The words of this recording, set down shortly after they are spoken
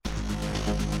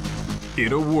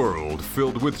In a world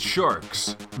filled with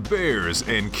sharks, bears,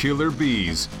 and killer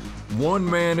bees, one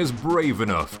man is brave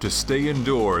enough to stay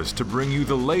indoors to bring you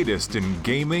the latest in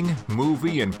gaming,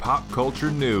 movie, and pop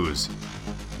culture news.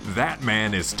 That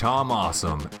man is Tom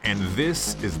Awesome, and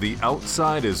this is the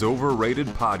Outside is Overrated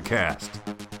podcast.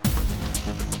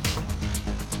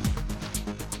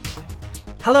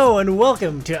 Hello and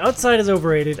welcome to Outside is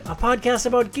Overrated, a podcast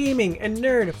about gaming and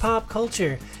nerd pop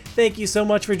culture. Thank you so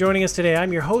much for joining us today.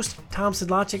 I'm your host, Tom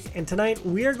Sidlacek, and tonight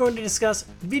we are going to discuss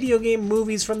video game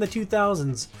movies from the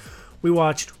 2000s. We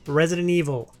watched Resident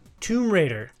Evil, Tomb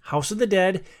Raider, House of the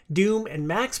Dead, Doom, and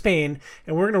Max Payne,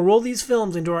 and we're going to roll these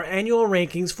films into our annual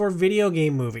rankings for video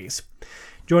game movies.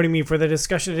 Joining me for the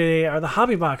discussion today are the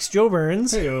Hobby Box, Joe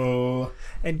Burns. Heyo.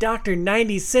 And Dr.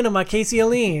 90s Cinema, Casey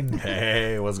Aline.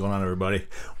 Hey, what's going on, everybody?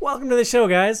 Welcome to the show,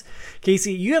 guys.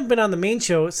 Casey, you haven't been on the main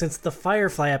show since the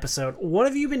Firefly episode. What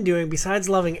have you been doing besides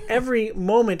loving every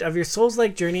moment of your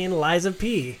Souls-like journey in Lies of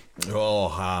P? Oh,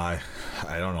 I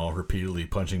don't know, repeatedly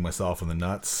punching myself in the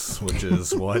nuts, which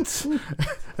is what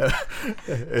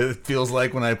it feels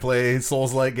like when I play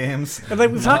Souls-like games. And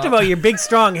like we've talked about your big,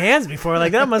 strong hands before.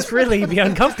 Like, that must really be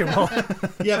uncomfortable.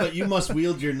 Yeah, but you must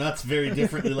wield your nuts very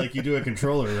differently like you do a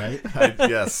controller, right?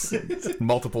 Yes.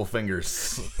 Multiple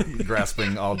fingers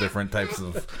grasping all different types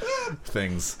of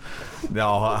things.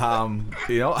 No,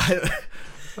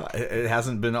 it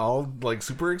hasn't been all like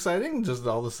super exciting, just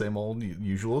all the same old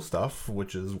usual stuff,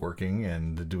 which is working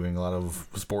and doing a lot of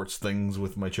sports things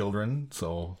with my children.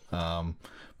 So,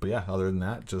 but yeah, other than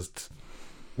that, just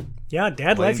dad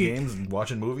playing life. games and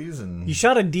watching movies. And you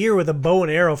shot a deer with a bow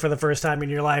and arrow for the first time in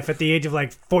your life at the age of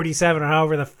like 47 or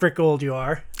however the frick old you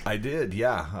are. I did,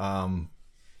 yeah.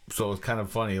 So it's kind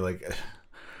of funny. Like,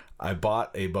 I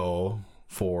bought a bow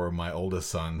for my oldest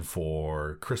son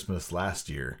for Christmas last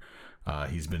year.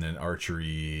 He's been in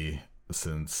archery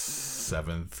since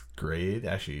 7th grade,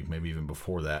 actually maybe even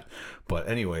before that. But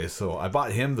anyway, so I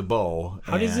bought him the bow.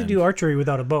 How does he do archery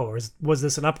without a bow, or was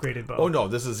this an upgraded bow? Oh no,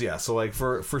 this is, yeah. So like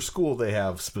for school they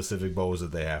have specific bows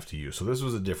that they have to use. So this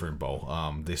was a different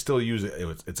bow. They still use it.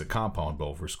 It's a compound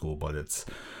bow for school, but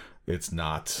it's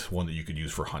not one that you could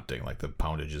use for hunting. Like, the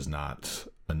poundage is not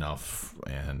enough,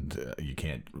 and you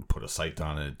can't put a sight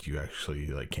on it. You actually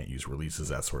can't use releases,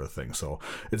 that sort of thing. So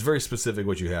it's very specific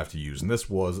what you have to use, and this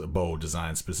was a bow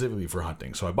designed specifically for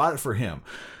hunting. So I bought it for him,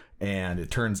 and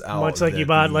it turns out much like you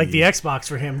bought like the Xbox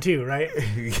for him too, right?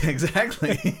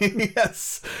 Exactly.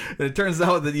 Yes. And it turns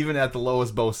out that even at the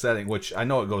lowest bow setting, which I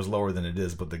know it goes lower than it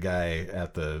is, but the guy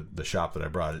at the shop that I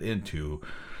brought it into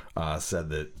said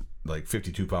that like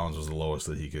 52 pounds was the lowest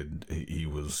that he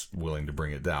was willing to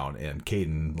bring it down, and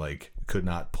Caden could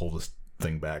not pull this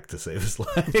thing back to save his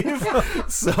life.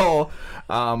 So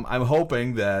I'm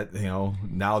hoping that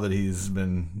now that he's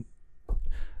been,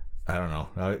 I don't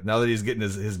know, now that he's getting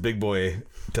his big boy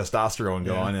testosterone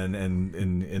going, and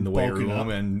in the weight room up,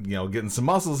 and getting some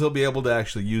muscles, he'll be able to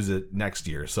actually use it next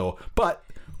year. So, but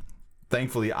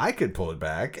thankfully, I could pull it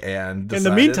back, and in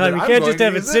the meantime, you can't just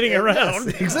have it sitting around.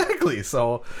 Yes, exactly.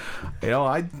 So,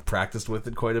 I practiced with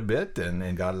it quite a bit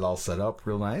and got it all set up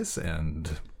real nice. And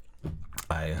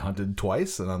I hunted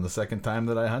twice, and on the second time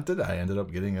that I hunted, I ended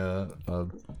up getting a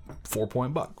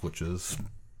 4-point buck, which is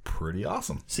pretty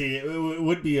awesome. See, it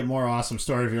would be a more awesome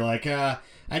story if you're like, I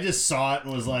just saw it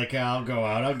and was like, I'll go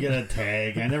out, I'll get a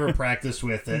tag. I never practiced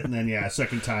with it, and then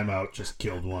second time out, just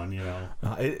killed one.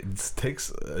 It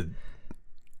takes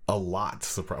a lot.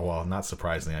 Well, not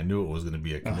surprisingly, I knew it was going to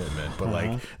be a commitment,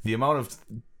 but the amount of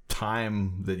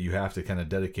time that you have to kind of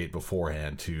dedicate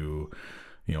beforehand to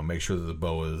make sure that the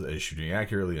bow is shooting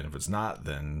accurately, and if it's not,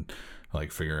 then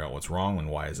figuring out what's wrong and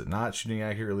why is it not shooting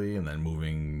accurately, and then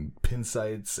moving pin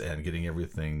sights and getting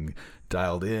everything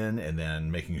dialed in, and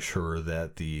then making sure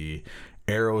that the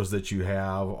arrows that you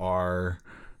have are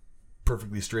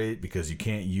perfectly straight, because you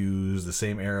can't use the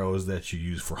same arrows that you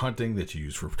use for hunting that you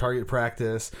use for target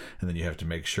practice, and then you have to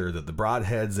make sure that the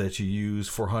broadheads that you use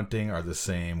for hunting are the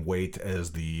same weight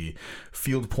as the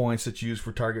field points that you use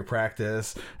for target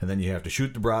practice, and then you have to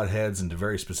shoot the broadheads into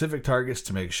very specific targets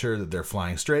to make sure that they're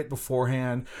flying straight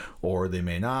beforehand, or they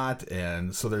may not.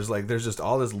 And so there's just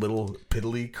all this little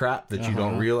piddly crap that you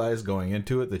don't realize going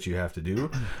into it that you have to do,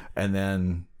 and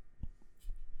then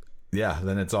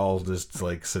then it's all just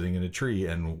sitting in a tree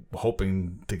and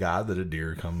hoping to God that a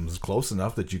deer comes close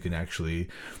enough that you can actually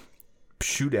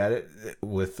shoot at it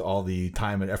with all the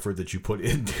time and effort that you put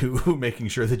into making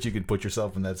sure that you can put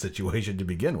yourself in that situation to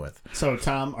begin with. So,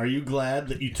 Tom, are you glad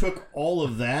that you took all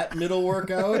of that middle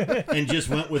workout and just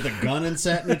went with a gun and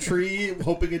sat in a tree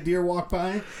hoping a deer walked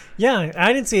by? Yeah,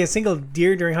 I didn't see a single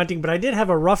deer during hunting, but I did have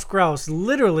a rough grouse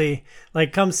literally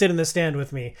like come sit in the stand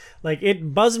with me. Like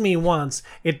it buzzed me once.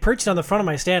 It perched on the front of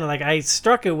my stand and like I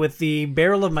struck it with the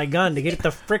barrel of my gun to get it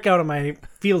the frick out of my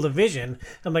field of vision.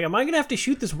 I'm like, am I gonna have to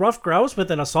shoot this rough grouse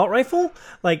with an assault rifle?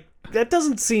 Like that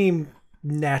doesn't seem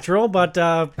natural, but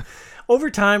over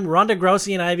time, Rhonda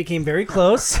Grousey and I became very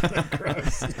close.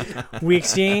 We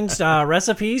exchanged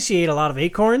recipes. She ate a lot of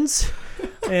acorns.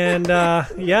 And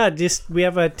we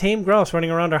have a tame grouse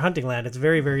running around our hunting land. It's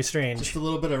very, very strange. Just a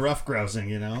little bit of rough grousing,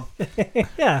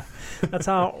 Yeah, that's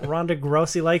how Rhonda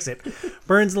Grousey likes it.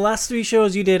 Burns, the last 3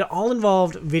 shows you did all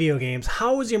involved video games.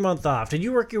 How was your month off? Did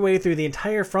you work your way through the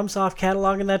entire FromSoft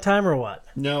catalog in that time or what?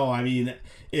 No, I mean,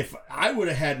 if I would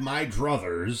have had my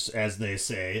druthers, as they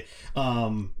say,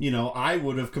 I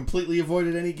would have completely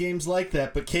avoided any games like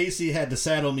that. But Casey had to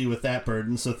saddle me with that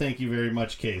burden, so thank you very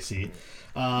much, Casey.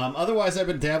 Otherwise, I've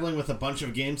been dabbling with a bunch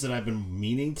of games that I've been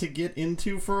meaning to get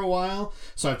into for a while.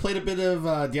 So I played a bit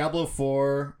of Diablo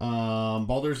 4,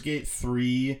 Baldur's Gate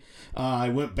 3. I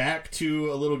went back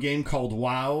to a little game called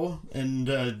WoW and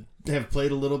have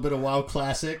played a little bit of WoW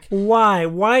Classic. Why?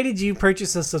 Why did you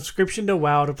purchase a subscription to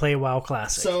WoW to play WoW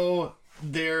Classic? So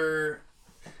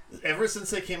ever since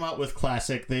they came out with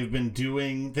Classic, they've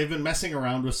been messing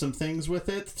around with some things with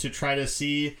it to try to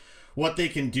see what they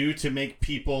can do to make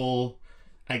people,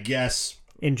 I guess,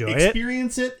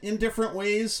 experience it in different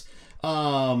ways.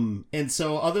 And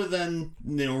so other than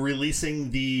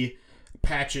releasing the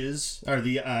patches or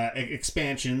the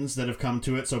expansions that have come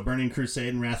to it, so Burning Crusade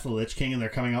and Wrath of the Lich King, and they're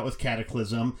coming out with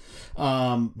Cataclysm,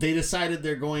 they decided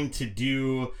they're going to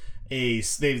do they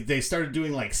started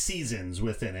doing like seasons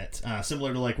within it,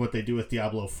 similar to like what they do with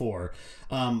Diablo 4.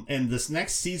 And this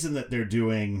next season that they're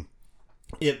doing,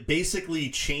 it basically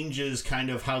changes kind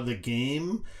of how the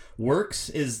game works.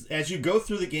 Is as you go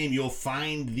through the game, you'll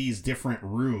find these different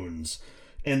runes,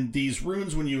 and these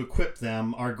runes, when you equip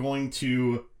them, are going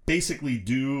to basically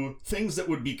do things that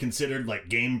would be considered like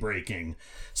game breaking.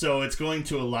 So it's going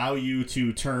to allow you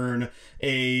to turn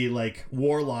a like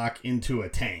warlock into a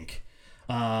tank,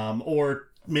 or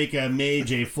make a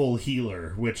mage a full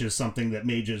healer, which is something that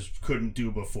mages couldn't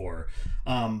do before.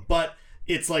 But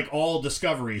it's like all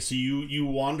discovery. So you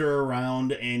wander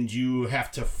around and you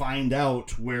have to find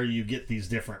out where you get these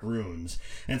different runes.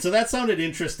 And so that sounded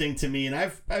interesting to me. And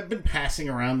I've been passing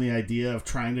around the idea of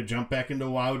trying to jump back into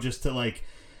WoW just to like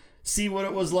see what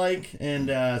it was like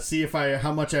and see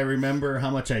how much I remember,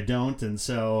 how much I don't. And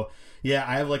so, yeah,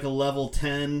 I have like a level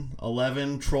 10,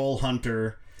 11 troll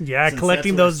hunter. Yeah,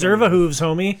 collecting those Zerva hooves,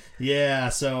 homie. Yeah,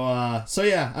 so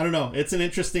yeah, I don't know. It's an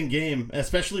interesting game,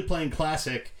 especially playing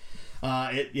Classic.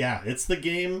 It's the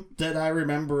game that I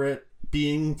remember it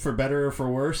being, for better or for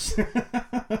worse.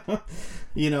 So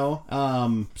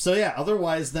yeah,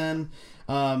 otherwise then,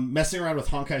 messing around with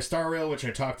Honkai Star Rail, which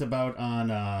I talked about on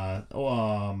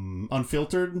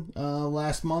Unfiltered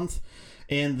last month.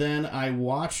 And then I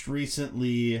watched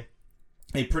recently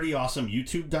a pretty awesome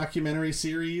YouTube documentary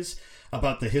series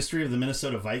about the history of the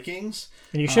Minnesota Vikings.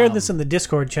 And you shared this in the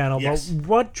Discord channel, yes. But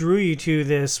what drew you to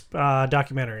this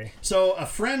documentary? So a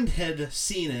friend had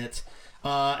seen it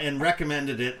and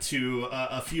recommended it to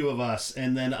a few of us,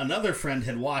 and then another friend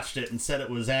had watched it and said it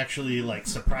was actually like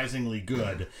surprisingly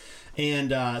good.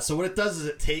 And so what it does is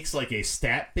it takes like a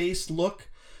stat-based look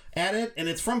at it, and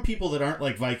it's from people that aren't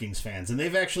like Vikings fans, and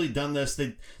they've actually done this.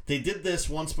 They did this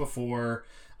once before.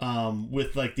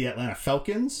 With like the Atlanta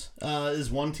Falcons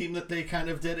is one team that they kind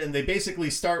of did, and they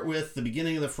basically start with the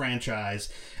beginning of the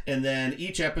franchise, and then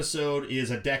each episode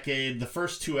is a decade. The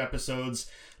first 2 episodes,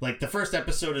 like the first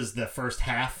episode is the first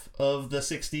half of the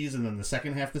 60s, and then the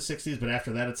second half of the 60s, but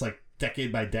after that it's like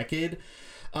decade by decade.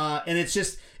 And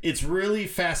it's really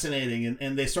fascinating,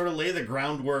 and they sort of lay the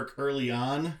groundwork early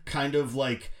on, kind of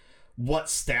like what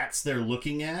stats they're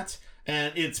looking at,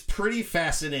 and it's pretty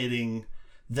fascinating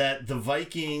that the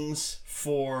Vikings,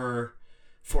 for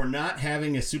not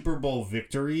having a Super Bowl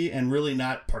victory and really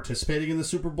not participating in the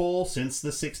Super Bowl since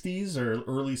the 60s or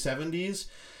early 70s,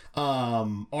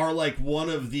 are like one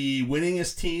of the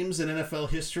winningest teams in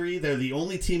NFL history. They're the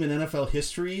only team in NFL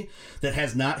history that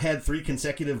has not had 3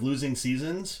 consecutive losing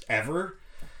seasons ever.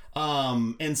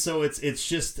 And so it's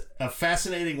just a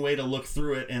fascinating way to look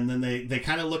through it, and then they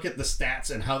kind of look at the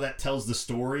stats and how that tells the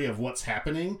story of what's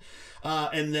happening,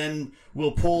 and then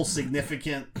we'll pull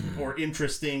significant or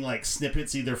interesting like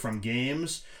snippets either from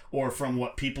games or from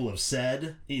what people have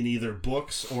said in either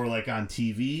books or like on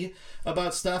TV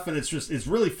about stuff, and it's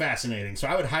really fascinating. So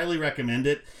I would highly recommend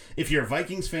it if you're a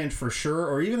Vikings fan for sure,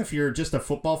 or even if you're just a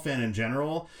football fan in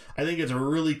general. I think it's a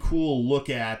really cool look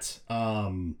at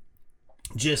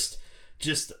just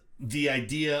the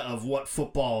idea of what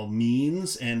football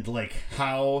means, and like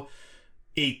how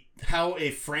a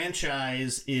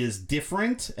franchise is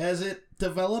different as it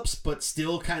develops, but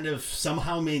still kind of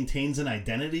somehow maintains an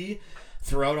identity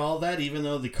throughout all that, even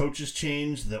though the coaches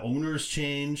change, the owners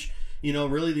change.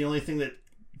 Really the only thing that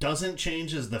doesn't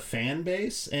change is the fan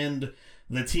base, and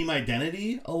the team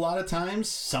identity a lot of times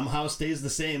somehow stays the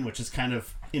same, which is kind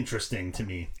of interesting to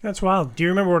me. That's wild. Do you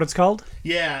remember what it's called?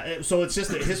 Yeah, so it's just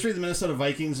the history of the Minnesota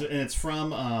Vikings, and it's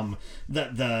from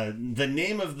the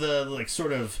name of the like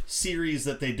sort of series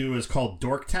that they do is called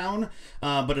Dorktown,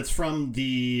 but it's from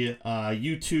the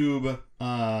YouTube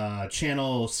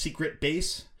channel Secret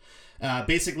Base.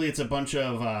 Basically, it's a bunch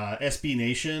of SB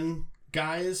Nation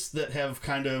guys that have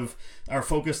kind of are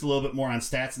focused a little bit more on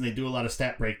stats, and they do a lot of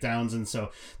stat breakdowns, and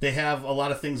so they have a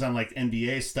lot of things on like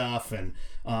NBA stuff and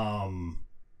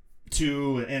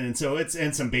so it's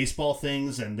and some baseball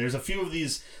things, and there's a few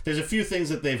things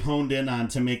that they've honed in on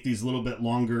to make these little bit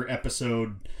longer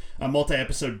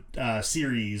multi-episode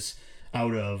series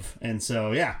out of, and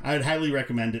so yeah, I'd highly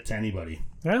recommend it to anybody.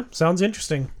 Yeah, sounds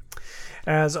interesting.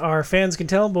 As our fans can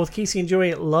tell, both Casey and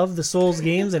Joey love the Souls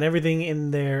games and everything in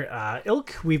their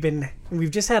ilk. We've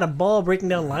just had a ball breaking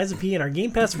down Lies of P in our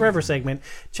Game Pass Forever segment.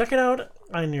 Check it out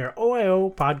on your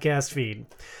OIO podcast feed.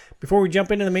 Before we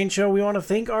jump into the main show, we want to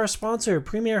thank our sponsor,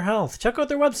 Premier Health. Check out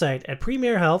their website at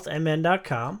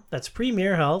premierhealthmn.com. That's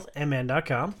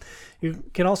premierhealthmn.com. You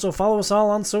can also follow us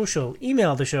all on social.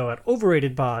 Email the show at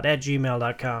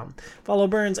overratedpod@gmail.com. Follow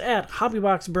Burns at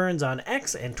HobbyBoxBurns on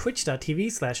X and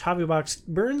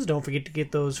twitch.tv/HobbyBoxBurns. Don't forget to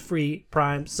get those free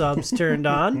Prime subs turned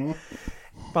on.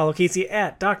 Follow Casey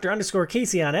at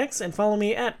Dr_Casey on X, and follow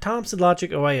me at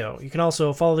TomSidLogicOIO. You can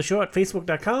also follow the show at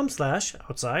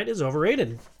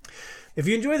Facebook.com/OutsideIsOverrated. If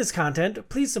you enjoy this content,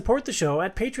 please support the show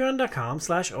at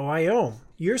Patreon.com/OIO.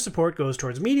 Your support goes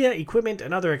towards media, equipment,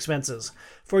 and other expenses.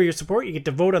 For your support, you get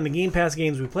to vote on the Game Pass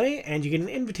games we play, and you get an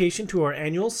invitation to our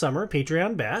annual summer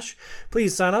Patreon bash.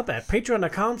 Please sign up at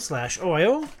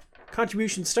Patreon.com/OIO.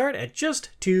 Contributions start at just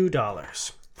 $2.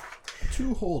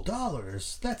 $2 whole?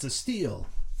 That's a steal.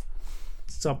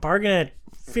 It's a bargain at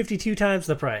 52 times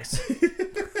the price.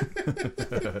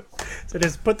 So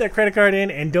just put that credit card in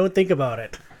and don't think about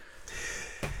it.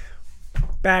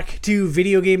 Back to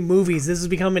video game movies. This has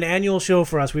become an annual show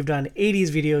for us. We've done 80s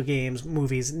video games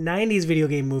movies, 90s video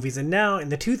game movies, and now in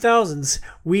the 2000s,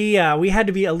 we had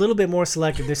to be a little bit more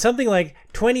selective. There's something like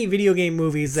 20 video game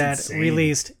movies that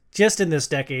released just in this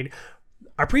decade.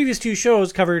 Our previous two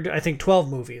shows covered, I think, 12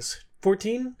 movies.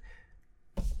 14?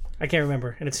 I can't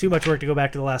remember, and it's too much work to go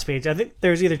back to the last page. I think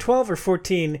there's either 12 or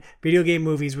 14 video game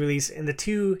movies released in the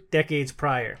 2 decades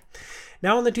prior.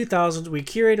 Now in the 2000s, we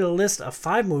curated a list of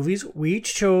 5 movies. We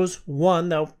each chose one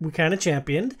that we kind of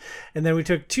championed, and then we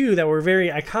took 2 that were very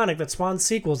iconic that spawned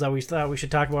sequels that we thought we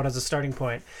should talk about as a starting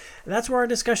point. And that's where our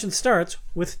discussion starts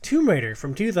with Tomb Raider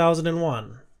from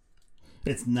 2001.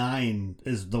 It's 9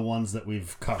 is the ones that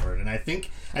we've covered, and I think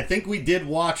we did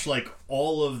watch like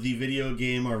all of the video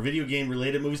game or video game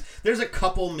related movies. There's a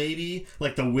couple maybe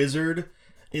like The Wizard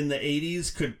in the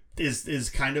 80s is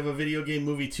kind of a video game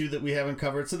movie too that we haven't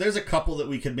covered. So there's a couple that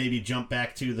we could maybe jump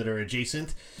back to that are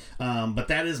adjacent, but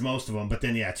that is most of them. But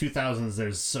then 2000s,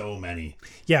 there's so many.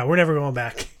 Yeah, we're never going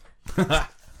back.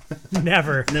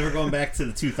 Never going back to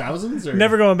the 2000s, or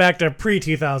never going back to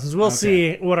pre-2000s. We'll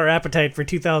see what our appetite for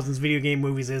 2000s video game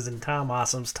movies is in Tom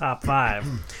Awesome's top 5.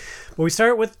 But we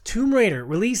start with Tomb Raider,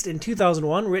 released in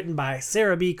 2001, written by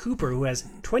Sarah B. Cooper, who has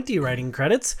 20 writing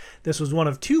credits. This was one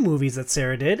of 2 movies that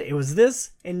Sarah did. It was this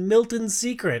and Milton's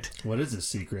Secret. What is a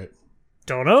secret?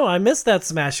 Don't know. I missed that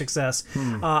smash success.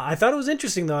 I thought it was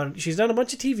interesting, though. She's done a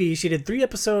bunch of TV. She did 3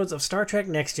 episodes of Star Trek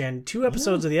Next Gen, 2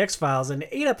 episodes of The X-Files, and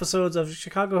 8 episodes of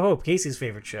Chicago Hope, Casey's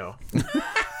favorite show.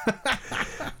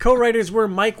 Co-writers were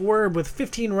Mike Werb with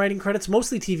 15 writing credits,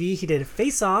 mostly TV. He did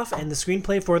Face Off and the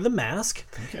screenplay for The Mask.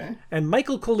 Okay. And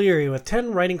Michael Colleary with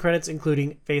 10 writing credits,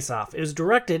 including Face Off. It was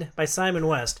directed by Simon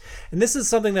West. And this is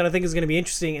something that I think is going to be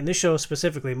interesting in this show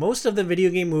specifically. Most of the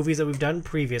video game movies that we've done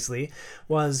previously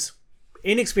was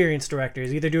inexperienced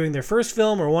directors, either doing their first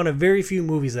film or one of very few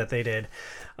movies that they did.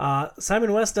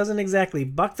 Simon West doesn't exactly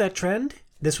buck that trend.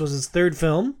 This was his third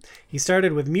film. He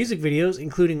started with music videos,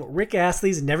 including Rick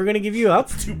Astley's Never Gonna Give You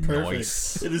Up. It's too perfect.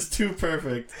 Nice. It is too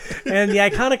perfect. And the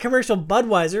iconic commercial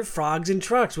Budweiser, Frogs and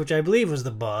Trucks, which I believe was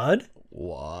the Bud.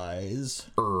 Wise.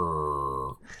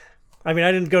 I mean,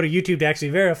 I didn't go to YouTube to actually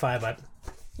verify, but...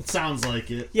 It sounds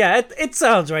like it. Yeah, it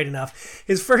sounds right enough.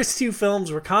 His first two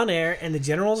films were Con Air and The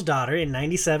General's Daughter in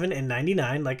 97 and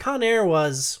 99. Like, Con Air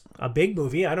was a big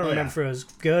movie. I don't remember if it was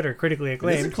good or critically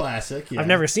acclaimed. It's a classic, yeah. I've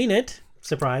never seen it.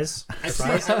 Surprise. I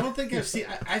don't think I've seen...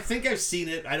 I think I've seen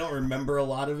it. I don't remember a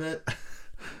lot of it.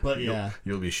 But yeah.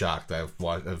 You'll be shocked. I've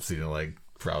seen it like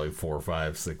probably 4,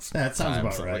 5, 6 That sounds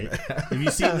times, about right. Like that. Have you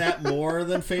seen that more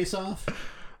than Face Off?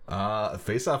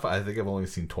 Face Off, I think I've only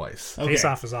seen twice. Okay. Face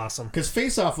Off is awesome. Because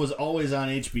Face Off was always on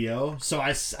HBO, so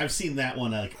I've seen that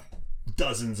one like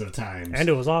dozens of times. And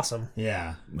it was awesome.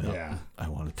 Yeah. Well, Yeah. I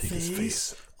want to take his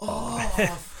face.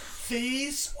 Off.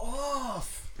 Face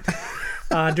Off.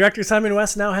 Director Simon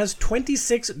West now has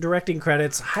 26 directing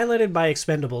credits, highlighted by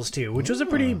Expendables 2, which was a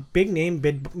pretty big name,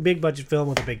 big budget film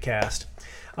with a big cast.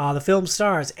 The film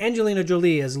stars Angelina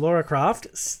Jolie as Laura Croft.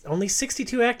 Only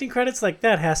 62 acting credits? Like,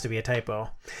 that has to be a typo.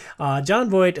 John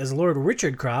Voight as Lord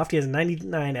Richard Croft. He has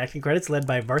 99 acting credits, led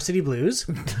by Varsity Blues.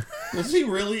 Was he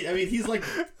really? I mean, he's like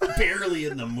barely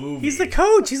in the movie. He's the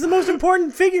coach. He's the most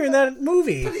important figure in that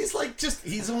movie. But he's like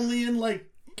he's only in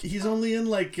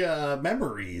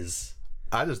Memories.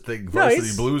 I just think Varsity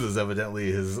he's- Blues is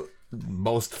evidently his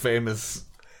most famous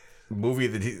movie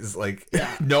that he's like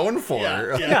known for.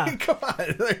 Yeah, yeah. Like, come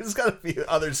on, there's got to be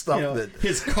other stuff You know, that.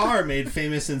 his car made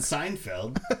famous in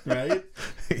Seinfeld, right?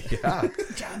 Yeah.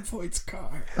 John Voight's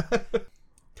car.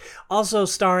 Also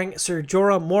starring Sir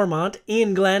Jorah Mormont,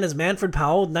 Ian Glenn as Manfred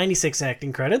Powell with 96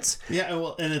 acting credits. Yeah,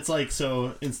 well, and it's like,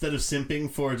 so instead of simping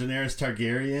for Daenerys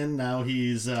Targaryen, now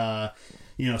he's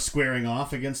squaring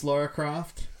off against Lara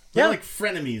Croft. They're like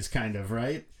frenemies, kind of,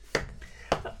 right?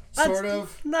 Sort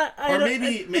of.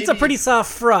 It's a pretty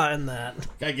soft front in that.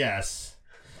 I guess.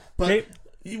 But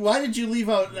why did you leave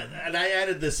out, and I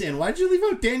added this in, why did you leave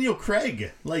out Daniel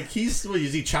Craig? Like, is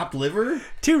he chopped liver?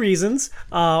 2 reasons.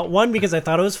 One, because I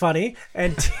thought it was funny.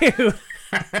 And 2,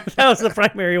 that was the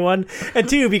primary one. And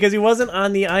 2, because he wasn't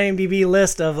on the IMDb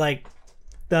list of, like,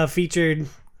 the featured...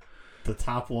 The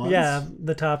top ones? Yeah,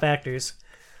 the top actors.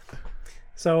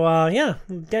 So,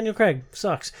 Daniel Craig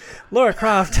sucks. Laura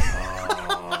Croft...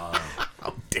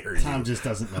 How dare you? Tom just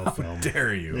doesn't know film. How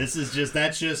dare you? This is just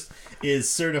that just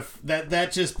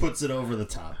puts it over the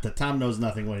top. That Tom knows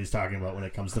nothing what he's talking about when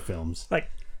it comes to films.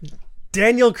 Like,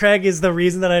 Daniel Craig is the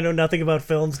reason that I know nothing about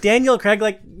films. Daniel Craig,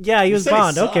 he was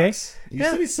Bond. Okay, You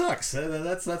said he sucks.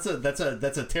 That's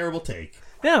a terrible take.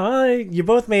 Yeah, well, you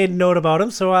both made note about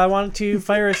him, so I wanted to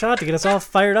fire a shot to get us all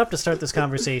fired up to start this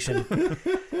conversation.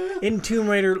 In Tomb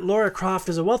Raider, Laura Croft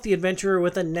is a wealthy adventurer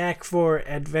with a knack for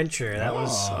adventure. That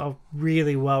was a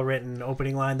really well-written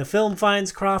opening line. The film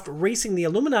finds Croft racing the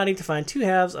Illuminati to find 2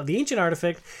 halves of the ancient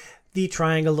artifact, the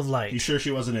Triangle of Light. You sure she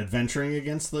wasn't adventuring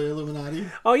against the Illuminati?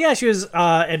 Oh, yeah, she was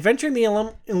adventuring the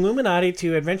Illuminati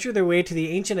to adventure their way to the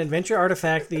ancient adventure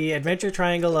artifact, the Adventure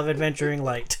Triangle of Adventuring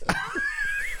Light.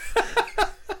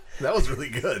 That was really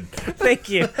good. Thank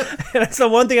you. That's the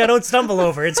one thing I don't stumble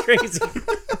over. It's crazy.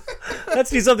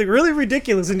 Let's do something really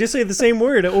ridiculous and just say the same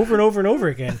word over and over and over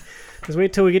again. Just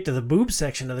wait till we get to the boob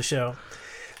section of the show.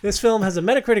 This film has a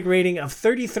Metacritic rating of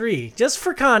 33. Just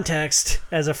for context,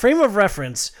 as a frame of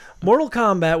reference, Mortal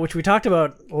Kombat, which we talked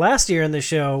about last year in the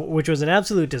show, which was an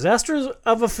absolute disaster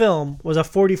of a film, was a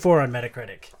 44 on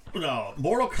Metacritic. No,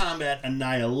 Mortal Kombat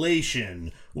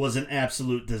Annihilation was an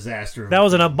absolute disaster. That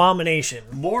was an abomination.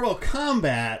 Mortal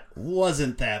Kombat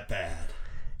wasn't that bad.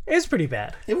 It's pretty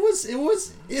bad.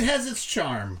 It has its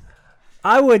charm.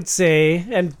 I would say,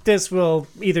 and this will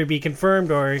either be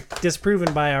confirmed or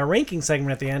disproven by our ranking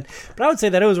segment at the end, but I would say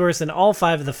that it was worse than all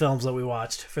 5 of the films that we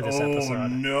watched for this episode. Oh,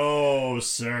 no,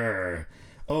 sir.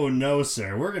 Oh, no,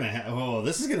 sir. We're going to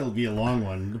this is going to be a long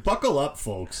one. Buckle up,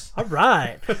 folks. All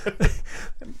right.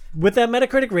 With that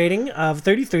Metacritic rating of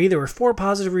 33, there were 4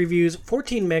 positive reviews,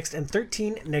 14 mixed, and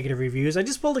 13 negative reviews. I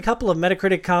just pulled a couple of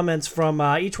Metacritic comments from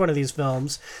each one of these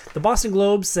films. The Boston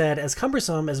Globe said, as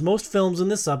cumbersome as most films in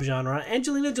this subgenre,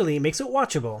 Angelina Jolie makes it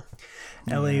watchable.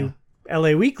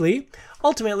 LA Weekly,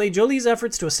 ultimately, Jolie's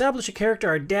efforts to establish a character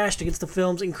are dashed against the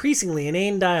film's increasingly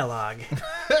inane dialogue.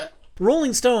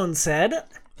 Rolling Stone said,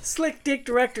 slick dick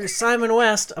director Simon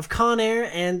West of Con Air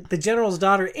and The General's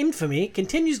Daughter Infamy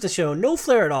continues to show no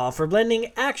flair at all for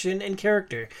blending action and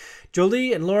character.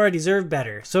 Jolie and Laura deserve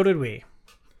better. So did we.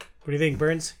 What do you think,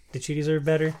 Burns? Did she deserve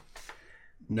better?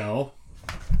 No.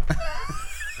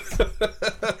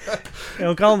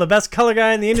 Don't call him the best color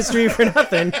guy in the industry for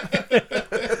nothing.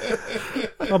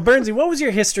 Well, Bernsey, what was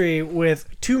your history with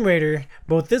Tomb Raider,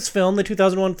 both this film, the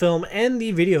 2001 film, and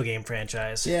the video game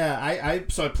franchise? Yeah, I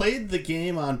played the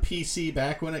game on PC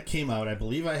back when it came out. I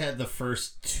believe I had the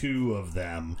first 2 of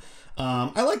them.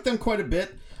 I liked them quite a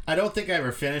bit. I don't think I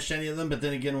ever finished any of them, but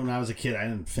then again, when I was a kid, I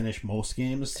didn't finish most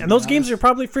games. And those games are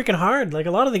probably freaking hard. Like,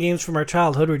 a lot of the games from our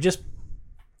childhood were just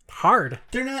hard.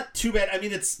 They're not too bad. I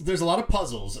mean, there's a lot of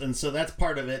puzzles, and so that's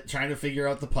part of it, trying to figure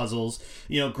out the puzzles.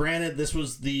 Granted, this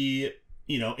was the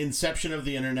inception of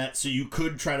the internet, so you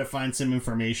could try to find some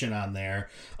information on there.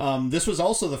 This was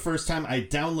also the first time I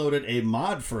downloaded a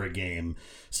mod for a game.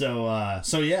 So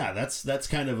yeah, that's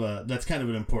kind of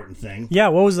an important thing. Yeah,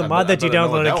 what was the mod that you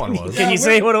downloaded? Can you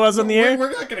say what it was on the air?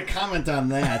 We're not going to comment on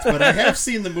that, but I have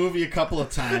seen the movie a couple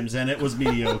of times, and it was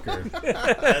mediocre.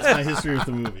 That's my history with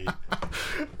the movie.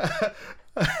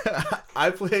 I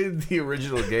played the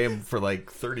original game for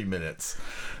like 30 minutes.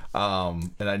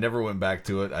 And I never went back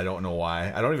to it. I don't know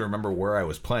why. I don't even remember where I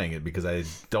was playing it because I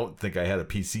don't think I had a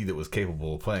PC that was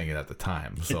capable of playing it at the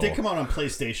time. So. It did come out on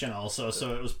PlayStation also,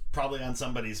 so it was probably on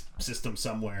somebody's system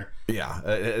somewhere. Yeah,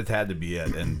 it had to be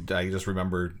it. And I just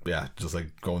remember, just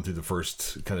like going through the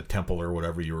first kind of temple or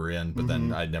whatever you were in, but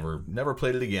then I never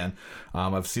played it again.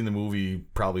 I've seen the movie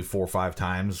probably 4 or 5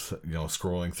 times,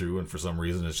 scrolling through, and for some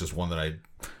reason it's just one that I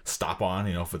stop on,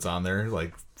 if it's on there,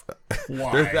 like...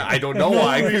 Why? I don't know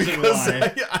why. Because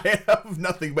why. I have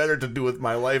nothing better to do with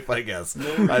my life, I guess.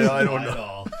 I don't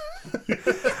know.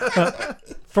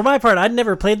 For my part, I'd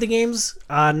never played the games,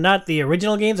 not the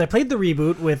original games. I played the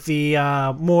reboot with the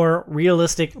more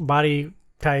realistic body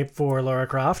type for Lara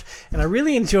Croft, and I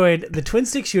really enjoyed the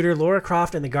twin-stick shooter Lara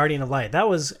Croft and the Guardian of Light. That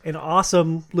was an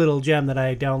awesome little gem that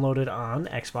I downloaded on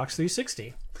Xbox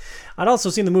 360. I'd also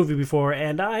seen the movie before,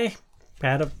 and I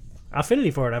had an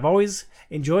affinity for it. I've always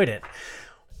enjoyed it.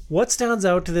 What stands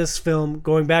out to this film,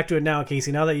 going back to it now,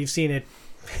 Casey, now that you've seen it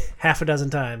half a dozen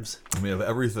times? I mean, of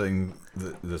everything,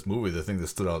 this movie, the thing that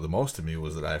stood out the most to me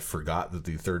was that I forgot that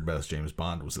the third best James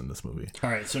Bond was in this movie. All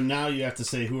right, so now you have to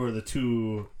say who are the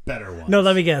 2 better ones. No,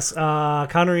 let me guess.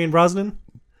 Connery and Brosnan?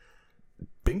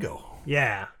 Bingo.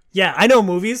 Yeah, I know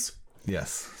movies.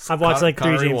 Yes. I've watched like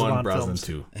 3 James 1, Bond Brosnan films.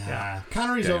 2. Yeah.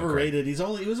 Connery's overrated. He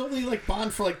was only like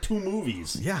Bond for like 2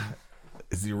 movies. Yeah.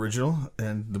 It's the original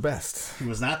and the best. He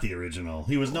was not the original.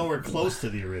 He was nowhere close to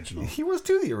the original. He was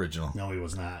to the original. No, he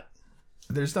was not.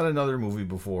 There's not another movie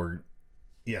before.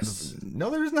 Yes. No,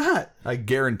 there's not. I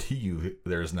guarantee you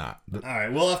there's not. All right,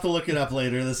 we'll have to look it up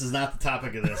later. This is not the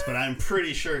topic of this, but I'm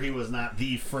pretty sure he was not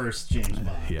the first James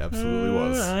Bond. He absolutely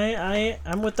was.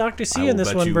 I'm with Dr. C in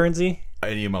this one, Bernsey.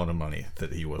 Any amount of money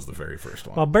that he was the very first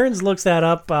one. While Burns looks that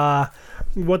up,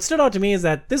 what stood out to me is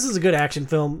that this is a good action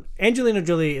film. Angelina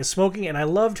Jolie is smoking, and I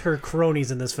loved her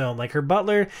cronies in this film, like her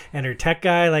butler and her tech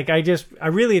guy. Like I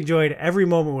really enjoyed every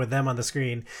moment with them on the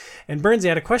screen. And Burns, I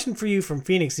had a question for you from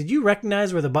Phoenix. Did you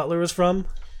recognize where the butler was from?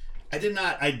 I did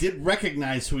not. I did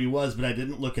recognize who he was, but I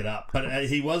didn't look it up. But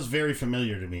he was very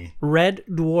familiar to me. Red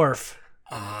Dwarf.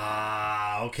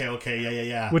 Ah, okay,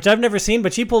 yeah. Which I've never seen,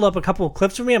 but she pulled up a couple of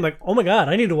clips for me. I'm like, oh my god,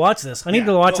 I need to watch this. I need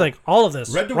to watch like all of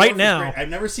this right now. I've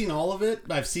never seen all of it.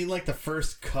 I've seen like the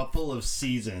first couple of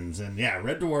seasons, and yeah,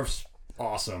 Red Dwarf's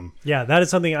awesome. Yeah, that is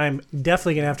something I'm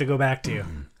definitely gonna have to go back to.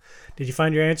 Did you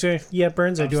find your answer yet,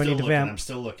 Burns, or do I need to vamp? I'm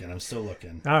still looking.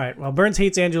 All right. Well, Burns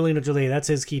hates Angelina Jolie. That's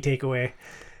his key takeaway.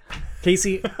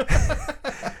 Casey.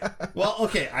 Well,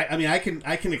 okay. I mean, I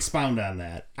can expound on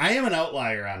that. I am an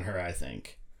outlier on her, I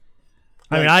think.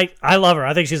 I love her.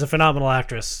 I think she's a phenomenal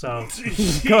actress. So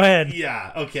go ahead.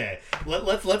 Yeah. Okay.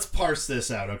 Let's parse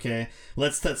this out. Okay.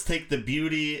 Let's take the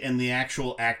beauty and the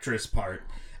actual actress part.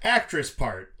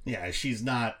 Yeah, she's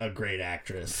not a great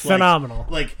actress. Phenomenal.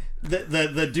 Like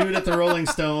the dude at the Rolling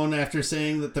Stone, after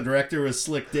saying that the director was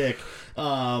slick dick.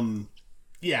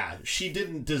 Yeah, she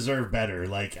didn't deserve better.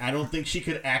 Like, I don't think she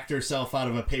could act herself out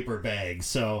of a paper bag.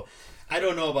 So, I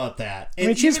don't know about that.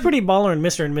 And she's pretty baller in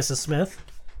Mr. and Mrs. Smith.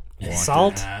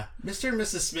 Salt. Mr. and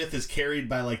Mrs. Smith is carried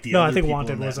by like the No, other I think people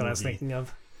Wanted in that was what movie. I was thinking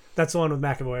of. That's the one with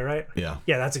McAvoy, right? Yeah.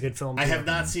 Yeah, that's a good film. I have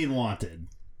not seen Wanted.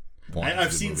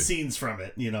 I've seen scenes from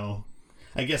it,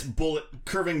 I guess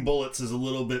curving bullets is a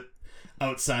little bit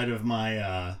outside of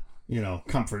my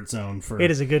comfort zone for.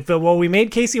 It is a good film. Well, we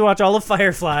made Casey watch all of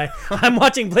Firefly. I'm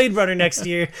watching Blade Runner next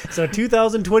year, so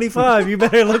 2025. You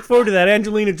better look forward to that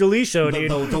Angelina Jolie show, dude.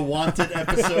 The Wanted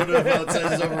episode of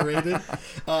Outside is Overrated.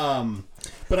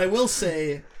 But I will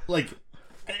say,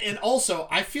 and also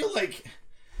I feel like,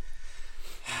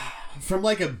 from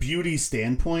like a beauty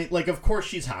standpoint, of course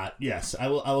she's hot. Yes, I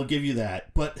will give you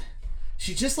that. But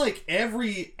she just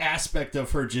every aspect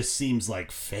of her just seems like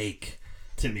fake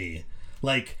to me.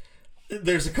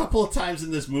 there's a couple of times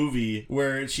in this movie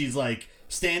where she's like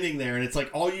standing there and it's like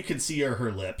all you can see are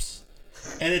her lips.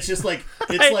 And it's just like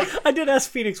I did ask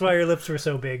Phoenix why your lips were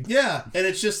so big. Yeah, and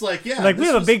it's just like we have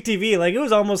a big TV. Like it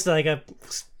was almost like a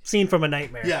scene from a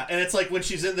nightmare. Yeah, and it's like when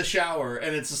she's in the shower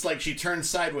and it's just like she turns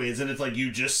sideways and it's like you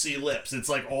just see lips. It's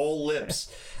like all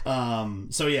lips.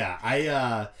 So yeah,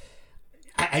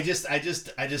 I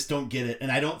just don't get it,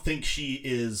 and I don't think she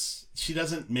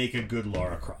doesn't make a good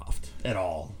Lara Croft at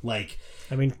all. Like,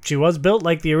 I mean, she was built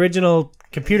like the original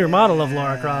computer model of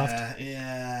Lara Croft.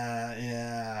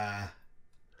 Yeah.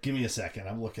 Give me a second.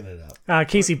 I'm looking it up.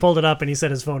 Casey pulled it up and he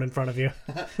set his phone in front of you.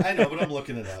 I know, but I'm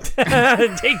looking it up.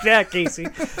 Take that, Casey.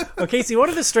 Well, Casey, what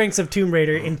are the strengths of Tomb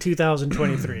Raider in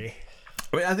 2023?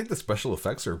 I mean, I think the special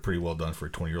effects are pretty well done for a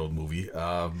 20-year-old movie.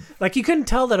 Like, you couldn't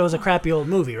tell that it was a crappy old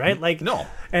movie, right? Like, no.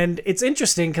 And it's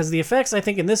interesting because the effects, I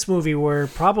think, in this movie were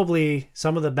probably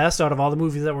some of the best out of all the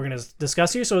movies that we're going to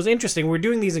discuss here. So it's interesting. We're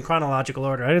doing these in chronological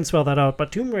order. I didn't spell that out,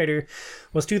 but Tomb Raider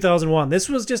was 2001. This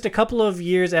was just a couple of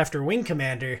years after Wing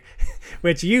Commander,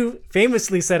 which you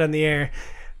famously said on the air.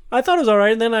 I thought it was all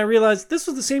right, and then I realized this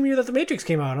was the same year that The Matrix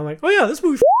came out. I'm like, oh yeah, this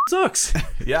movie sucks.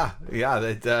 Yeah.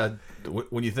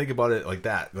 When you think about it like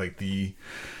that, like the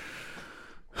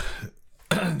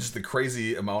just the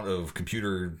crazy amount of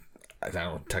computer, I don't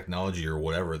know, technology or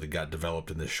whatever that got developed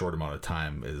in this short amount of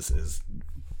time is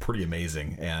pretty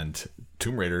amazing. And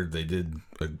Tomb Raider, they did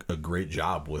a great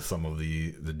job with some of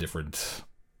the different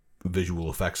visual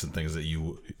effects and things that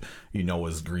you know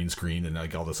as green screen and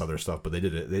like all this other stuff, but they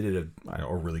did a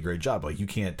really great job. Like you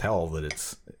can't tell that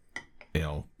it's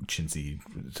chintzy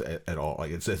at all.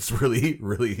 Like it's really,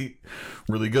 really,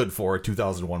 really good for a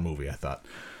 2001 movie, I thought.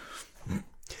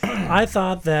 I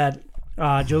thought that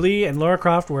Jolie and Lara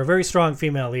Croft were a very strong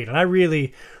female lead, and I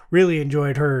really, really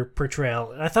enjoyed her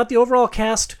portrayal. I thought the overall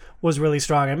cast was really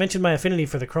strong. I mentioned my affinity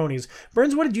for the cronies.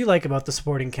 Burns, what did you like about the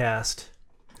supporting cast?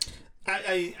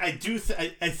 I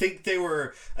think they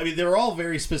were all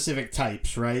very specific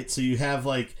types, right? So you have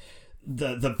like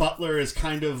the butler is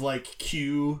kind of like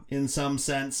Q in some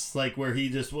sense, like where he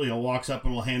just walks up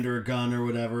and will hand her a gun or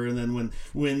whatever, and then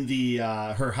when the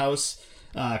her house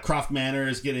Croft Manor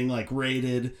is getting like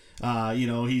raided,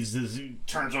 he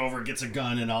turns over, gets a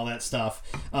gun and all that stuff,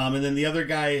 and then the other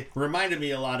guy reminded me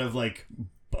a lot of like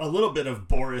a little bit of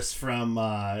Boris from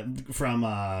not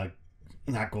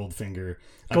Goldfinger,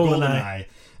 GoldenEye,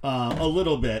 a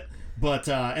little bit. But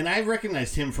and I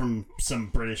recognized him from some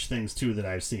British things too that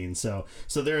I've seen. So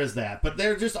there is that. But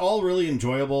they're just all really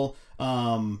enjoyable.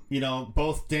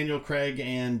 Both Daniel Craig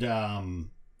and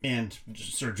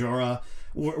Ser Jorah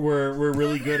were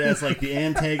really good as like the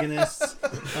antagonists.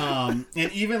 And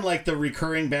even like the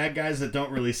recurring bad guys that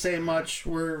don't really say much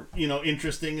were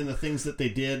interesting in the things that they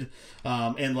did.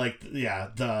 And like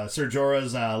the Ser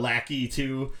Jorah's lackey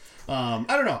too. I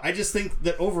don't know. I just think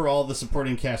that overall the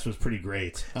supporting cast was pretty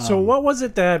great. So what was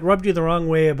it that rubbed you the wrong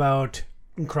way about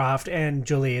Croft and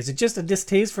Jolie? Is it just a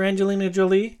distaste for Angelina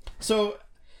Jolie? So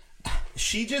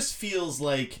she just feels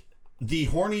like the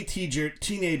horny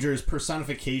teenager's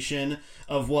personification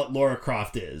of what Lara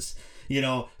Croft is.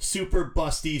 Super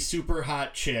busty, super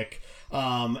hot chick.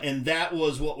 And that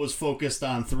was what was focused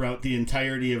on throughout the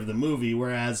entirety of the movie,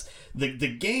 whereas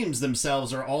the games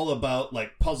themselves are all about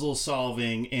like puzzle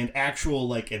solving and actual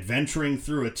like adventuring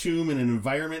through a tomb and an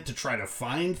environment to try to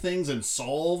find things and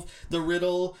solve the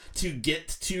riddle to get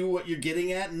to what you're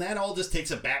getting at, and that all just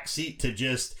takes a back seat to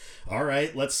just, all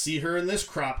right, let's see her in this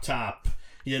crop top.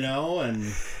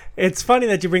 And it's funny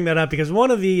that you bring that up because one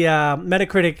of the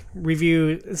Metacritic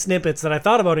review snippets that I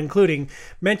thought about including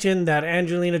mentioned that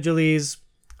Angelina Jolie's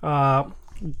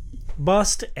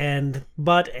bust and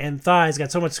butt and thighs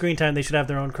got so much screen time they should have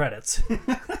their own credits.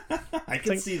 I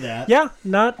can see that. Yeah,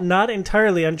 not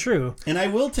entirely untrue. And I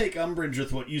will take umbrage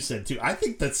with what you said too. I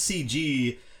think that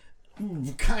CG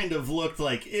kind of looked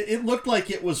like it looked like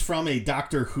it was from a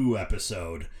Doctor Who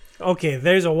episode. Okay,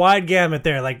 there's a wide gamut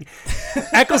there. Like,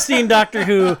 Eccleston Doctor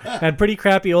Who had pretty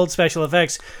crappy old special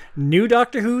effects. New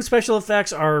Doctor Who special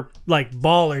effects are, like,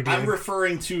 baller, dude. I'm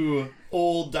referring to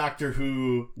old Doctor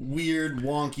Who, weird,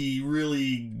 wonky,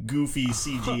 really goofy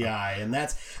CGI. And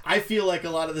I feel like a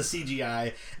lot of the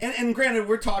CGI... And granted,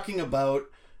 we're talking about...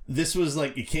 This was,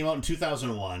 like, it came out in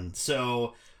 2001,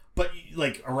 so... But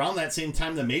like around that same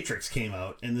time, The Matrix came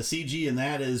out, and the CG in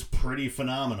that is pretty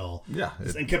phenomenal. Yeah,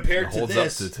 and compared to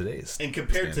this, up to today's and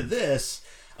compared to this,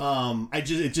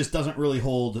 it just doesn't really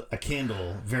hold a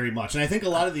candle very much. And I think a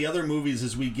lot of the other movies,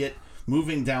 as we get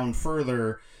moving down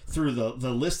further through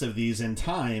the list of these in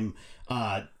time,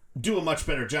 do a much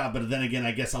better job. But then again,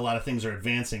 I guess a lot of things are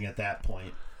advancing at that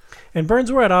point. And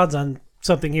Burns, we're at odds on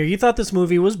something here. You thought this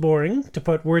movie was boring, to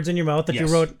put words in your mouth that you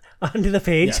wrote onto the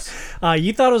page. Yes.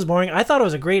 You thought it was boring. I thought it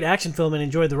was a great action film and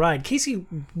enjoyed the ride. Casey,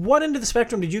 what end of the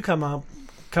spectrum did you come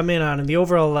in on in the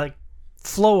overall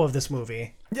flow of this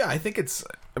movie? Yeah, I think it's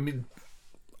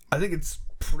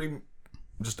pretty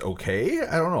just okay.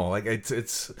 I don't know. Like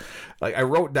it's like I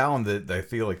wrote down that I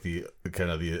feel like the kind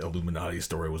of the Illuminati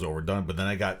story was overdone, but then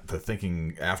I got to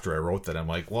thinking after I wrote that, I'm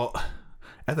like, well,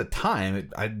 at the time,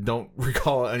 I don't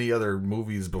recall any other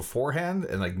movies beforehand,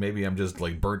 and like maybe I'm just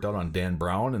like burnt out on Dan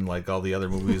Brown and like all the other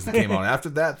movies that came out after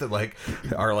that like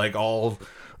are like all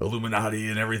Illuminati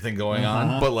and everything going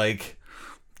on. But like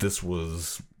this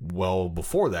was well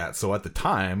before that, so at the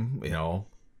time,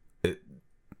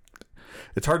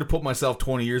 it's hard to put myself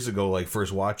 20 years ago, like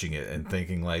first watching it and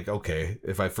thinking like, okay,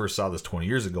 if I first saw this 20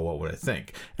 years ago, what would I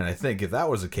think? And I think if that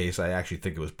was the case, I actually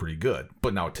think it was pretty good.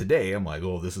 But now today, I'm like,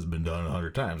 oh, this has been done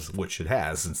 100 times, which it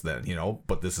has since then,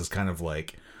 but this is kind of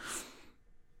like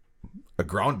a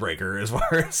groundbreaker as far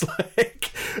as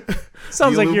like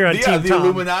sounds like you're on Team the Tom.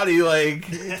 Illuminati, like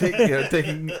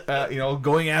taking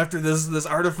going after this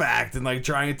artifact and like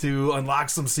trying to unlock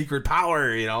some secret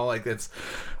power, like it's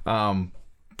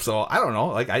so I don't know.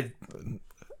 Like I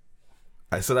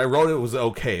said, I wrote it was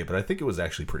okay, but I think it was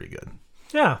actually pretty good.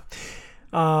 Yeah.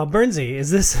 Bernsey, is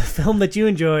this a film that you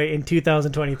enjoy in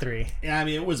 2023? Yeah, I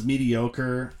mean, it was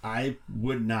mediocre. I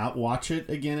would not watch it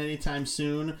again anytime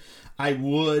soon. I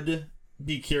would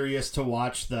be curious to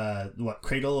watch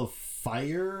Cradle of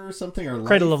Fire or something, or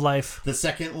Cradle of Life, the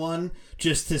second one,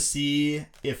 just to see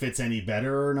if it's any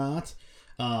better or not.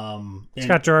 It's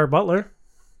got Gerard Butler.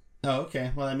 Oh, okay.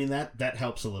 Well, I mean, that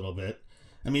helps a little bit.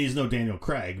 I mean, he's no Daniel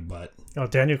Craig, but... Oh,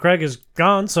 Daniel Craig is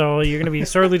gone, so you're going to be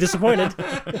sorely disappointed.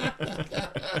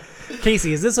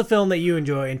 Casey, is this a film that you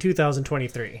enjoy in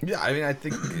 2023? Yeah, I mean, I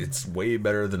think it's way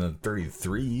better than a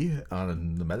 33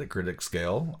 on the Metacritic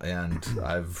scale, and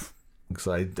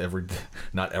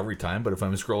not every time, but if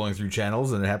I'm scrolling through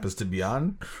channels and it happens to be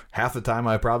on, half the time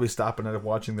I probably stop and end up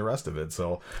watching the rest of it.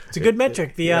 So it's a good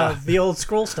metric, the old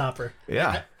scroll stopper.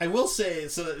 Yeah. I will say,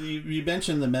 so you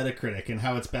mentioned the Metacritic and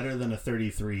how it's better than a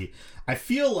 33. I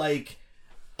feel like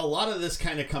a lot of this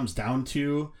kind of comes down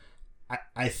to,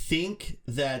 I think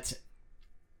that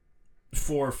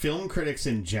for film critics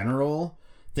in general,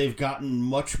 they've gotten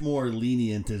much more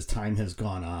lenient as time has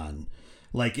gone on.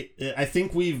 Like, I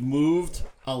think we've moved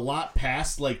a lot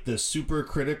past, like, the super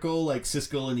critical, like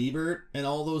Siskel and Ebert and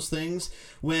all those things,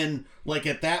 when, like,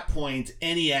 at that point,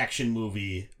 any action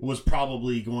movie was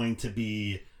probably going to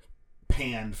be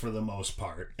panned for the most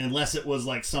part, unless it was,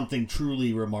 like, something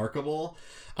truly remarkable.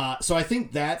 So I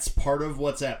think that's part of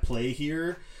what's at play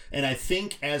here. And I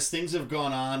think as things have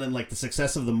gone on and, like, the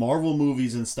success of the Marvel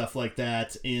movies and stuff like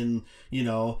that in,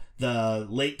 the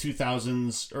late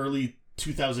 2000s, early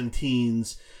 2000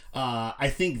 teens, I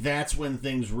think that's when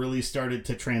things really started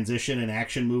to transition and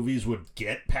action movies would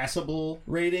get passable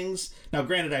ratings. Now,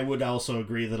 granted, I would also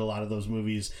agree that a lot of those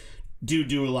movies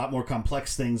do a lot more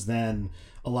complex things than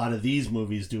a lot of these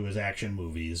movies do as action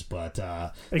movies, but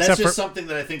that's just something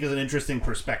that I think is an interesting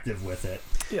perspective with it.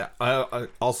 Yeah, I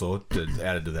also, to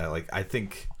add to that, like, I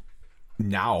think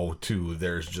now, too,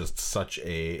 there's just such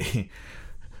a...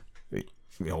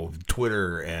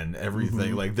 Twitter and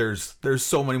everything. Like there's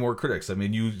so many more critics. I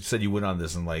mean, you said you went on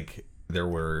this and like there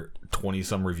were 20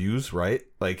 some reviews, right?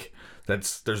 Like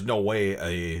there's no way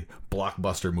a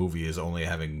blockbuster movie is only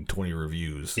having 20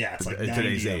 reviews. Yeah, it's like in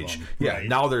today's age. Them, yeah, right?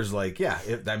 Now there's like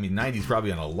 90 is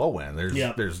probably on a low end.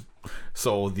 There's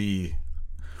so the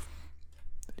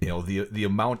the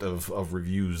amount of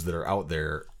reviews that are out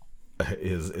there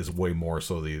is way more.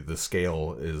 So the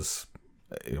scale is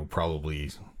probably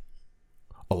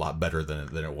a lot better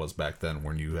than it was back then,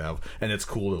 when you have, and it's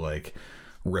cool to like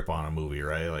rip on a movie,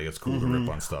 right? Like it's cool to rip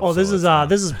on stuff. Oh, this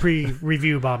is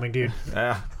pre-review bombing, dude.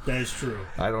 Yeah, that is true.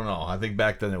 I don't know. I think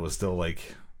back then it was still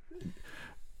like,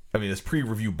 I mean, it's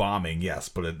pre-review bombing, yes,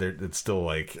 but it's still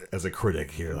like, as a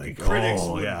critic, you're like, critics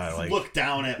would look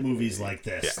down at movies like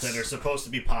this that are supposed to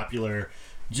be popular,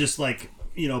 just like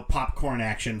popcorn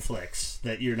action flicks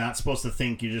that you're not supposed to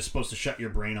think. You're just supposed to shut your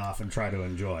brain off and try to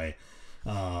enjoy.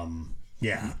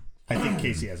 Yeah, I think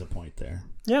Casey has a point there.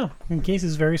 Yeah, and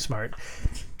Casey's very smart.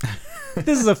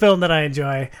 This is a film that I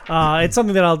enjoy. It's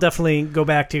something that I'll definitely go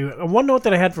back to. One note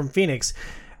that I had from Phoenix,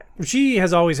 she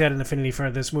has always had an affinity for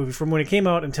this movie from when it came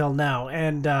out until now.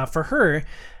 And for her,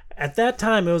 at that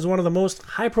time, it was one of the most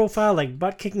high-profile, like,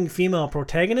 butt-kicking female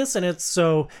protagonists. And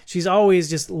so she's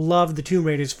always just loved the Tomb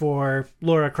Raiders for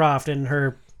Lara Croft and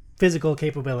her physical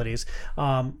capabilities.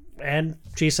 And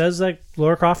she says that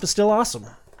Lara Croft is still awesome.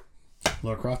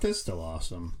 Lara Croft is still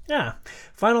awesome. Yeah.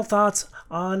 Final thoughts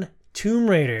on Tomb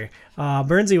Raider.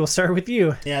 Bernsey, we'll start with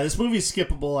you. Yeah, this movie's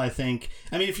skippable, I think.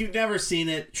 I mean, if you've never seen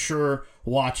it, sure,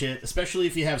 watch it, especially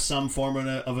if you have some form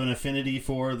of an affinity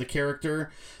for the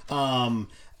character.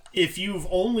 If you've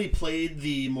only played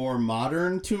the more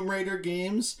modern Tomb Raider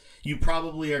games, you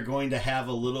probably are going to have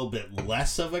a little bit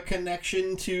less of a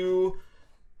connection to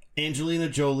Angelina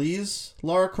Jolie's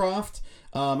Lara Croft.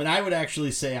 And I would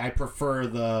actually say I prefer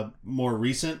the more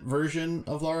recent version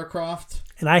of Lara Croft.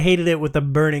 And I hated it with a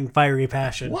burning, fiery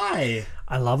passion. Why?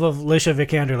 I love Alicia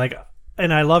Vikander,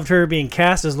 and I loved her being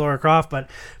cast as Lara Croft, but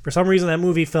for some reason that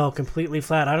movie fell completely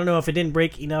flat. I don't know if it didn't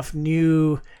break enough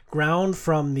new ground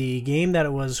from the game that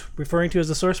it was referring to as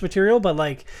the source material, but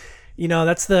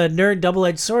that's the nerd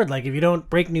double-edged sword. If you don't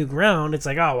break new ground, it's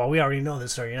oh, well, we already know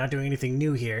this story. You're not doing anything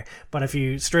new here. But if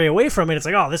you stray away from it, it's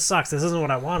oh, this sucks. This isn't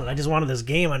what I wanted. I just wanted this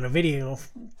game on a video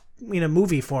in a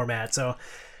movie format. So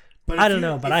I don't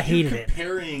know, but I hated it.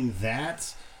 Comparing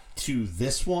that to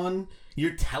this one,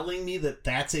 you're telling me that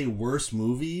that's a worse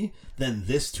movie than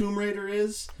this Tomb Raider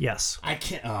is? Yes. I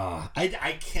can't.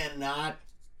 I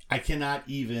cannot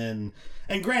even.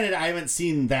 And granted, I haven't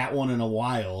seen that one in a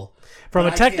while. From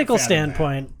a technical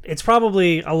standpoint, it's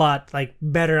probably a lot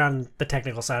better on the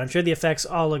technical side. I'm sure the effects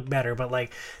all look better, but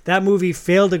that movie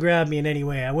failed to grab me in any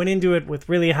way. I went into it with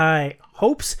really high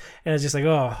hopes, and it's just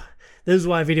oh, this is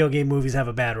why video game movies have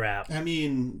a bad rap. I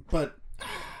mean, but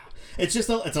it's just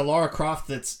it's a Lara Croft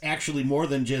that's actually more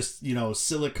than just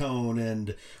silicone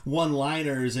and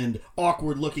one-liners and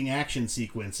awkward-looking action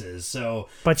sequences. So,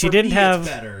 but she didn't have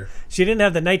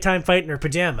the nighttime fight in her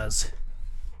pajamas.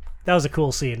 That was a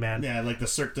cool scene, man. Yeah, like the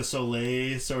Cirque du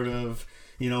Soleil sort of,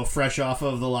 fresh off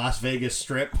of the Las Vegas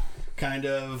Strip kind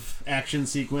of action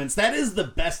sequence. That is the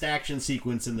best action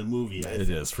sequence in the movie. It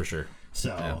is, for sure.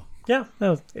 So... Yeah,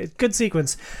 no, good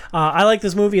sequence. I like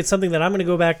this movie. It's something that I'm going to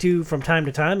go back to from time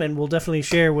to time, and we'll definitely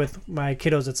share with my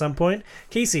kiddos at some point.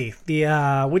 Casey,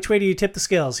 which way do you tip the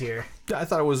scales here? I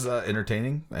thought it was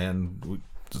entertaining, and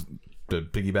to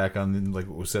piggyback on what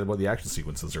we said about the action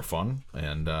sequences, are fun,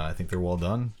 and I think they're well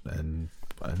done, and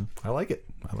I like it.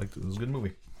 It was a good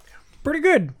movie. Pretty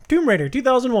good. Tomb Raider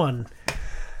 2001.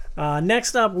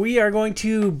 Next up, we are going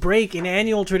to break an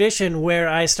annual tradition where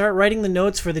I start writing the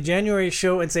notes for the January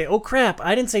show and say, oh crap,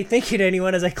 I didn't say thank you to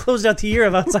anyone as I closed out the year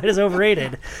of Outside is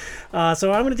Overrated.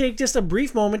 So I'm going to take just a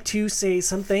brief moment to say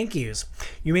some thank yous.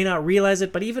 You may not realize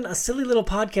it, but even a silly little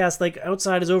podcast like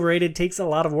Outside is Overrated takes a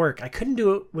lot of work. I couldn't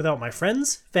do it without my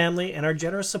friends, family, and our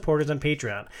generous supporters on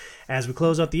Patreon. As we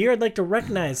close out the year, I'd like to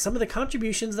recognize some of the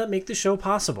contributions that make the show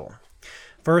possible.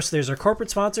 First, there's our corporate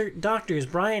sponsor, Doctors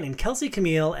Brian and Kelsey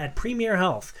Camille at Premier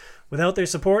Health. Without their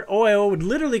support, OIO would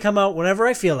literally come out whenever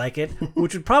I feel like it,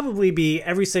 which would probably be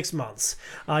every 6 months.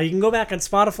 You can go back on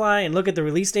Spotify and look at the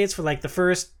release dates for the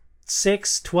first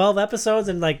 12 episodes,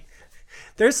 and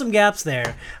there's some gaps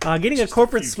there. Getting a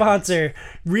corporate sponsor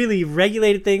really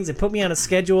regulated things and put me on a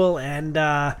schedule, and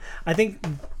I think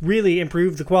really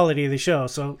improved the quality of the show.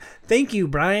 So thank you,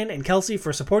 Brian and Kelsey,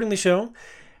 for supporting the show.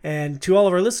 And to all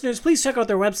of our listeners, please check out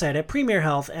their website at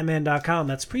premierhealthmn.com.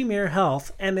 That's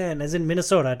premierhealthmn, as in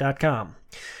Minnesota.com.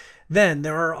 Then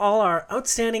there are all our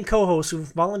outstanding co-hosts who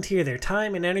volunteer their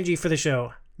time and energy for the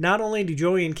show. Not only do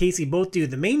Joey and Casey both do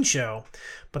the main show,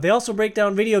 but they also break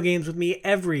down video games with me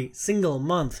every single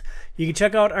month. You can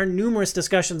check out our numerous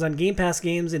discussions on Game Pass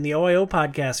games in the OIO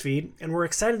podcast feed, and we're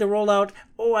excited to roll out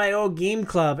OIO Game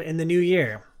Club in the new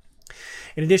year.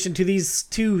 In addition to these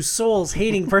two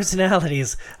souls-hating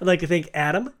personalities, I'd like to thank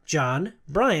Adam, John,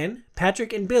 Brian,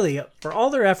 Patrick, and Billy for all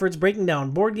their efforts breaking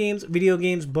down board games, video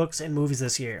games, books, and movies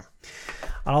this year.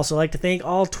 I'd also like to thank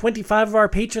all 25 of our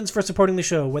patrons for supporting the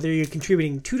show. Whether you're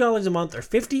contributing $2 a month or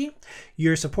 $50,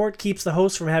 your support keeps the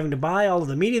hosts from having to buy all of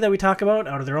the media that we talk about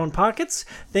out of their own pockets.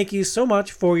 Thank you so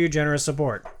much for your generous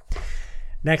support.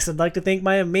 Next, I'd like to thank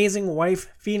my amazing wife,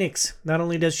 Phoenix. Not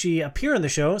only does she appear on the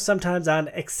show, sometimes on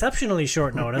exceptionally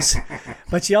short notice,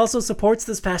 but she also supports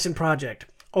this passion project.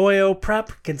 OIO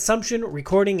prep, consumption,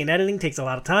 recording, and editing takes a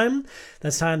lot of time.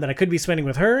 That's time that I could be spending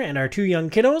with her and our 2 young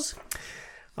kiddos.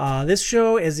 This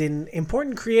show is an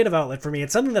important creative outlet for me.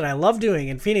 It's something that I love doing,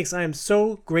 and Phoenix, I am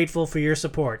so grateful for your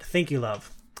support. Thank you,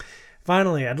 love.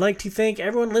 Finally, I'd like to thank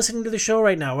everyone listening to the show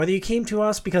right now, whether you came to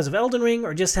us because of Elden Ring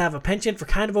or just have a penchant for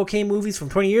kind of okay movies from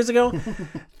 20 years ago.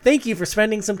 Thank you for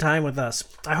spending some time with us.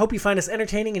 I hope you find us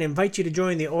entertaining and invite you to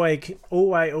join the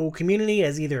OIO community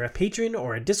as either a patron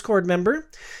or a Discord member.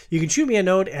 You can shoot me a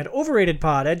note at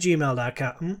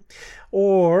overratedpod@gmail.com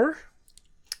or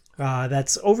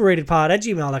that's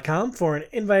overratedpod@gmail.com for an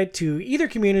invite to either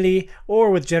community or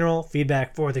with general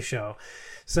feedback for the show.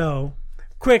 So...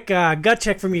 quick gut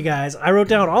check from you guys. I wrote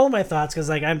down all of my thoughts because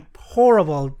I'm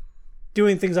horrible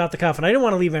doing things off the cuff, and I didn't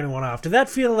want to leave anyone off. Did that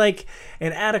feel like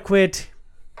an adequate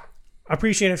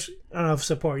appreciation of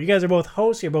support? You guys are both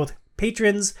hosts. You're both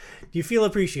patrons. Do you feel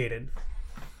appreciated?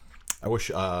 I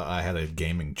wish I had a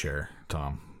gaming chair,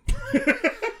 Tom.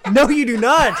 No, you do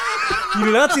not. You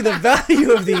do not see the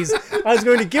value of these. I was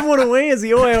going to give one away as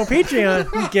the OIO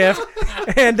Patreon gift,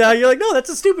 and you're like, no, that's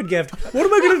a stupid gift. What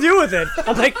am I going to do with it?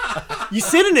 I'm like, you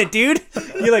sit in it, dude.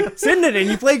 You like sit in it and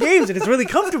you play games, and it's really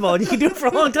comfortable, and you can do it for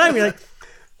a long time. You're like,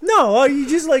 no, you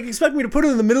just like expect me to put it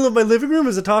in the middle of my living room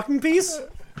as a talking piece?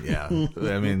 Yeah,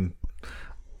 I mean,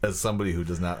 as somebody who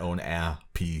does not own a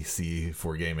PC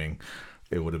for gaming,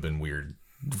 it would have been weird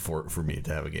for me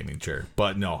to have a gaming chair.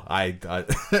 But no, I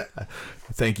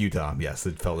thank you, Tom. Yes,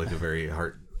 it felt like a very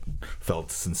heartfelt,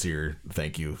 sincere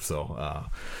thank you. So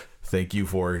thank you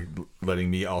for letting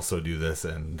me also do this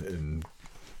and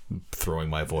throwing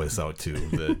my voice out to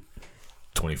the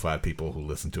 25 people who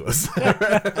listen to us.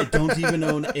 I don't even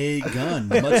own a gun,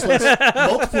 much less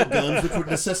multiple guns, which would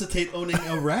necessitate owning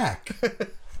a rack.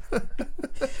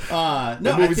 What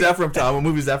movie is that from, Tom? What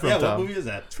movie is that from, Tom? What movie is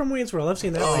that? It's from Wayne's World. I've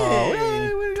seen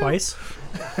that twice.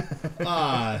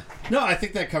 No, I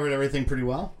think that covered everything pretty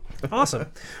well. Awesome.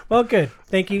 Well, good.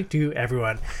 Thank you to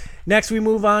everyone. Next, we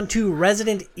move on to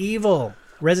Resident Evil.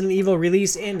 Resident Evil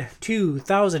released in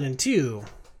 2002.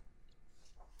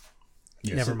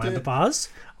 Yes, Never mind the pause.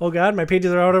 Oh, God, my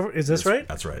pages are out of... Is this right?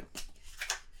 That's right.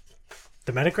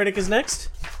 The Metacritic is next?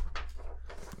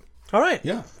 All right.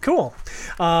 Yeah. Cool.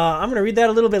 I'm going to read that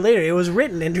a little bit later. It was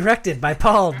written and directed by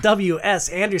Paul W.S.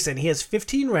 Anderson. He has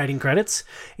 15 writing credits,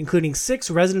 including 6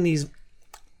 Resident Evil...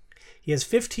 He has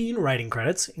 15 writing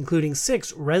credits, including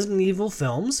 6 Resident Evil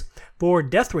films, 4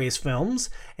 Death Race films,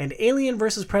 and Alien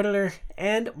vs. Predator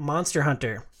and Monster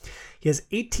Hunter. He has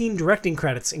 18 directing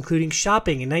credits, including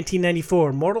Shopping in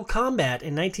 1994, Mortal Kombat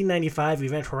in 1995,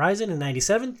 Event Horizon in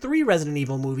 97, 3 Resident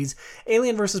Evil movies,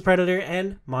 Alien vs. Predator,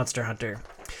 and Monster Hunter.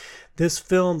 This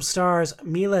film stars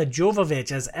Mila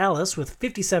Jovovich as Alice with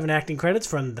 57 acting credits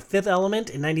from The Fifth Element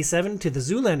in 97 to the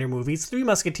Zoolander movies, 3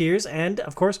 Musketeers, and,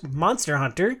 of course, Monster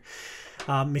Hunter.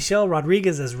 Michelle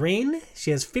Rodriguez as Rain. She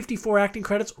has 54 acting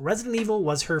credits. Resident Evil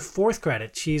was her 4th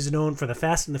credit. She's known for the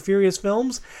Fast and the Furious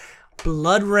films.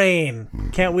 Blood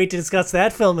Rain. Can't wait to discuss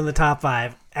that film in the top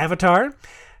 5. Avatar.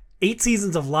 8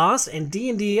 seasons of Lost, and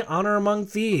D&D Honor Among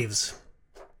Thieves.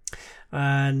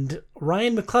 And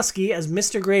Ryan McCluskey as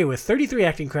Mr. Grey with 33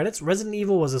 acting credits. Resident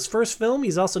Evil was his first film.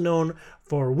 He's also known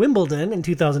for Wimbledon in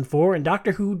 2004 and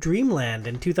Doctor Who Dreamland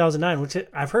in 2009, which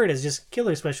I've heard is just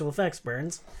killer special effects,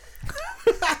 Burns.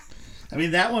 I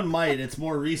mean, that one might. It's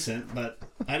more recent, but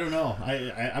I don't know.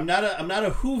 I'm not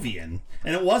a Whovian,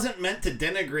 and it wasn't meant to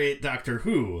denigrate Doctor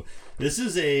Who. This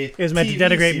is It was meant TV to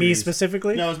denigrate series. Me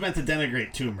specifically? No, it was meant to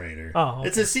denigrate Tomb Raider. Oh, okay.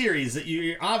 It's a series that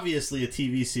you're obviously a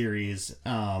TV series.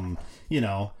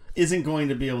 Isn't going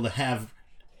to be able to have,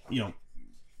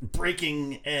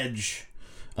 breaking edge,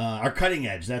 or cutting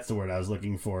edge. That's the word I was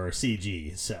looking for.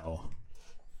 CG. So.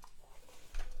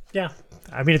 Yeah,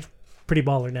 I mean it's pretty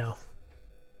baller now.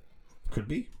 Could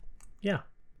be. Yeah.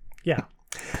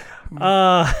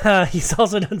 He's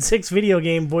also done 6 video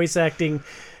game voice acting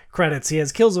credits. He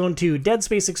has Killzone 2, Dead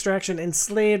Space Extraction,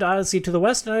 Enslaved, Odyssey to the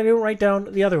West, and I didn't write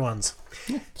down the other ones.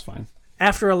 Yeah, it's fine.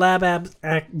 After a lab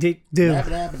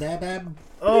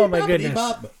Oh my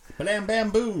goodness. Bam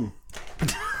bam boom.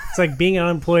 It's like being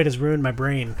unemployed has ruined my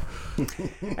brain.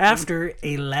 After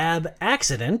a lab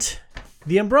accident,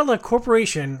 the Umbrella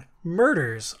Corporation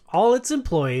murders all its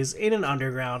employees in an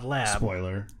underground lab.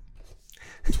 Spoiler.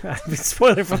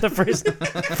 Spoiler for the first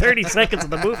 30 seconds of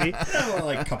the movie. Well,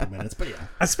 like a couple minutes, but yeah.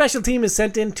 A special team is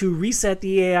sent in to reset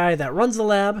the AI that runs the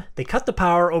lab. They cut the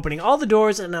power, opening all the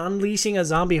doors and unleashing a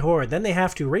zombie horde. Then they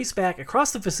have to race back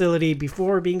across the facility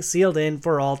before being sealed in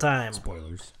for all time.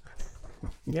 Spoilers.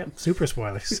 Yep, super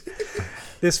spoilers.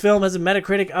 This film has a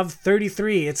Metacritic of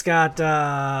 33. It's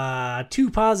got 2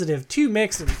 positive, 2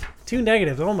 mixed, and 2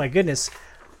 negative. Oh my goodness.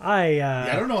 I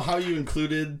don't know how you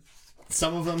included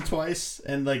some of them twice,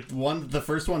 and the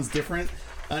first one's different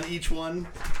on each one.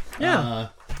 Yeah.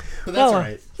 But that's all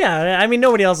right. Yeah, I mean,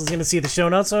 nobody else is going to see the show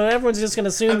notes, so everyone's just going to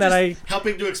assume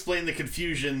helping to explain the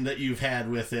confusion that you've had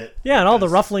with it. Yeah, and all the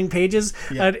ruffling pages.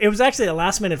 Yeah. It was actually a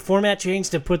last-minute format change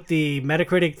to put the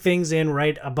Metacritic things in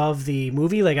right above the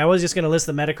movie. Like, I was just going to list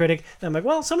the Metacritic, and I'm like,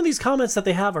 well, some of these comments that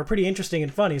they have are pretty interesting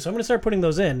and funny, so I'm going to start putting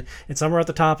those in. And some are at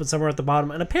the top and some are at the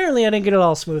bottom, and apparently I didn't get it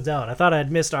all smoothed out. I thought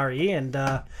I'd missed RE, and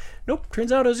nope,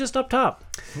 turns out it was just up top.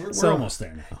 We're almost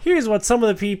there now. Here's what some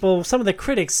of the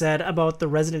critics said about the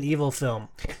Resident Evil film.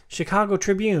 Chicago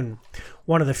Tribune.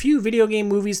 One of the few video game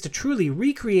movies to truly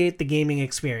recreate the gaming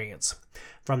experience.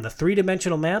 from the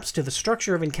three-dimensional maps to the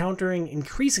structure of encountering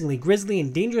increasingly grisly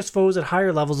and dangerous foes at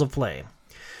higher levels of play.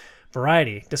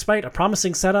 Variety. Despite a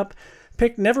promising setup,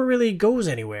 Pick never really goes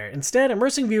anywhere, instead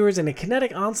immersing viewers in a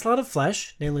kinetic onslaught of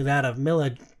flesh, namely that of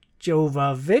Mila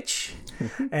Jovovich,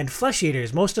 and flesh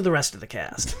eaters, most of the rest of the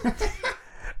cast.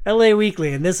 LA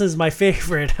Weekly, and this is my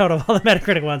favorite out of all the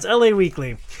Metacritic ones. LA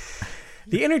Weekly.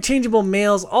 The interchangeable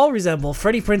males all resemble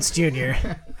Freddie Prinze Jr.,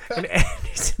 and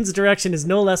Anderson's direction is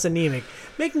no less anemic,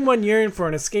 making one yearn for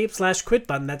an escape/quit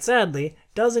button that sadly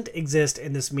doesn't exist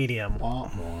in this medium.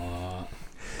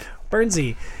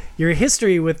 Bernsey, your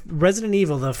history with Resident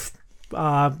Evil,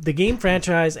 the game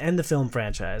franchise and the film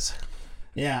franchise.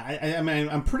 Yeah, I mean,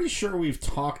 I'm pretty sure we've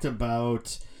talked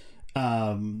about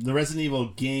the Resident Evil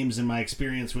games and my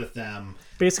experience with them.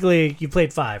 Basically, you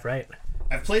played 5, right?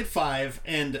 I've played 5,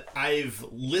 and I've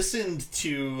listened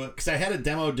to, because I had a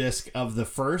demo disc of the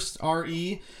first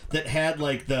RE that had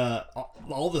like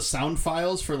all the sound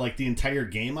files for like the entire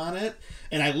game on it,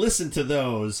 and I listened to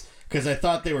those because I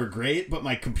thought they were great, but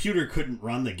my computer couldn't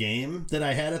run the game that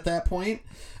I had at that point.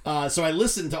 So I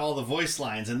listened to all the voice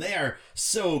lines, and they are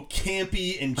so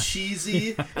campy and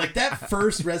cheesy. Like, that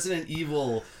first Resident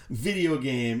Evil video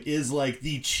game is like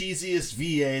the cheesiest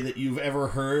VA that you've ever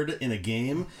heard in a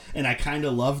game, and I kind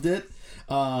of loved it.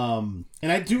 And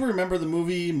I do remember the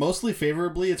movie mostly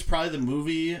favorably. It's probably the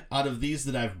movie out of these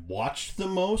that I've watched the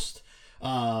most,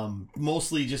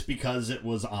 mostly just because it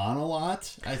was on a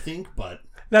lot, I think, but...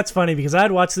 That's funny because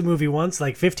I'd watched the movie once,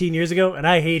 like 15 years ago, and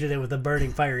I hated it with a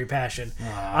burning, fiery passion.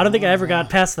 I don't think I ever got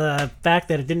past the fact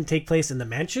that it didn't take place in the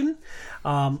mansion.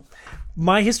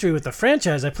 My history with the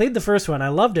franchise, I played the first one, I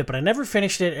loved it, but I never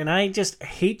finished it, and I just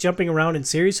hate jumping around in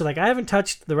series, so like I haven't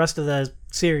touched the rest of the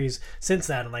series since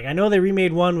that. And like I know they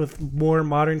remade one with more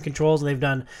modern controls, and they've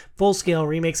done full-scale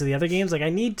remakes of the other games. Like I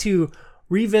need to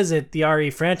revisit the RE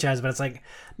franchise, but it's like,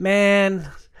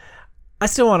 man, I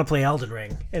still want to play Elden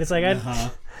Ring. And it's like, I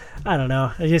don't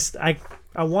know.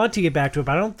 I want to get back to it,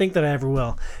 but I don't think that I ever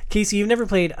will. Casey, you've never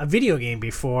played a video game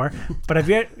before, but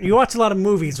you watched a lot of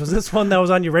movies. Was this one that was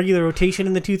on your regular rotation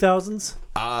in the 2000s?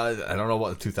 I don't know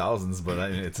about the 2000s,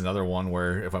 but it's another one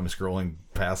where if I'm scrolling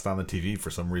past on the TV for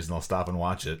some reason, I'll stop and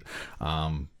watch it. I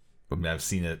mean, I've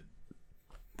seen it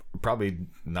probably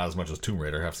not as much as Tomb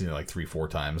Raider. I've seen it like 3-4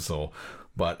 times.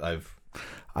 But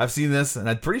I've seen this, and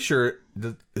I'm pretty sure.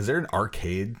 Is there an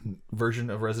arcade version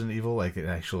of Resident Evil? Like an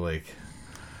actual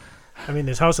I mean,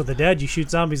 there's House of the Dead. You shoot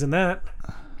zombies in that.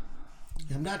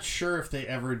 I'm not sure if they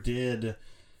ever did.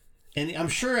 And I'm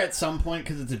sure at some point,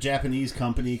 because it's a Japanese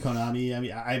company, Konami. I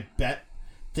mean, I bet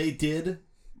they did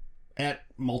at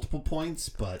multiple points,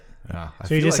 but. Yeah,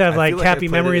 so you just have like happy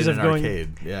memories of going,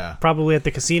 arcade. Yeah, probably at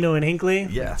the casino in Hinckley.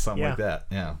 Yeah, something like that.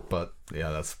 Yeah, but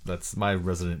yeah, that's my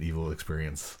Resident Evil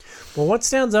experience. Well, what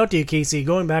stands out to you, Casey,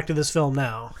 going back to this film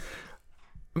now?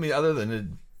 I mean, other than it,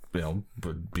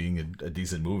 being a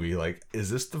decent movie, like, is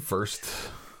this the first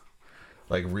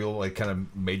like real like kind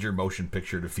of major motion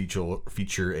picture to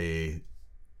feature a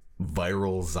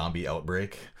viral zombie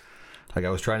outbreak? Like, I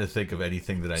was trying to think of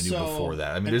anything that I knew before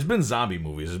that. I mean, there's been zombie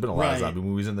movies. There's been a lot of zombie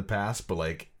movies in the past, but,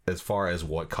 like, as far as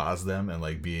what caused them and,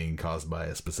 like, being caused by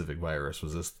a specific virus,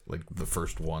 was this, like, the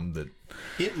first one that...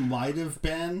 It might have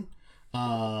been.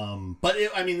 But,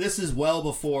 I mean, this is well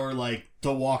before, like,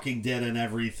 The Walking Dead and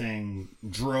everything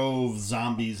drove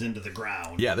zombies into the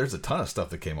ground. Yeah, there's a ton of stuff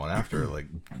that came on after, like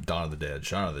Dawn of the Dead,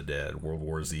 Shaun of the Dead, World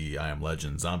War Z, I Am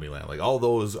Legend, Zombieland. Like, all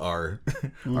those are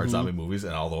are zombie movies,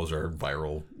 and all those are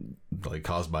viral, like,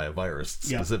 caused by a virus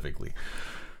specifically. Yep.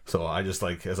 So I just,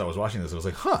 like, as I was watching this, I was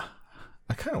like,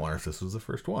 I kind of wonder if this was the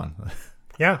first one.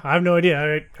 Yeah, I have no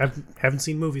idea. I haven't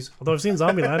seen movies, although I've seen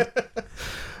Zombieland.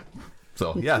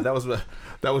 So yeah, that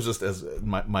was just as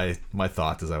my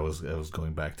thought as I was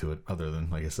going back to it. Other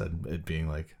than, like I said, it being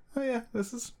like, oh yeah,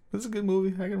 this is a good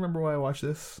movie. I can remember why I watched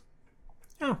this.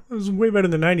 Oh, it was way better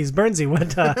in the '90s. Bernsey,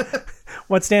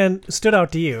 what stood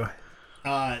out to you?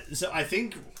 So I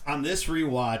think on this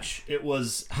rewatch, it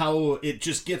was how it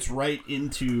just gets right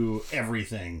into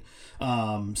everything.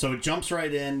 So it jumps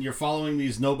right in. You're following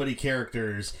these nobody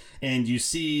characters, and you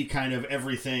see kind of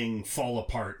everything fall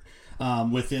apart.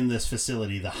 Within this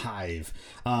facility, the Hive.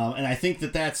 And I think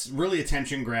that that's really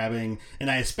attention grabbing. And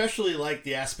I especially like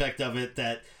the aspect of it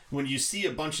that when you see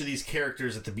a bunch of these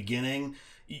characters at the beginning,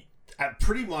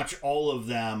 pretty much all of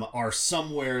them are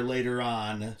somewhere later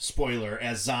on, spoiler,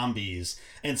 as zombies.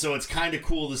 And so it's kind of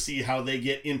cool to see how they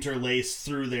get interlaced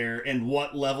through there and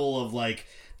what level of like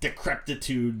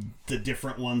decrepitude the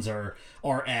different ones are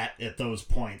at those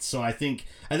points. So I think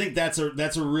that's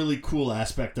a really cool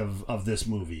aspect of this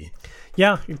movie.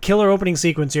 Yeah, killer opening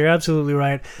sequence. You're absolutely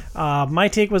right. My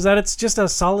take was that it's just a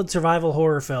solid survival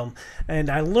horror film, and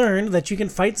I learned that you can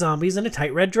fight zombies in a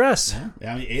tight red dress.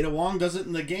 Yeah, I mean, Ada Wong does it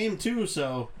in the game too.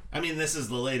 So I mean, this is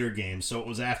the later game, so it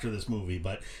was after this movie.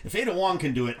 But if Ada Wong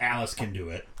can do it, Alice can do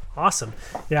it. Awesome.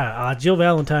 Yeah, Jill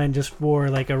Valentine just wore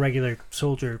like a regular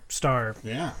soldier star.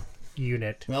 Yeah.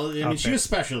 Unit. Well, I mean, she was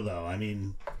special though. I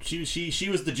mean, she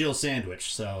was the Jill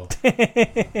sandwich. So,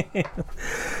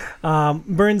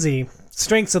 Bernsey,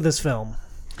 strengths of this film.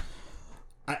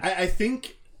 I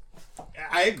think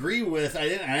I agree with. I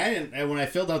didn't. When I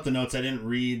filled out the notes, I didn't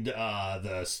read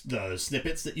the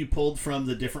snippets that you pulled from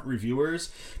the different reviewers.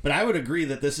 But I would agree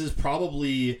that this is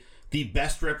probably the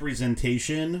best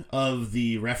representation of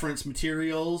the reference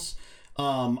materials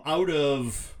out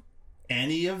of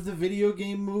any of the video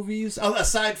game movies,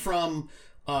 aside from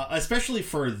especially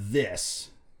for this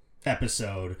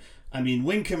episode. I mean,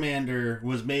 Wing Commander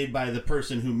was made by the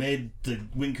person who made the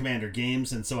Wing Commander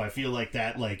games, and so I feel like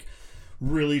that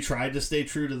really tried to stay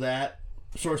true to that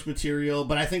source material.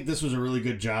 But I think this was a really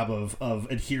good job of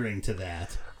adhering to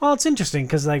that. Well, it's interesting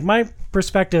because my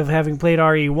perspective, having played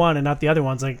RE1 and not the other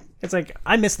ones, it's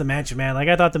I miss the mansion, man.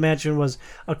 I thought the mansion was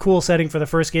a cool setting for the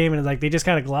first game, and they just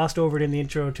kind of glossed over it in the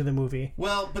intro to the movie.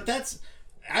 Well, but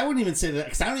I wouldn't even say that,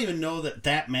 because I don't even know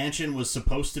that mansion was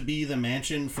supposed to be the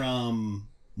mansion from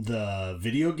the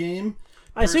video game.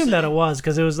 I assume that it was,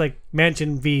 because it was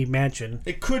Mansion v. Mansion.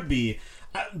 It could be.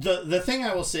 The thing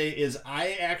I will say is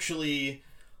I actually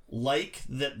like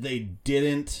that they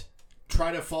didn't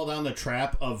try to fall down the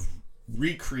trap of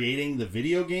recreating the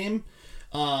video game.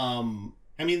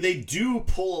 I mean, they do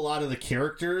pull a lot of the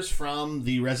characters from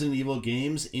the Resident Evil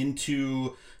games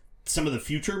into some of the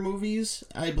future movies,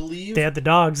 I believe. They had the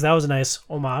dogs. That was a nice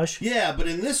homage. Yeah, but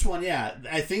in this one,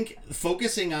 I think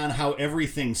focusing on how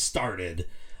everything started,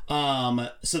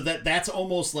 so that's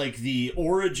almost like the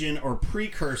origin or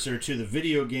precursor to the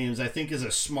video games, I think is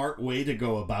a smart way to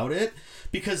go about it,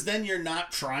 because then you're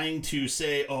not trying to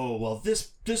say, oh, well, this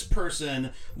person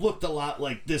looked a lot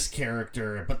like this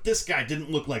character, but this guy didn't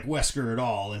look like Wesker at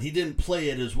all, and he didn't play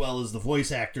it as well as the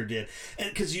voice actor did. And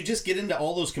because you just get into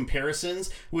all those comparisons,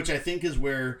 which I think is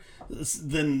where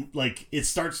then it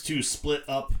starts to split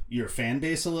up your fan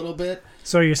base a little bit.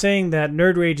 So you're saying that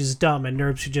Nerd Rage is dumb and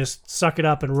nerds should just suck it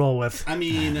up and roll with. I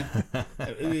mean,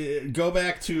 go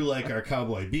back to our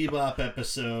Cowboy Bebop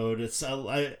episode.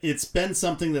 It's been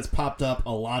something that's popped up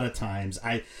a lot of times.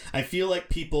 I feel like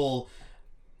people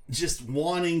just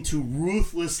wanting to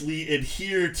ruthlessly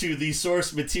adhere to the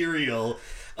source material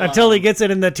until he gets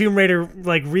it in the Tomb Raider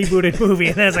rebooted movie,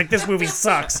 and then it's this movie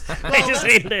sucks. I just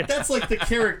hated it. That's the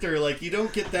character. You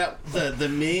don't get that the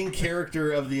main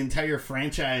character of the entire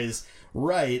franchise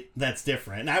right. That's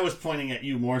different. And I was pointing at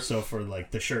you more so for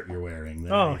the shirt you're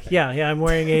wearing. Oh yeah, I'm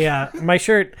wearing a. My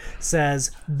shirt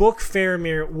says "Book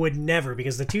Faramir would never,"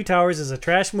 because The Two Towers is a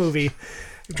trash movie.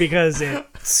 Because it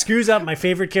screws up my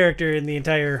favorite character in the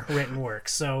entire written work.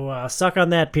 So suck on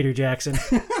that, Peter Jackson.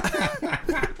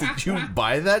 Did you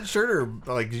buy that shirt,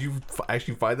 or did you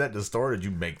actually find that in the store, or did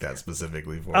you make that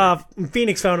specifically for me?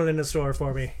 Phoenix found it in the store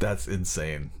for me. That's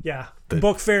insane. Yeah.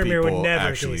 Book Faramir would never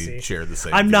actually Casey. Share the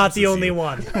same. I'm not the only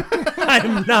one.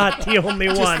 I'm not the only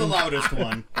one. Just the loudest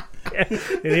one.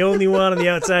 The only one on the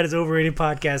Outside is Overrated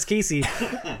podcast. Casey,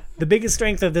 the biggest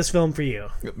strength of this film for you?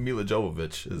 Mila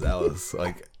Jovovich is Alice.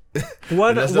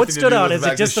 What stood out? Is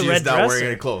it just the red dress? She's not wearing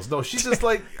any clothes. No, she's just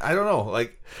I don't know.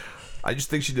 I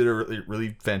just think she did a really,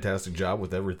 really fantastic job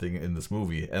with everything in this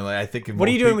movie. And I think what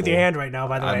are you doing with your hand right now,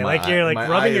 by the way? You're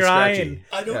rubbing your eye and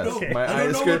I don't know. Okay. I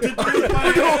don't know what to do with my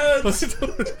hands.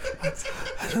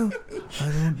 I don't.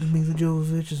 Mila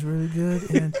Jovovich is really good,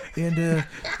 and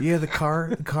yeah, the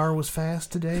car was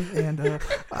fast today, and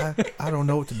I don't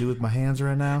know what to do with my hands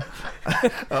right now.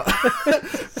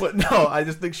 But no, I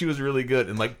just think she was really good,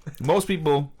 and most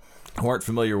people who aren't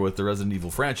familiar with the Resident Evil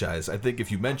franchise, I think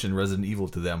if you mention Resident Evil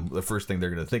to them, the first thing they're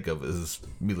going to think of is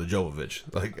Mila Jovovich.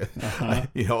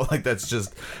 That's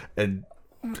just, and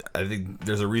I think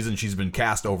there's a reason she's been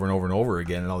cast over and over and over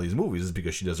again in all these movies, is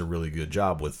because she does a really good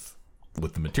job with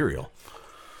the material.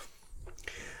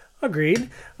 Agreed.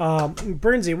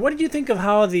 Bernsey, what did you think of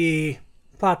how the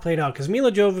plot played out? Because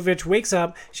Mila Jovovich wakes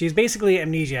up, she's basically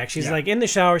amnesiac. She's in the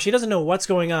shower, she doesn't know what's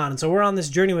going on, and so we're on this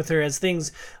journey with her as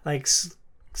things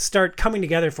start coming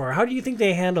together for her. How do you think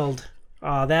they handled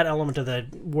that element of the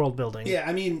world building? Yeah,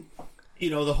 I mean,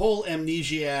 the whole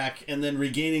amnesiac and then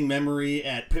regaining memory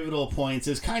at pivotal points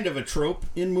is kind of a trope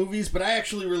in movies, but I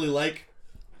actually really like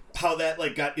how that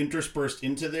like got interspersed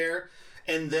into there,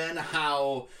 and then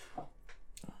how,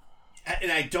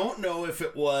 and I don't know if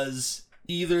it was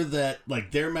either that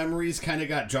like their memories kind of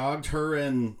got jogged, her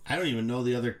and I don't even know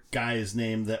the other guy's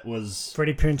name that was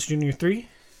Freddie Prinze Jr. 3.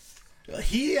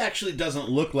 He actually doesn't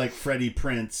look like Freddie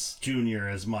Prinze Jr.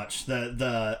 as much.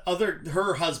 The other,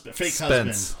 her husband, fake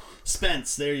husband,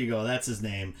 Spence. There you go. That's his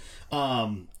name.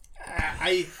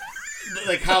 I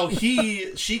like how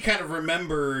she kind of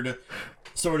remembered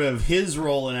sort of his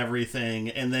role in everything,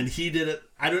 and then he did it.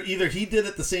 Either he did it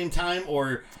at the same time,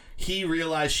 or he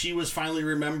realized she was finally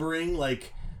remembering,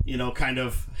 like, you know, kind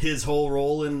of his whole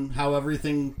role in how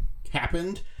everything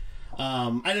happened.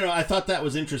 I don't know. I thought that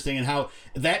was interesting, and how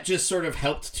that just sort of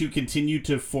helped to continue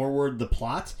to forward the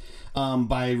plot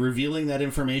by revealing that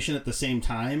information at the same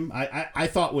time. I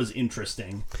thought was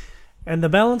interesting. And the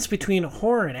balance between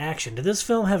horror and action. Did this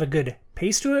film have a good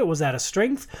pace to it? Was that a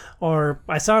strength? Or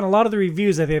I saw in a lot of the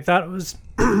reviews that they thought it was,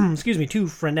 too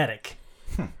frenetic.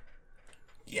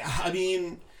 Yeah, I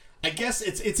mean, I guess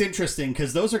it's interesting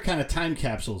because those are kind of time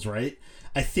capsules, right?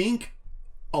 I think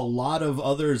a lot of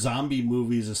other zombie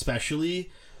movies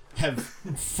especially have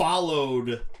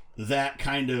followed that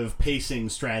kind of pacing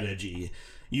strategy.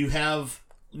 You have,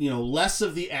 you know, less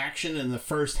of the action in the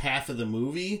first half of the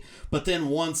movie, but then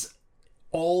once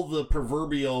all the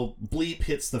proverbial bleep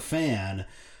hits the fan,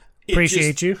 it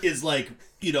is like,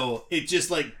 you know, it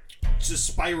just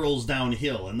spirals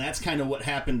downhill. And that's kind of what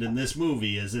happened in this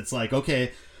movie. Is it's like,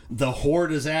 okay, the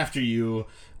horde is after you.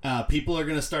 People are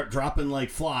going to start dropping like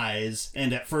flies,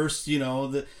 and at first, they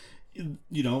don't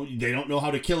know how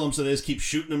to kill them, so they just keep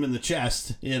shooting them in the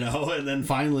chest, and then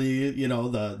finally,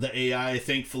 the AI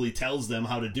thankfully tells them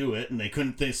how to do it, and they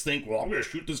couldn't think, well, I'm going to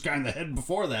shoot this guy in the head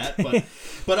before that,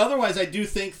 but otherwise, I do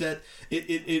think that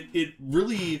it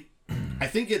really, I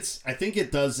think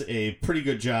it does a pretty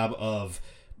good job of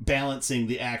balancing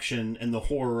the action and the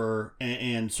horror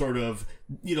and sort of,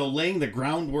 laying the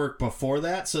groundwork before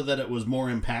that so that it was more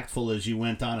impactful as you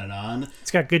went on and on.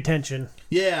 It's got good tension.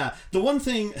 Yeah. The one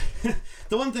thing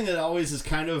that always is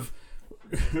kind of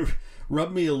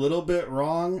rubbed me a little bit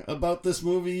wrong about this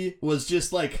movie was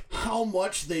just like how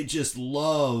much they just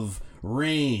love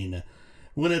Rain,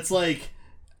 when it's like,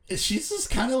 she's just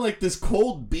kind of like this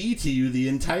cold bee to you the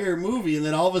entire movie, and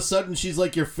then all of a sudden she's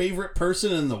like your favorite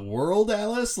person in the world,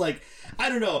 Alice. Like, I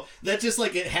don't know, that just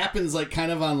like it happens like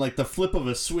kind of on like the flip of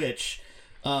a switch,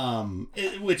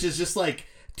 which is just like,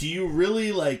 do you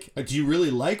really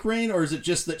like Rain, or is it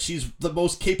just that she's the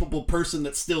most capable person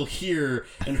that's still here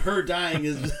and her dying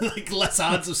is like less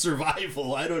odds of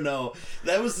survival? I don't know.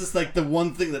 That was just like the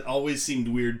one thing that always seemed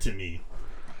weird to me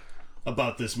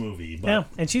about this movie. But yeah,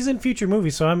 and she's in future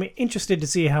movies, so I'm interested to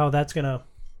see how that's gonna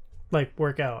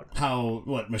work out.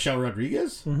 Michelle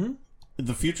Rodriguez? Mm-hmm.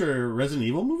 The future Resident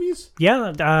Evil movies?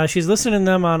 Yeah, she's listed in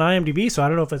them on IMDb, so I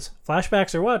don't know if it's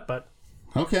flashbacks or what, but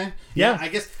okay. Yeah, I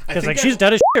guess because she's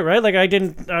dead as shit, right? Like I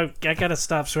gotta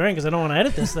stop swearing because I don't want to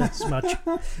edit this that much.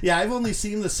 Yeah, I've only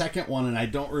seen the second one and I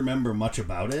don't remember much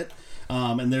about it.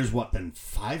 And there's been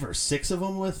 5 or 6 of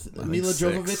them with Mila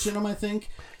Jovovich in them, I think.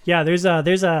 Yeah, there's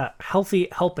a healthy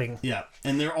helping. Yeah,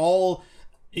 and they're all,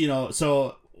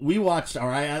 so we watched, or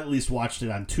I at least watched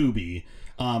it on Tubi.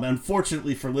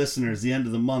 Unfortunately for listeners, the end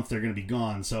of the month they're going to be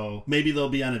gone, so maybe they'll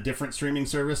be on a different streaming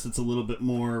service that's a little bit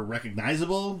more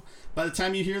recognizable by the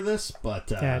time you hear this. But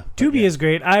Tubi is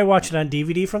great. I watched it on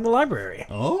DVD from the library.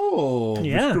 Oh,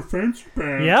 yeah, Mr. Fancy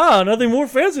Pants. Yeah, nothing more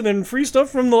fancy than free stuff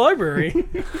from the library.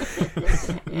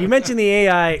 You mentioned the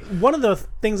AI. One of the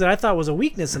things that I thought was a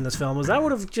weakness in this film was I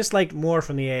would have just liked more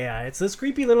from the AI. It's this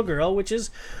creepy little girl, which is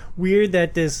weird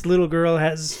that this little girl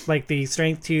has the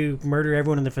strength to murder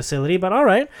everyone in the facility, but all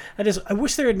right. I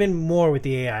wish there had been more with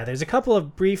the AI. There's a couple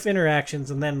of brief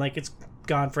interactions and then it's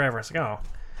gone forever. It's like, oh,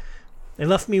 it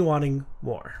left me wanting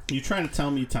more. You trying to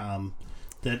tell me, Tom,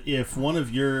 that if one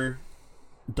of your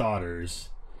daughters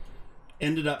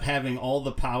ended up having all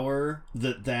the power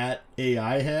that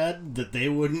AI had, that they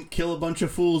wouldn't kill a bunch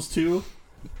of fools too?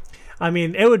 I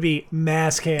mean, it would be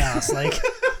mass chaos.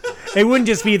 It wouldn't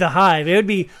just be the Hive. It would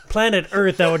be planet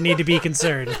Earth that would need to be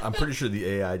concerned. I'm pretty sure the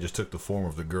AI just took the form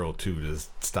of the girl, too, to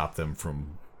stop them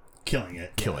from killing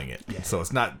it. Yeah. So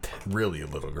it's not really a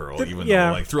little girl, even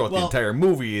though throughout the entire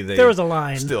movie, there was a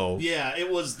line. Still, yeah,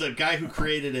 it was the guy who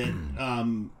created it,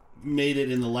 made it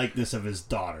in the likeness of his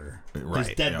daughter. Right.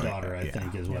 His dead daughter, I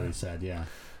think, is what he said, yeah.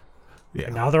 Yeah.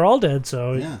 And now they're all dead,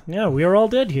 so yeah, we are all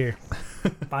dead here.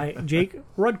 By Jake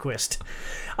Rudquist.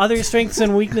 Other strengths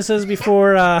and weaknesses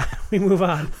before we move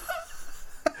on.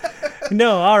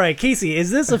 No, all right. Casey,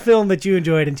 is this a film that you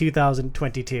enjoyed in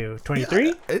 2022? 23?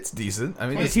 Yeah, it's decent. I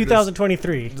mean, Or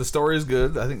 2023? The story is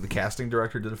good. I think the casting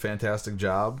director did a fantastic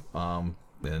job.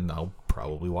 And I'll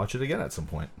probably watch it again at some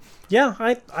point. Yeah,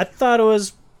 I thought it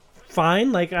was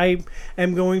fine. Like, I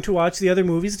am going to watch the other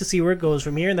movies to see where it goes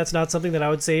from here, and that's not something that I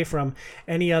would say from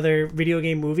any other video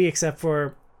game movie except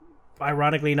for,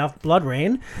 ironically enough, Blood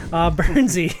Rain.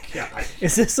 Burnsy,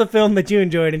 is this a film that you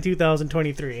enjoyed in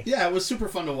 2023? Yeah, it was super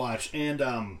fun to watch, and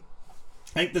I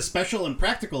think the special and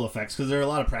practical effects, because there are a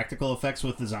lot of practical effects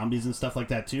with the zombies and stuff like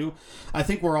that too, I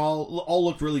think were all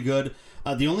looked really good.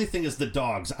 The only thing is the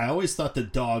dogs. I always thought the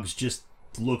dogs just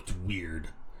looked weird.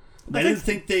 I didn't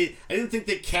think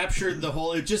they captured the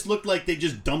whole. It just looked like they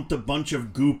just dumped a bunch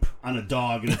of goop on a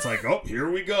dog, and it's like, oh,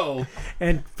 here we go.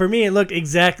 And for me, it looked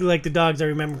exactly like the dogs I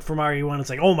remember from RE1. It's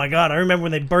like, oh my god, I remember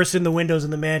when they burst in the windows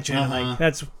in the mansion. Like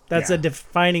that's a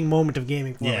defining moment of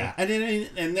gaming for me. Yeah,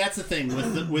 and that's the thing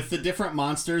with the different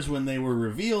monsters when they were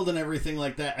revealed and everything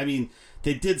like that. I mean,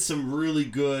 they did some really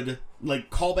good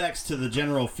like callbacks to the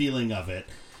general feeling of it.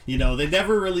 You know, they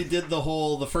never really did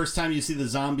the first time you see the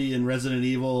zombie in Resident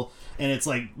Evil and it's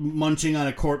like munching on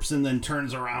a corpse and then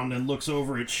turns around and looks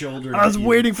over its shoulder. I was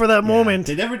waiting for that moment.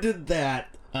 They never did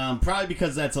that, probably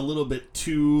because that's a little bit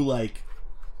too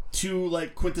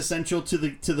quintessential to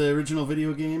the original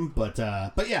video game. But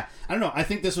yeah, I don't know. I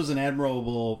think this was an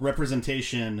admirable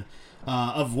representation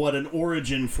of what an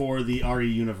origin for the RE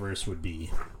universe would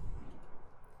be.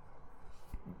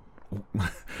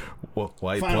 Well,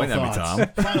 why are you pointing at me,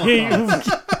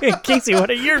 Tom? Casey, what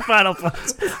are your final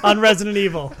thoughts on Resident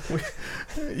Evil?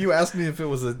 You asked me if it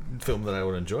was a film that I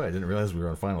would enjoy. I didn't realize we were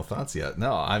on final thoughts yet.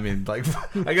 No, I mean, like,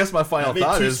 I guess my final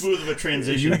thought is too smooth of a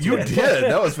transition. You did.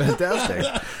 That was fantastic.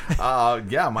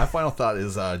 Yeah, my final thought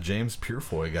is James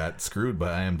Purefoy got screwed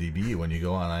by IMDb when you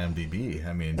go on IMDb.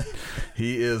 I mean,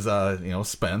 he is,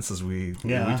 Spence, as we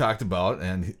talked about,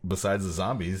 and besides the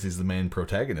zombies, he's the main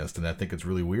protagonist, and I think it's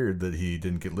really weird that he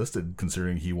didn't get listed,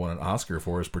 considering he won an Oscar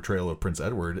for his portrayal of Prince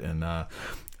Edward in A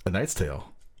Knight's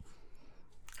Tale.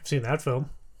 I've seen that film.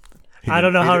 I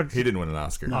don't know how... He didn't win an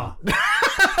Oscar. No.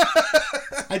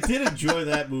 I did enjoy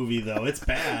that movie, though. It's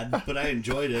bad, but I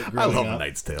enjoyed it growing I love up. A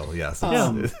Knight's Tale, yes.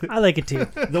 Yeah, I like it, too.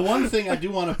 The one thing I do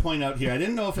want to point out here, I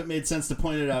didn't know if it made sense to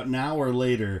point it out now or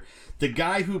later. The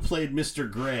guy who played Mr.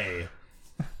 Gray,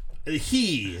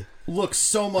 he looks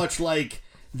so much like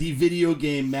the video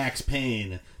game Max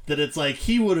Payne that it's like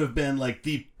he would have been like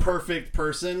the perfect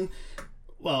person.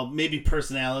 Well, maybe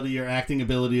personality or acting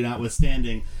ability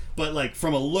notwithstanding, but like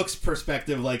from a looks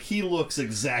perspective, like he looks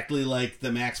exactly like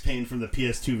the Max Payne from the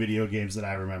PS2 video games that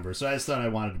I remember. So I just thought I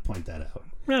wanted to point that out.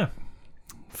 Yeah.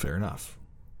 Fair enough.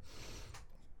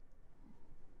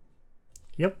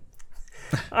 Yep.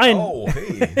 Hey.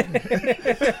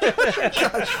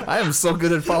 I am so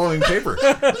good at following paper.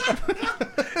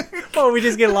 Oh, we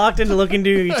just get locked into looking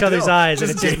into each other's eyes,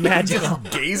 and it's just magical.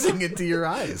 Just gazing into your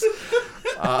eyes.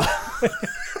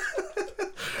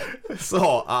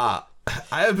 So, I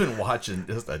have been watching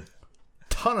just a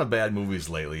ton of bad movies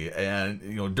lately, and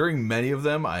during many of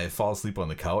them I fall asleep on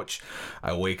the couch.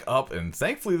 I wake up and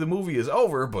thankfully the movie is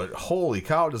over, but holy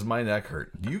cow, does my neck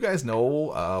hurt. Do you guys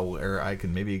know where I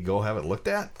can maybe go have it looked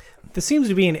at? This seems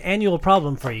to be an annual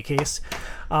problem for you, Case.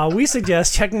 We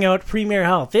suggest checking out Premier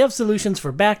Health. They have solutions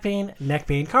for back pain, neck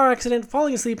pain, car accident,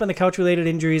 falling asleep on the couch-related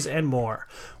injuries, and more.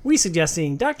 We suggest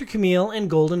seeing Dr. Camille in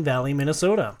Golden Valley,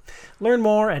 Minnesota. Learn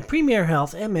more at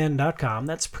premierhealthmn.com.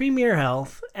 That's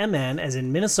premierhealthmn, as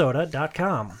in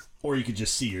Minnesota.com. Or you could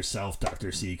just see yourself,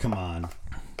 Dr. C. Come on.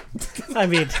 I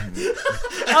mean,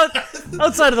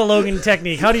 outside of the Logan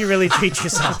technique, how do you really treat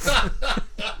yourself?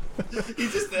 He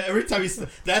just every time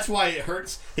that's why it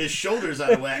hurts his shoulders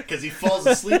out of whack, because he falls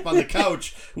asleep on the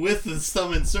couch with his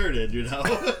thumb inserted. Wow!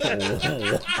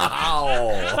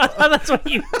 That's why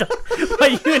you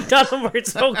and Donald were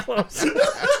so close.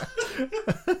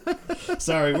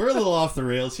 Sorry, we're a little off the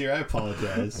rails here. I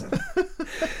apologize.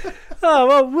 Oh,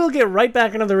 well, we'll get right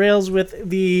back into the rails with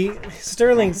the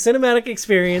sterling cinematic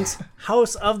experience,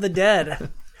 House of the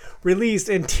Dead, released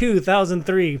in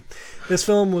 2003. This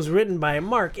film was written by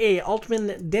Mark A.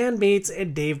 Altman, Dan Bates,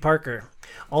 and Dave Parker.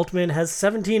 Altman has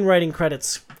 17 writing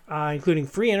credits, including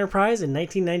Free Enterprise in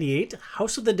 1998.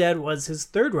 House of the Dead was his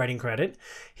third writing credit.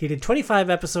 He did 25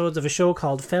 episodes of a show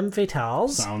called Femme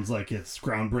Fatales. Sounds like it's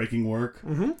groundbreaking work.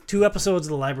 2 episodes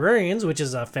of The Librarians, which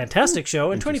is a fantastic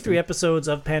show, and 23 episodes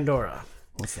of Pandora.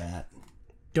 What's that?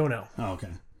 Don't know. Oh, okay.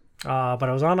 But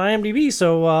I was on IMDb,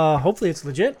 so hopefully it's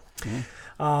legit.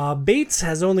 Bates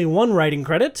has only 1 writing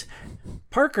credit.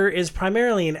 Parker is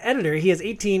primarily an editor. He has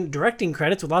 18 directing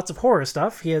credits with lots of horror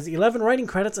stuff. He has 11 writing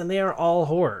credits, and they are all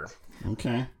horror.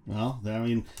 Okay. Well, I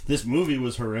mean, this movie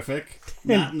was horrific.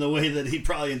 Not in the way that he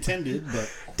probably intended,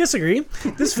 but... Disagree.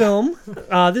 This film,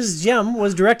 this gem,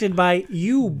 was directed by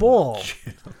Yu Bol.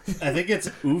 I think it's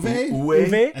Uwe?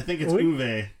 Uwe? I think it's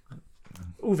Uwe.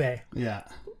 Uwe. Yeah.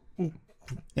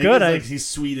 Good. He's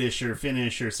Swedish or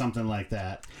Finnish or something like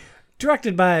that.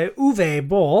 Directed by Uwe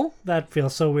Boll. That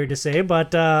feels so weird to say,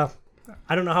 but I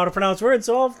don't know how to pronounce words,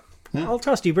 so I'll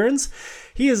trust you, Burns.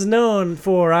 He is known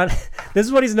for... this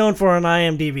is what he's known for on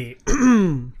IMDb.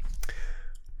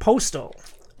 Postal.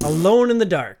 Alone in the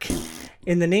Dark.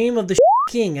 In the Name of the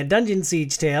King, a dungeon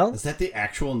siege tale. Is that the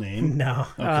actual name? No.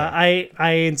 Okay.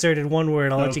 I inserted one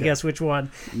word. I'll let you guess which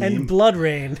one. And Blood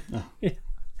Rain. Oh.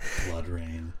 Blood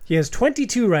Rain. He has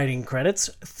 22 writing credits,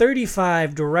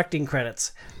 35 directing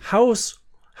credits. House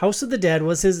of the Dead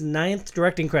was his 9th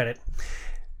directing credit.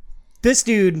 This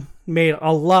dude made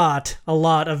a lot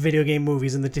of video game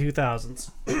movies in the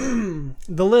 2000s.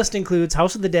 The list includes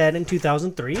House of the Dead in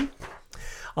 2003,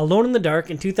 Alone in the Dark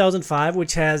in 2005,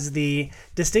 which has the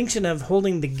distinction of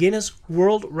holding the Guinness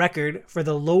World Record for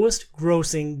the lowest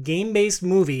grossing game-based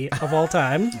movie of all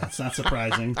time. That's not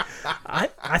surprising.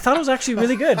 I thought it was actually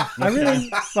really good.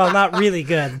 Well, not really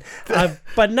good,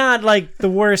 but not like the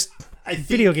worst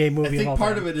video game movie of all time.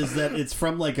 I think part of it is that it's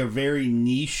from like a very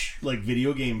niche like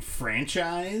video game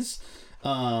franchise.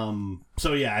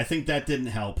 So yeah, I think that didn't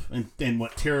help. And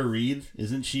what, Tara Reid,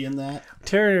 isn't she in that?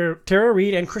 Tara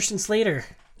Reid and Christian Slater.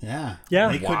 Yeah. Yeah.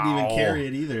 They couldn't even carry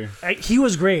it either. He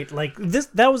was great. Like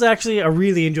that was actually a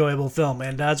really enjoyable film,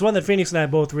 and it's one that Phoenix and I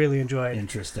both really enjoyed.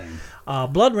 Interesting.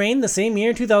 Blood Rain, the same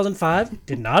year, 2005,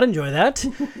 did not enjoy that.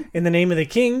 In the Name of the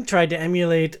King, tried to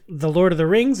emulate The Lord of the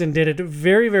Rings and did it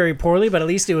very, very poorly, but at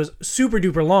least it was super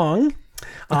duper long.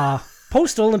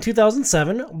 Postal in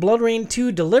 2007, Blood Rain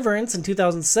 2 Deliverance in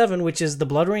 2007, which is the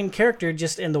Blood Rain character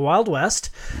just in the Wild West.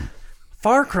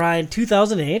 Far Cry in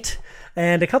 2008.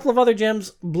 And a couple of other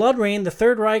gems. Blood Rain, the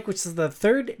Third Reich, which is the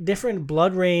third different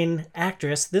Blood Rain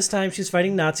actress. This time she's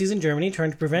fighting Nazis in Germany,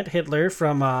 trying to prevent Hitler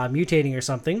from mutating or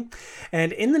something.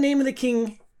 And In the Name of the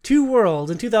King, Two Worlds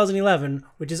in 2011,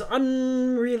 which is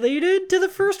unrelated to the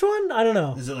first one? I don't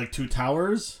know. Is it like Two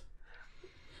Towers?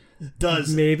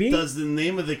 Maybe. Does The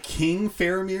Name of the King,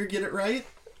 Faramir, get it right?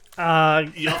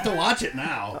 You'll have to watch it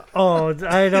now. Oh,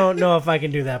 I don't know if I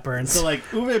can do that, Burns. So like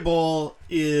Uwe Boll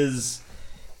is...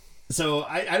 So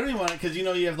I don't even want to, because you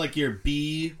have like your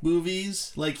B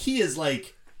movies. Like he is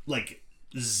like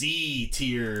Z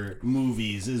tier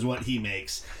movies is what he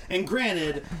makes. And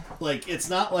granted, like it's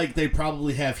not like they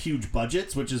probably have huge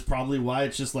budgets, which is probably why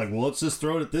it's just like, well, let's just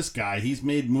throw it at this guy. He's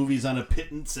made movies on a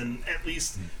pittance and at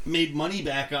least made money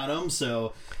back on them.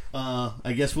 So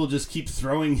I guess we'll just keep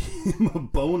throwing him a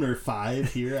bone or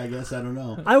 5 here. I guess, I don't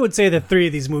know. I would say that 3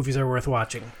 of these movies are worth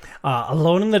watching.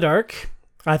 Alone in the Dark,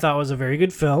 I thought was a very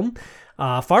good film.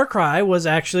 Far Cry was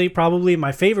actually probably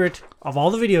my favorite of all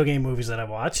the video game movies that I've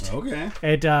watched. Okay.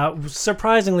 It was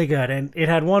surprisingly good, and it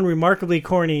had one remarkably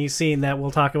corny scene that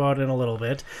we'll talk about in a little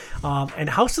bit. And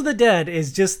House of the Dead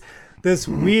is just this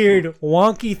weird,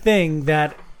 wonky thing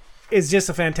that is just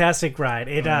a fantastic ride.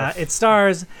 It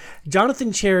stars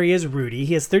Jonathan Cherry as Rudy.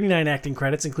 He has 39 acting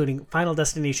credits, including Final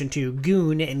Destination 2,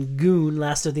 Goon, and Goon,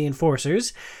 Last of the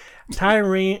Enforcers.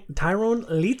 Tyrone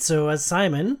Lizzo as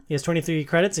Simon. He has 23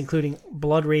 credits, including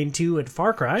Blood Rain 2 and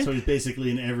Far Cry. So he's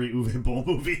basically in every Uwe Boll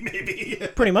movie, maybe.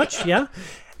 Pretty much, yeah.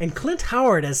 And Clint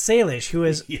Howard as Salish, who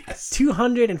has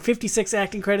 256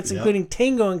 acting credits, including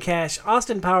Tango and Cash,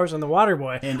 Austin Powers, and The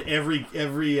Waterboy. And every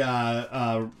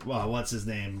what's his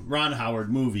name? Ron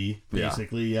Howard movie,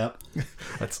 basically. Yeah. Yep.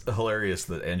 That's hilarious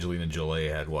that Angelina Jolie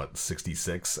had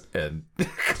 66 and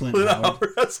Clint Howard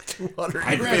has 256.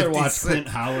 I'd rather watch Clint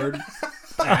Howard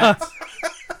act.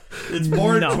 It's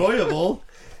more enjoyable.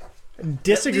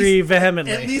 Disagree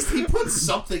vehemently. At least he puts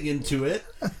something into it,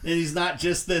 and he's not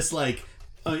just this like.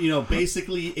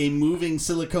 Basically a moving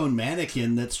silicone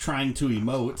mannequin that's trying to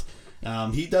emote.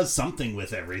 He does something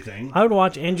with everything. I would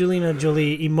watch Angelina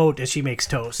Jolie emote as she makes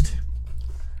toast.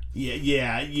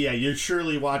 Yeah. You're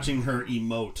surely watching her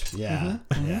emote. Yeah,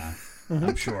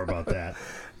 I'm sure about that.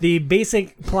 The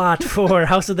basic plot for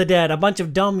House of the Dead. A bunch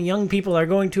of dumb young people are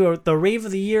going to the rave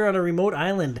of the year on a remote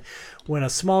island. When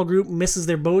a small group misses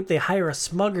their boat, they hire a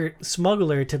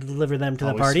smuggler to deliver them to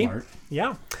the party. Smart.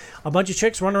 Yeah. A bunch of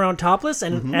chicks run around topless,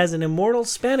 and as an immortal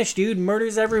Spanish dude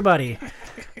murders everybody.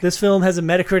 This film has a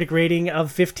Metacritic rating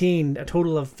of 15, a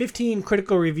total of 15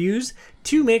 critical reviews,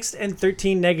 2 mixed and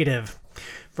 13 negative.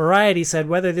 Variety said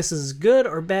whether this is good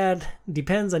or bad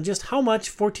depends on just how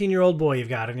much 14-year-old boy you've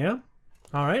got in you.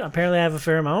 All right, apparently I have a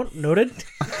fair amount. Noted.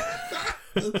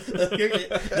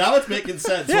 Now it's making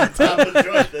sense. Yeah. Tom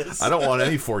enjoyed this. I don't want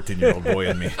any 14-year-old boy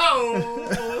in me.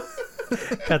 Oh.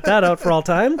 Cut that out for all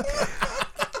time.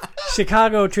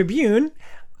 Chicago Tribune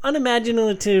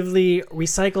unimaginatively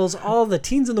recycles all the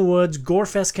Teens in the Woods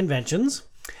Gorefest conventions.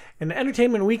 And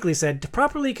Entertainment Weekly said, to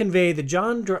properly convey the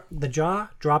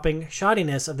jaw-dropping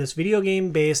shoddiness of this video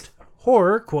game-based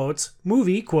horror, quotes,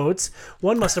 movie, quotes,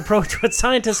 one must approach what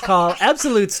scientists call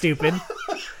absolute stupid.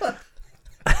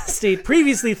 A state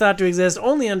previously thought to exist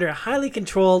only under highly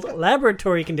controlled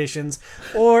laboratory conditions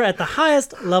or at the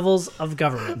highest levels of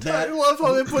government. I love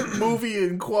how they put movie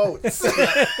in quotes.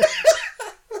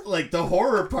 Like the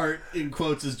horror part in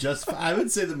quotes is just, I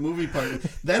would say the movie part,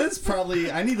 that is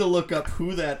probably, I need to look up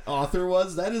who that author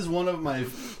was. That is one of my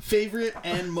favorite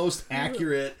and most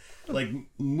accurate like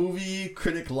movie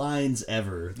critic lines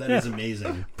ever. That is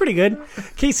amazing. Pretty good.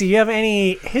 Casey, you have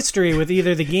any history with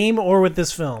either the game or with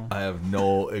this film? I have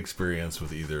no experience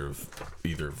with either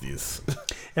of these.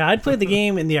 Yeah, I'd played the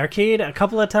game in the arcade a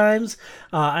couple of times,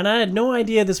 and I had no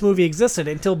idea this movie existed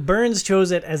until Burns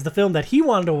chose it as the film that he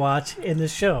wanted to watch in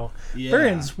this show. Yeah.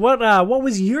 Burns, what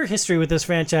was your history with this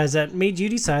franchise that made you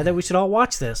decide that we should all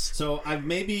watch this? So I've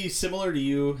maybe, similar to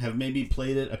you, have maybe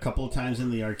played it a couple of times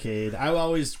in the arcade. I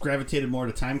always gravitated more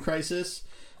to Time Crisis,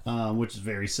 which is a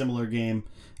very similar game.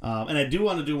 And I do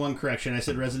want to do one correction. I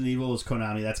said Resident Evil is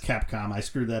Konami. That's Capcom. I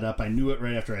screwed that up. I knew it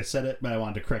right after I said it, but I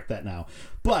wanted to correct that now.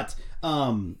 But,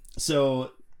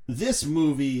 so this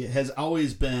movie has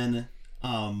always been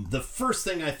the first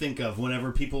thing I think of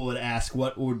whenever people would ask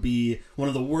what would be one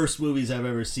of the worst movies I've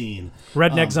ever seen.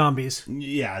 Redneck Zombies.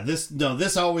 Yeah,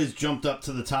 this always jumped up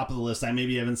to the top of the list. I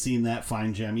maybe haven't seen that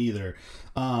fine gem either.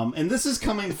 And this is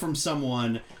coming from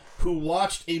someone who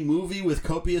watched a movie with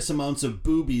copious amounts of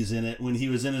boobies in it when he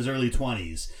was in his early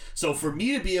 20s. So for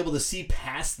me to be able to see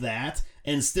past that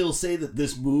and still say that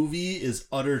this movie is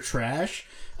utter trash,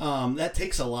 that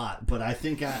takes a lot. But I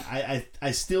think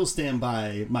I still stand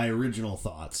by my original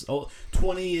thoughts.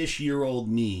 20-ish-year-old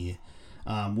me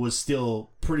was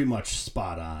still pretty much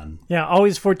spot on. Yeah,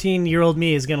 always 14-year-old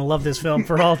me is going to love this film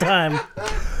for all time.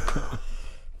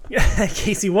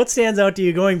 Casey, what stands out to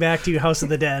you going back to House of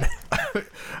the Dead?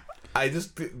 I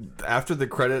just, after the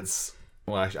credits,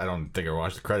 well, actually, I don't think I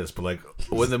watched the credits, but like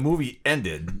when the movie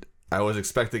ended, I was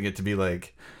expecting it to be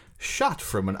like shot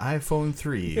from an iPhone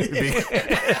 3.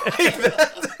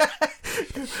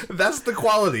 That's the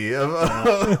quality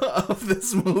of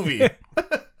this movie.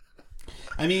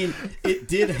 I mean, it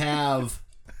did have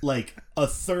like a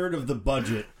third of the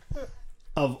budget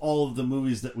of all of the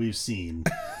movies that we've seen.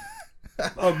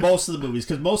 Or most of the movies,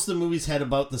 because most of the movies had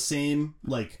about the same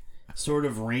like sort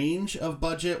of range of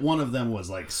budget. One of them was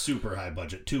like super high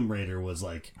budget. Tomb Raider was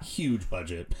like huge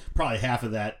budget, probably half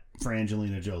of that for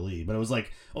Angelina Jolie, but it was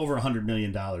like over $100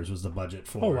 million was the budget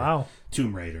for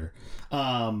Tomb Raider.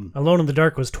 Alone in the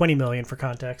Dark was $20 million for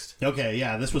context. Okay,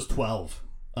 yeah, this was 12,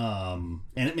 and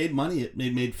it made money. It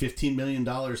made $15 million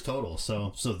total.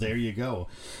 So there you go.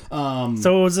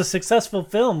 So it was a successful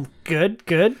film. Good.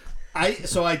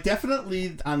 I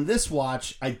definitely, on this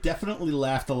watch, I definitely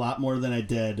laughed a lot more than I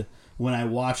did when I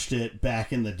watched it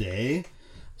back in the day.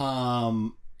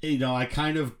 I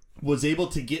kind of was able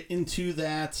to get into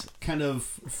that kind of,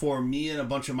 for me and a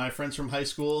bunch of my friends from high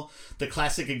school. The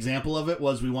classic example of it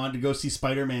was we wanted to go see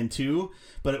Spider-Man 2,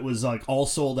 but it was like all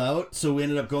sold out. So we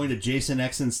ended up going to Jason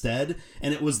X instead.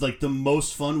 And it was like the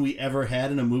most fun we ever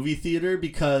had in a movie theater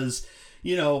because,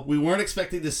 you know, we weren't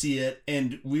expecting to see it,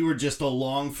 and we were just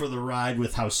along for the ride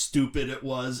with how stupid it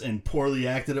was and poorly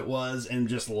acted it was, and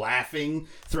just laughing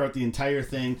throughout the entire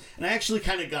thing. And I actually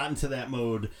kind of got into that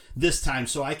mode this time,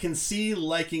 so I can see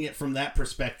liking it from that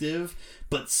perspective,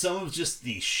 but some of just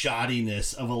the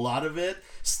shoddiness of a lot of it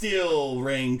still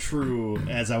rang true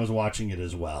as I was watching it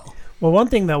as well. Well, one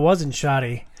thing that wasn't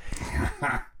shoddy...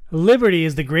 Liberty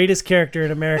is the greatest character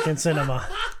in American cinema.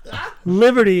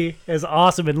 Liberty is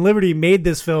awesome, and Liberty made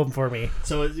this film for me.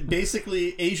 So it's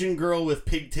basically Asian girl with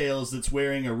pigtails that's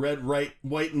wearing a red,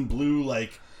 white, and blue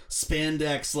like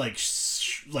spandex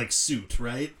like suit,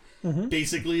 right? Mm-hmm.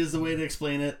 Basically, is the way to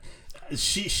explain it.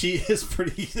 She is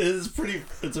pretty.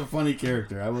 It's a funny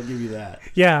character. I will give you that.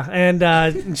 Yeah,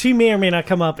 and she may or may not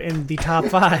come up in the top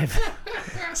 5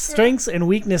 strengths and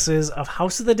weaknesses of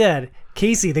House of the Dead.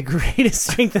 Casey, the greatest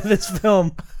strength of this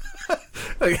film.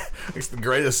 Like, the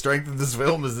greatest strength of this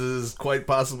film is quite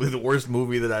possibly the worst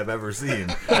movie that I've ever seen.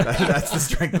 That's the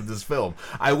strength of this film.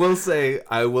 I will say,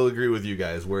 I will agree with you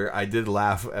guys where I did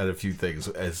laugh at a few things,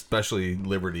 especially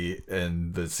Liberty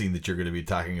and the scene that you're going to be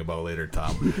talking about later,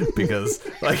 Tom. Because,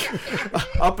 like,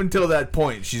 up until that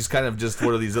point, she's kind of just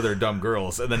one of these other dumb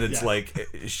girls, and then it's like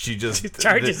she just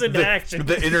charges into action.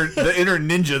 The inner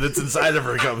ninja that's inside of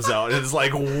her comes out, and it's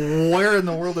like, where in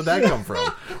the world did that come from?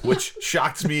 Which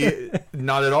shocked me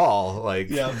not at all. Like,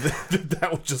 that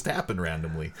would just happen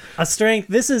randomly. A strength.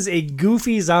 This is a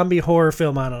goofy zombie horror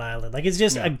film on an island. Like, it's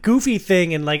just a goofy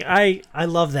thing, and like I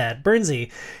love that.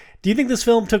 Burnsy, do you think this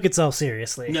film took itself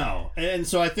seriously? No. And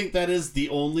so I think that is the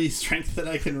only strength that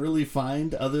I can really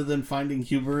find, other than finding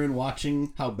humor and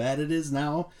watching how bad it is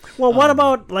now. Well, what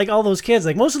about like all those kids?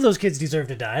 Like, most of those kids deserve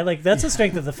to die. Like, that's the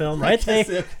strength of the film, right?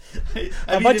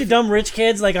 A bunch of dumb rich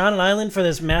kids like on an island for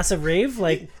this massive rave.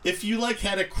 Like, if you like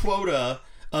had a quota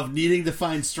of needing to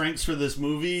find strengths for this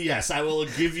movie, yes, I will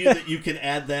give you that you can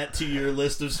add that to your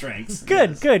list of strengths.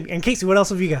 Good. And Casey, what else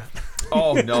have you got?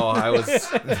 Oh no, I was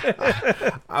just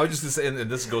gonna say, and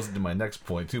this goes into my next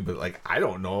point too. But like, I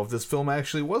don't know if this film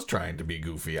actually was trying to be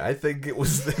goofy. I think it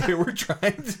was they were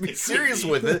trying to be serious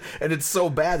with it, and it's so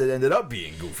bad it ended up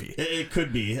being goofy. It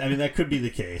could be. I mean, that could be the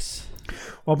case.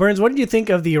 Well, Burns, what did you think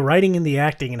of the writing and the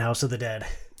acting in House of the Dead?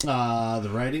 The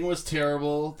writing was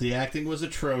terrible. The acting was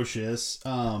atrocious.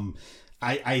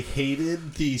 I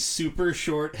hated the super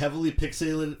short, heavily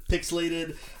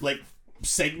pixelated like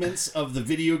segments of the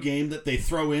video game that they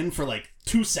throw in for like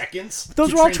 2 seconds.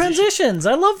 Those were all transitions.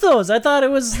 I love those. I thought it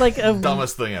was like a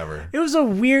dumbest thing ever. It was a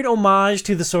weird homage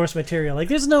to the source material. Like,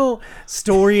 there's no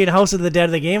story in House of the Dead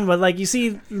of the game, but like you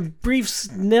see brief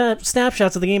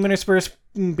snapshots of the game interspersed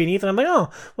beneath, and I'm like, oh,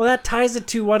 well, that ties it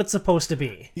to what it's supposed to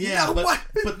be. Yeah, no,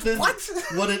 but then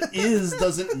what it is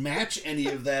doesn't match any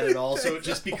of that at all, so it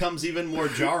just becomes even more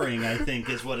jarring, I think,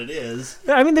 is what it is.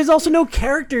 I mean, there's also no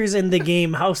characters in the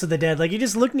game House of the Dead. Like, you're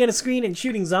just looking at a screen and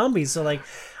shooting zombies, so like,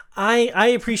 I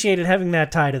appreciated having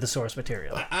that tie to the source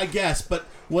material. I guess, but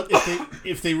what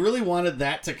if they really wanted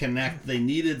that to connect, they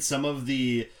needed some of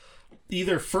the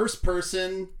either first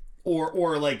person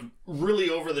or like really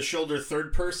over the shoulder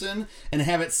third person, and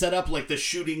have it set up like the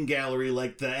shooting gallery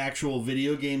like the actual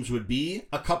video games would be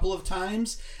a couple of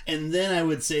times, and then I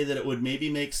would say that it would maybe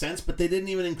make sense. But they didn't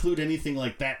even include anything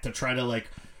like that to try to like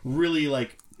really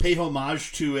like pay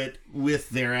homage to it with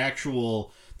their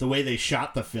actual the way they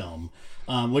shot the film,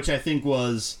 which I think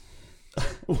was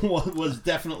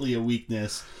definitely a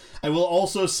weakness. I will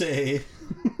also say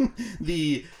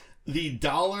the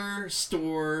dollar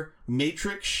store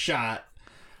Matrix shot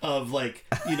of like,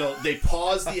 you know, they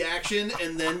pause the action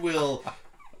and then will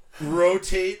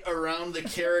rotate around the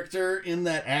character in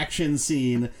that action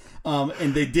scene,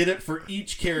 and they did it for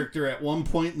each character at one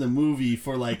point in the movie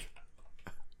for like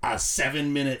a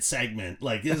 7-minute segment.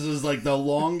 Like, this is like the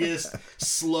longest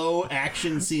slow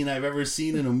action scene I've ever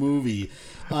seen in a movie.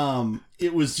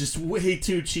 It was just way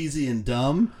too cheesy and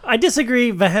dumb. I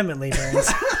disagree vehemently,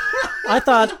 Burns. I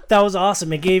thought that was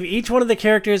awesome. It gave each one of the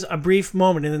characters a brief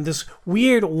moment, and then this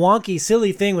weird, wonky,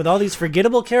 silly thing with all these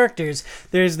forgettable characters.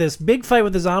 There's this big fight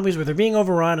with the zombies where they're being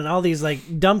overrun, and all these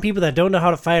like dumb people that don't know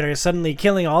how to fight are suddenly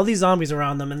killing all these zombies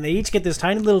around them, and they each get this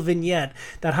tiny little vignette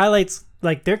that highlights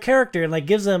like their character and like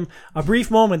gives them a brief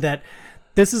moment that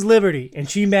this is Liberty and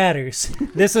she matters.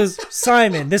 This is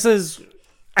Simon. This is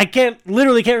I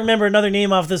literally can't remember another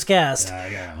name off this cast.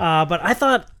 But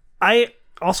I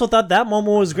also thought that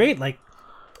moment was great. Like,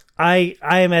 I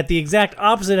am at the exact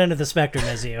opposite end of the spectrum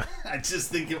as you. I just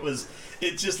think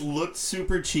it just looked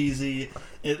super cheesy.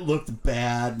 It looked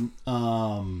bad.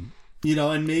 You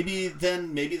know, and maybe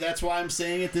that's why I'm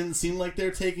saying it didn't seem like they're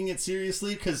taking it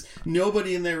seriously, because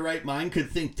nobody in their right mind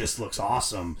could think this looks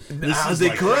awesome. They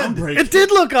could. It did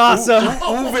look awesome.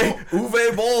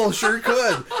 Uwe Boll sure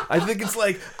could. I think it's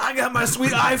like, I got my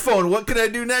sweet iPhone. What can I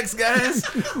do next, guys?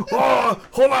 Oh,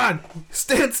 hold on.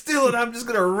 Stand still, and I'm just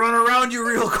going to run around you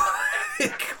real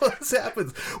quick. What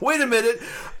happens? Wait a minute.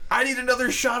 I need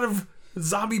another shot of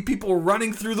zombie people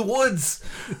running through the woods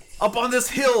up on this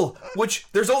hill, which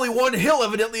there's only one hill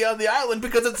evidently on the island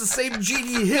because it's the same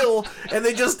GD hill, and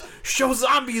they just show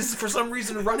zombies for some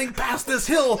reason running past this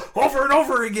hill over and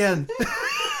over again.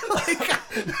 Like,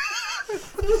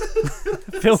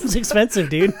 film's expensive,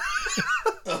 dude.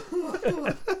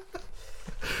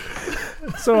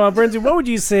 So, Brenzy, what would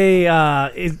you say,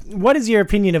 what is your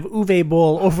opinion of Uwe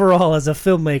Boll overall as a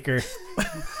filmmaker?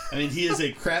 I mean, he is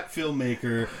a crap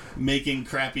filmmaker making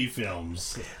crappy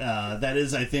films. That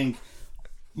is, I think,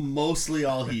 mostly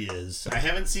all he is. I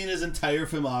haven't seen his entire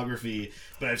filmography,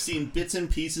 but I've seen bits and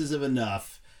pieces of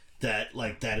enough.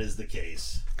 that is the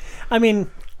case. I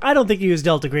mean, I don't think he was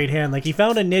dealt a great hand. Like, he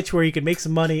found a niche where he could make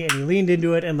some money, and he leaned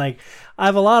into it. And like, I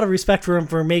have a lot of respect for him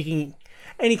for making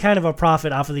any kind of a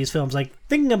profit off of these films. Like,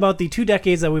 thinking about the 2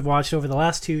 decades that we've watched over the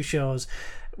last 2 shows,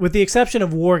 with the exception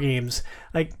of War Games,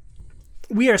 like,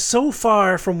 we are so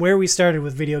far from where we started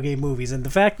with video game movies. And the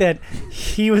fact that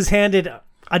he was handed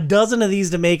a dozen of these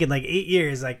to make in like 8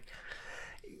 years, like,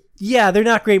 yeah, they're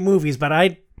not great movies, but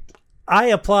I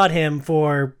applaud him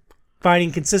for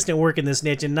finding consistent work in this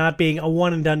niche and not being a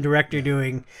one-and-done director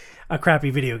doing a crappy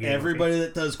video game. Everybody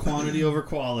that does quantity over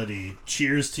quality,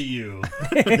 cheers to you.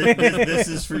 This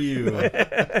is for you.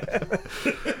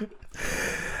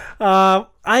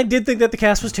 I did think that the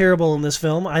cast was terrible in this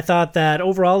film. I thought that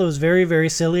overall it was very, very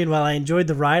silly, and while I enjoyed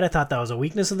the ride, I thought that was a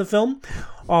weakness of the film.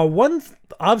 One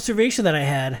observation that I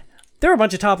had, there were a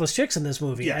bunch of topless chicks in this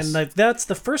movie, yes. And that's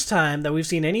the first time that we've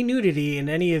seen any nudity in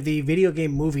any of the video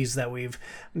game movies that we've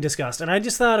discussed. And I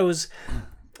just thought it was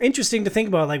interesting to think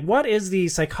about, like, what is the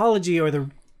psychology or the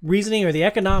reasoning or the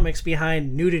economics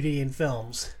behind nudity in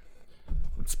films?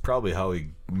 It's probably how he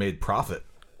made profit.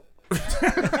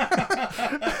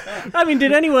 I mean,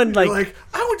 did anyone like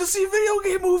I went to see a video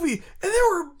game movie and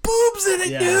there were boobs in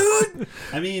it, dude.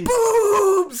 I mean,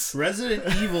 boobs.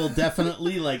 Resident Evil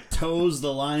definitely like toes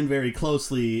the line very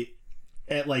closely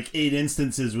at like 8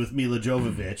 instances with Mila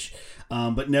Jovovich,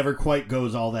 but never quite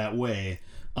goes all that way.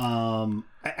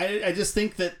 I just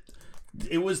think that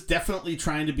it was definitely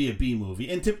trying to be a B movie,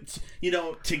 and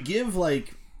to give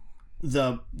like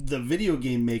the video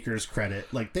game makers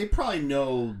credit, like they probably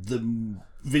know the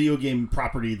video game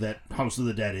property that House of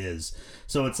the Dead is,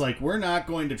 so it's like, we're not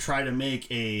going to try to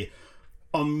make a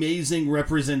amazing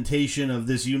representation of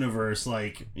this universe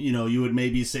like, you would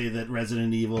maybe say that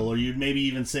Resident Evil, or you'd maybe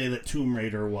even say that Tomb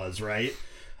Raider was, right?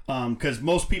 Because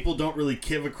most people don't really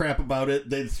give a crap about it.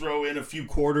 They throw in a few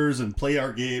quarters and play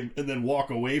our game and then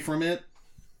walk away from it.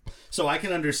 So I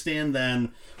can understand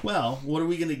then, well, what are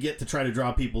we going to get to try to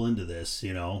draw people into this?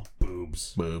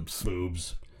 Boobs.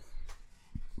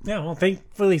 Yeah, well,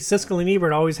 thankfully, Siskel and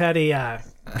Ebert always had a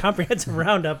comprehensive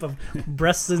roundup of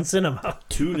breasts in cinema.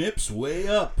 2 nips way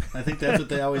up. I think that's what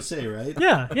they always say, right?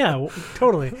 Yeah,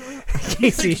 totally.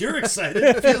 Casey, you're excited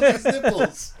to feel these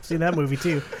nipples. I've seen that movie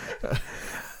too.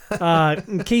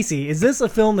 Casey, is this a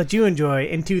film that you enjoy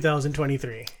in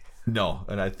 2023? No,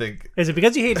 and I think... Is it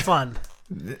because you hate fun?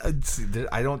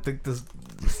 I don't think this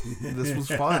was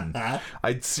fun.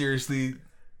 I'd seriously...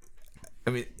 I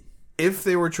mean, if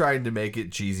they were trying to make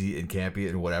it cheesy and campy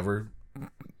and whatever,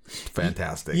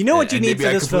 fantastic. You know what you need for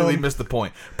this film? Maybe I completely missed the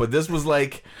point. But this was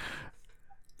like...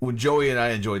 When Joey and I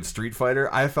enjoyed Street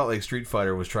Fighter, I felt like Street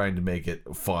Fighter was trying to make it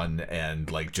fun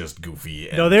and like just goofy.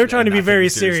 And, no, they were trying to be very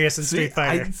serious in Street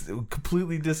Fighter. I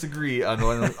completely disagree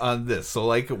on this. So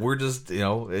like, we're just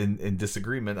in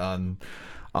disagreement on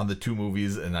the 2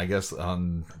 movies, and I guess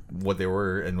on what they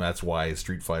were, and that's why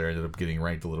Street Fighter ended up getting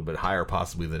ranked a little bit higher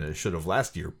possibly than it should have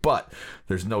last year. But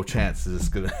there's no chance this is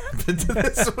going to happen to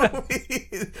this movie.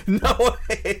 No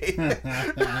way.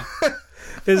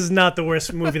 This is not the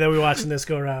worst movie that we watched in this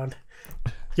go-round.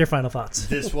 Your final thoughts.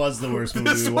 This was the worst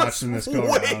movie we watched in this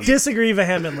go-round. Disagree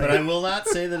vehemently. But I will not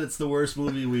say that it's the worst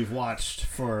movie we've watched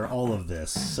for all of this.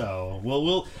 So,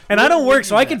 I don't work,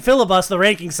 so I can filibuster the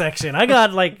ranking section. I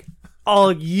got, like,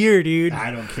 all year, dude. I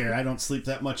don't care. I don't sleep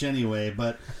that much anyway.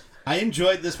 But I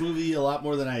enjoyed this movie a lot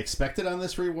more than I expected on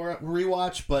this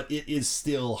rewatch, but it is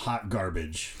still hot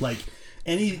garbage. Like,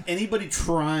 anybody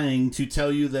trying to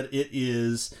tell you that it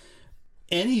is...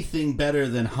 anything better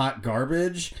than hot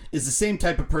garbage is the same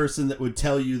type of person that would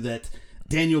tell you that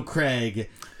Daniel Craig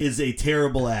is a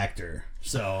terrible actor.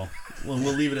 So we'll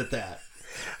leave it at that.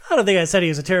 I don't think I said he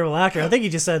was a terrible actor. I think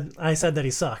I said that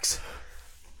he sucks.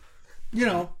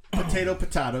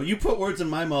 Potato. You put words in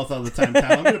my mouth all the time,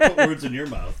 Tom. I'm going to put words in your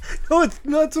mouth.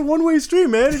 No, it's a one-way street,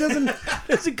 man. It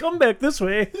doesn't come back this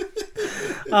way.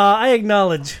 I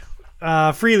acknowledge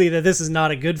freely that this is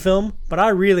not a good film, but I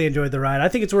really enjoyed the ride. I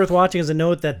think it's worth watching as a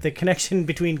note that the connection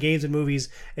between games and movies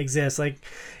exists. Like,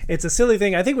 it's a silly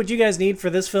thing. I think what you guys need for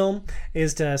this film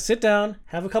is to sit down,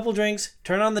 have a couple drinks,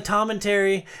 turn on the Tom and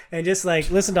Terry, and just like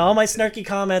listen to all my snarky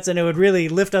comments, and it would really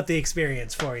lift up the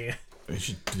experience for you. We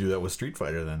should do that with Street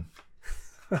Fighter then.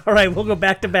 All right, we'll go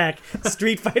back to back.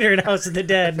 Street Fighter and House of the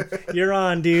Dead. You're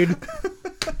on, dude.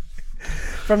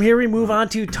 From here, we move on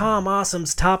to Tom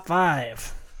Awesome's Top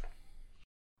 5.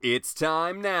 It's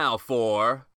time now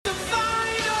for... the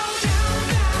final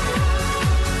countdown!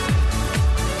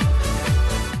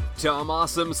 Tom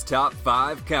Awesome's Top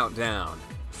 5 Countdown.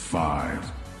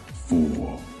 5,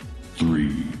 4,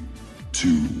 3, 2,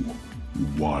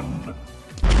 1.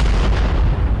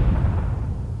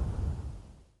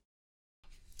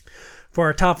 For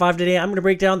our top 5 today, I'm going to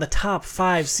break down the top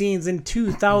 5 scenes in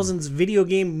 2000s video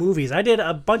game movies. I did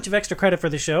a bunch of extra credit for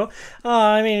the show.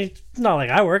 I mean, it's not like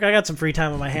I work. I got some free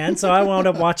time on my hands, so I wound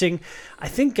up watching, I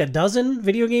think, a dozen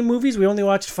video game movies. We only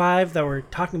watched 5 that we're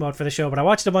talking about for the show, but I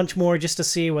watched a bunch more just to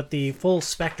see what the full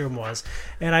spectrum was.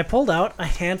 And I pulled out a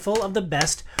handful of the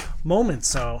best moments.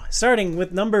 So, starting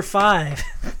with number 5.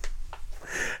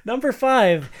 Number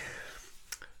 5.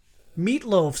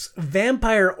 Meatloaf's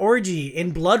vampire orgy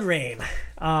in Blood Rain.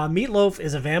 Meatloaf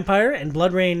is a vampire, and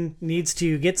Blood Rain needs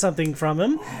to get something from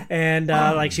him. And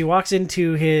like she walks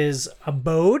into his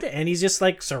abode, and he's just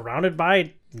like surrounded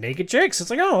by naked chicks. It's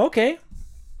like, oh, okay.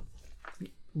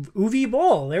 Uwe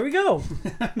Boll. There we go.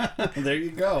 There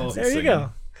you go. There you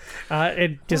go.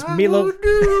 It just Meatloaf. Would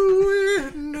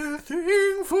do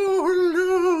anything for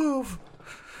love,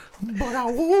 but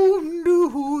I won't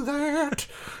do that.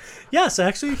 Yes,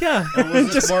 actually, yeah.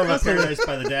 Was this more of a Paradise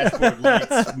by the Dashboard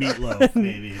Lights Meatloaf,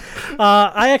 maybe?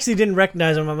 I actually didn't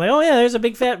recognize him. I'm like, oh yeah, there's a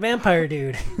big fat vampire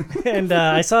dude. And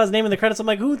I saw his name in the credits. I'm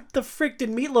like, who the frick did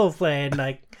Meatloaf play? And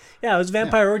like, yeah, it was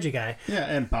Vampire Orgy guy.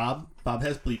 Yeah, and Bob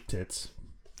has bleep tits.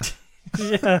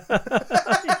 Yeah.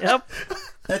 Yep.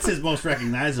 That's his most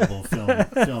recognizable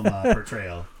film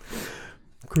portrayal.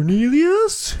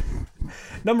 Cornelius.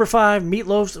 Number 5,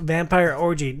 Meatloaf's Vampire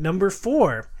Orgy. Number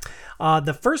 4.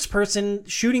 The first-person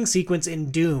shooting sequence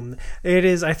in Doom. It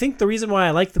is, I think, the reason why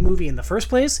I like the movie in the first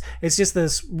place. It's just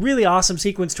this really awesome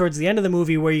sequence towards the end of the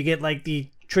movie where you get like the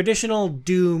traditional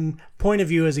Doom point of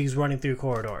view as he's running through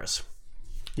corridors.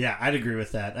 Yeah, I'd agree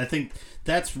with that. I think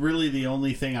that's really the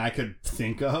only thing I could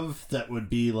think of that would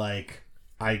be like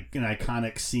an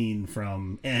iconic scene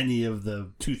from any of the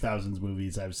 2000s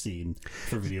movies I've seen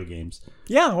for video games.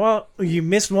 Yeah, well, you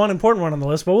missed one important one on the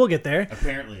list, but we'll get there.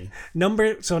 Apparently.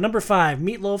 Number 5,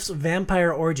 Meatloaf's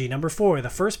Vampire Orgy. Number 4, the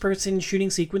first-person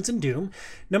shooting sequence in Doom.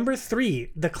 Number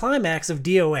 3, the climax of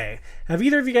DOA. Have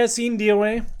either of you guys seen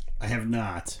DOA? I have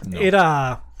not.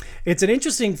 No. It's an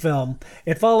interesting film.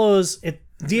 It follows...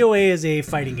 DOA is a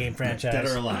fighting game franchise. Dead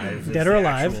or Alive. Dead or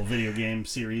Alive. Actual video game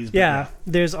series. Yeah,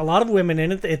 there's a lot of women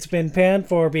in it. It's been panned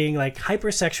for being like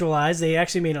hypersexualized. They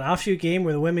actually made an offshoot game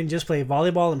where the women just play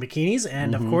volleyball in bikinis,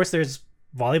 and of course there's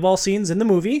volleyball scenes in the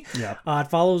movie. Yep. It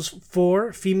follows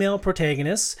 4 female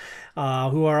protagonists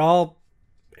who are all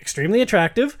extremely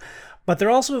attractive, but they're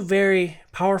also very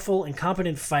powerful and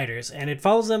competent fighters, and it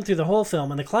follows them through the whole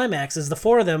film. And the climax is the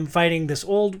 4 of them fighting this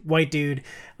old white dude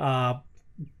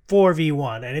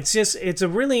 4v1, and it's a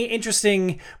really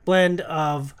interesting blend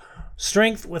of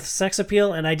strength with sex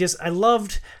appeal, and I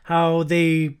loved how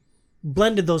they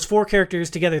blended those 4 characters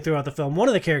together throughout the film. One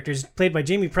of the characters, played by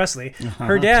Jamie Presley,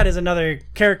 her dad is another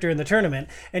character in the tournament,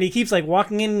 and he keeps like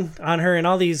walking in on her in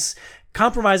all these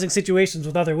compromising situations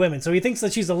with other women, so he thinks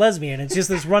that she's a lesbian. It's just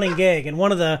this running gag, and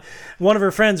one of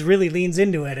her friends really leans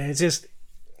into it, and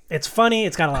it's funny,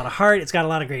 it's got a lot of heart, it's got a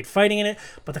lot of great fighting in it,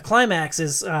 but the climax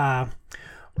is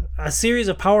a series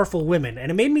of powerful women, and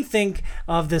it made me think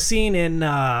of the scene in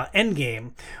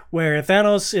Endgame where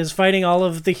Thanos is fighting all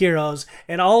of the heroes,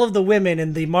 and all of the women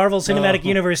in the Marvel Cinematic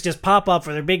Universe just pop up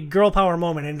for their big girl power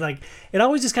moment, and like it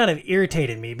always just kind of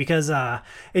irritated me because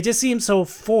it just seems so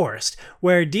forced.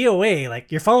 Where DOA,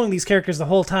 like you're following these characters the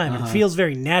whole time, and it feels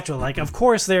very natural. Like of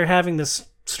course they're having this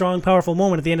strong, powerful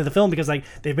moment at the end of the film because like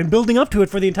they've been building up to it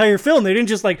for the entire film. They didn't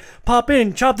just like pop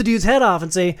in, chop the dude's head off,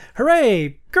 and say,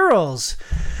 "Hooray, girls!"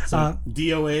 So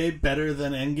DOA better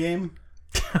than Endgame?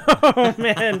 Oh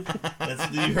man,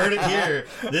 You heard it here.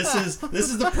 This is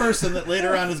the person that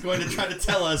later on is going to try to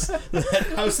tell us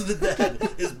that House of the Dead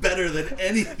is better than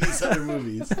any of these other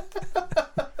movies.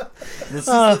 Let's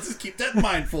just keep that in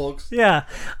mind, folks. Yeah,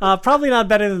 probably not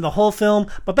better than the whole film,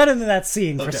 but better than that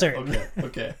scene for certain.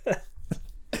 Okay.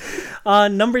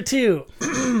 Number 2.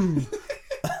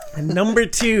 Number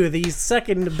 2, the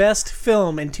second best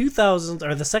film in 2000s,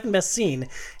 or the second best scene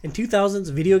in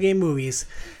 2000s video game movies,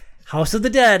 House of the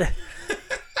Dead.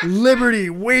 Liberty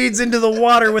wades into the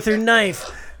water with her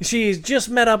knife. She's just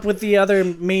met up with the other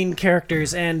main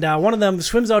characters, and one of them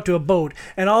swims out to a boat,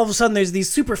 and all of a sudden there's these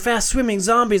super fast swimming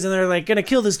zombies, and they're like gonna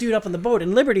kill this dude up on the boat,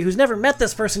 and Liberty, who's never met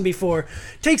this person before,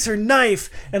 takes her knife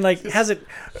and like has it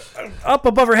up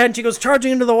above her head, and she goes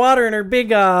charging into the water in her big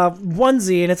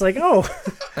onesie, and it's like, oh,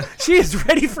 she is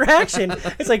ready for action.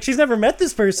 It's like she's never met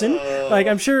this person. Like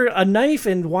I'm sure a knife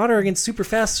and water against super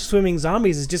fast swimming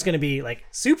zombies is just gonna be like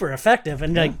super effective,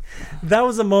 and like that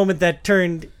was the moment that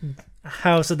turned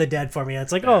House of the Dead for me.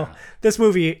 It's like, oh, this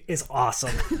movie is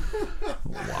awesome.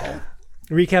 Wow.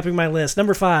 Recapping my list.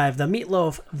 Number 5, the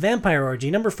Meatloaf Vampire Orgy.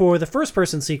 Number 4, the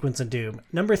first-person sequence in Doom.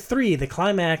 Number 3, the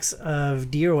climax of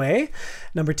DOA.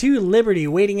 Number 2, Liberty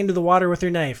wading into the water with her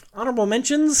knife. Honorable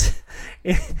mentions.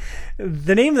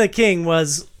 The Name of the King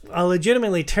was a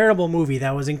legitimately terrible movie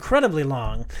that was incredibly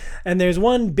long. And there's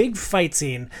one big fight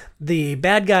scene. The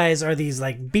bad guys are these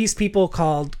like beast people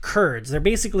called Kurds. They're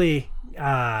basically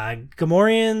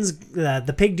Gamorreans,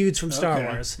 the pig dudes from Star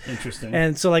Wars. Interesting.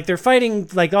 And so like they're fighting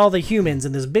like all the humans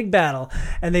in this big battle,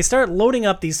 and they start loading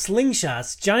up these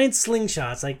slingshots, giant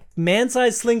slingshots, like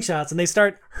man-sized slingshots, and they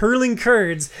start hurling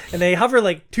Kurds, and they hover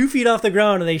like 2 feet off the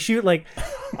ground, and they shoot like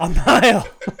a mile.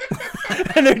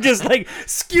 And they're just like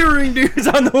skewering dudes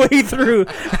on the way through.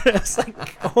 It's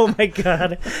like, oh my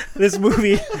god, this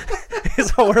movie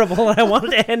is horrible, and I want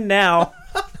it to end now.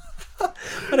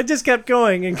 But it just kept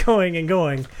going and going and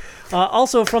going.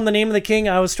 Also, from The Name of the King,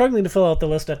 I was struggling to fill out the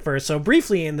list at first. So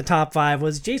briefly in the top 5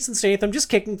 was Jason Statham just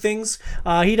kicking things.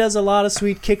 He does a lot of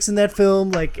sweet kicks in that film.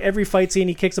 Like every fight scene,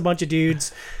 he kicks a bunch of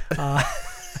dudes. And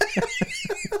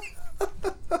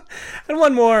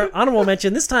one more honorable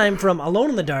mention, this time from Alone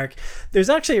in the Dark.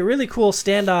 There's actually a really cool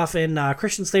standoff in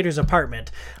Christian Slater's apartment.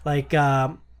 Like,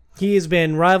 he has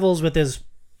been rivals with his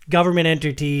government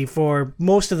entity for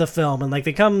most of the film, and like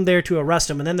they come there to arrest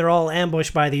him, and then they're all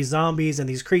ambushed by these zombies and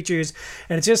these creatures,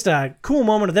 and it's just a cool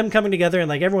moment of them coming together and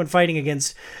like everyone fighting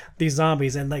against these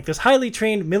zombies, and like this highly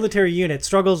trained military unit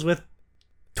struggles with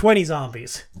 20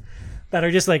 zombies that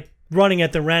are just like running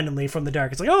at them randomly from the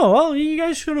dark. It's like, oh well, you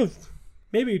guys should have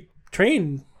maybe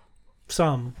trained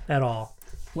some at all.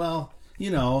 Well,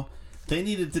 they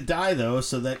needed to die though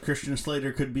so that Christian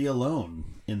Slater could be alone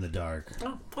in the dark.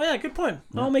 Oh yeah, good point.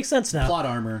 It all makes sense now. Plot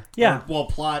armor. Yeah.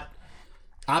 Plot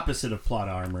opposite of plot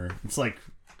armor. It's like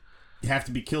you have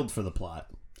to be killed for the plot.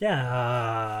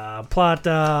 Yeah. Plot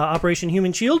Operation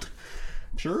Human Shield.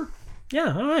 Sure.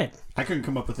 Yeah, all right. I couldn't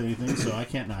come up with anything, so I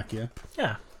can't knock you.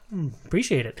 Yeah.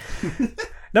 Appreciate it.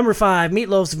 Number 5,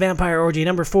 Meatloaf's Vampire Orgy.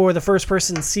 Number 4, the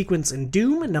first-person sequence in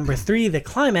Doom. Number 3, the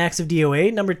climax of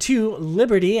DOA. Number 2,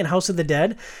 Liberty and House of the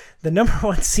Dead. The number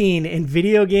 1 scene in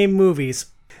video game movies.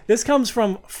 This comes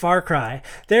from Far Cry.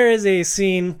 There is a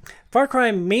scene. Far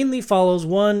Cry mainly follows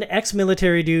one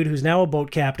ex-military dude who's now a boat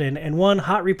captain and one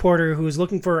hot reporter who is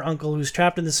looking for her uncle who's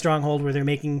trapped in this stronghold where they're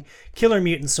making killer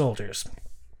mutant soldiers.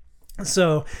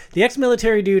 So the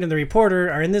ex-military dude and the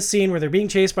reporter are in this scene where they're being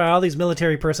chased by all these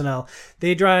military personnel.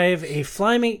 They drive a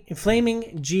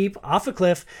flaming Jeep off a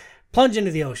cliff, plunge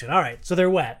into the ocean. All right, so they're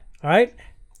wet. All right,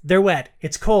 they're wet.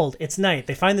 It's cold. It's night.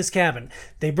 They find this cabin.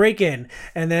 They break in,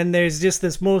 and then there's just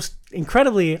this most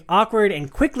incredibly awkward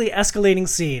and quickly escalating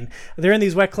scene. They're in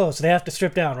these wet clothes, so they have to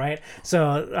strip down, right?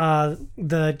 So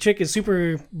the chick is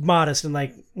super modest and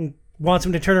like wants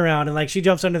him to turn around, and like she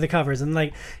jumps under the covers, and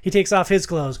like he takes off his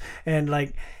clothes, and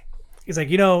like he's like,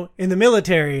 in the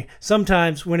military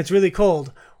sometimes when it's really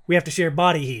cold we have to share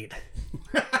body heat.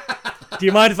 Do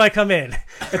you mind if I come in?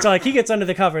 And so like he gets under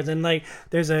the covers, and like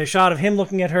there's a shot of him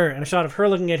looking at her and a shot of her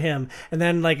looking at him, and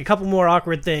then like a couple more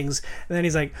awkward things, and then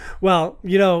he's like, well,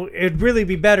 it'd really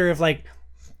be better if like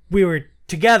we were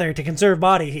together to conserve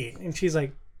body heat. And she's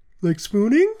like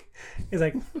spooning? He's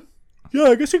like, yeah,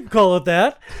 I guess you could call it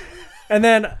that. And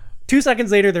then 2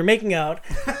 seconds later, they're making out.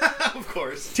 Of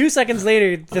course. 2 seconds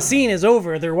later, the scene is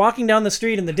over. They're walking down the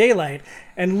street in the daylight.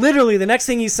 And literally, the next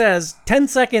thing he says, 10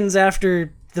 seconds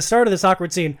after the start of this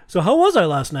awkward scene, so how was I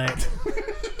last night?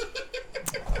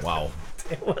 Wow.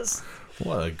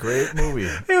 What a great movie.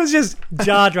 It was just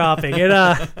jaw-dropping. It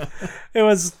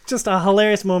was just a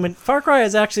hilarious moment. Far Cry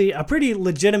is actually a pretty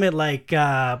legitimate,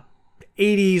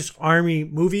 80s army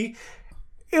movie.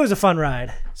 It was a fun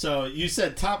ride. So you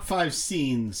said top 5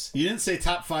 scenes. You didn't say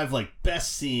top 5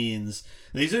 best scenes.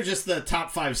 These are just the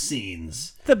top 5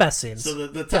 scenes. The best scenes. So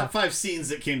the top 5 scenes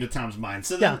that came to Tom's mind.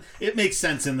 So then it makes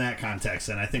sense in that context,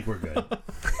 and I think we're good.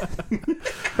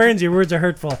 Burns, your words are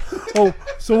hurtful. Oh,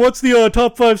 so what's the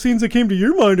top 5 scenes that came to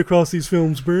your mind across these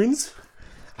films, Burns?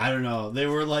 I don't know. They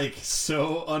were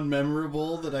so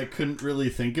unmemorable that I couldn't really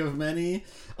think of many,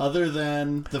 other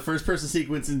than the first person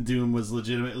sequence in Doom was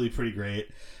legitimately pretty great.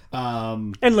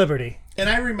 And Liberty. And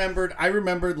I remembered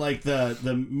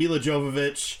the Mila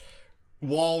Jovovich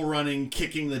wall running,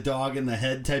 kicking the dog in the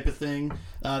head type of thing.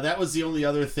 That was the only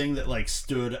other thing that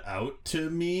stood out to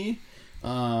me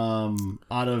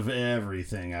out of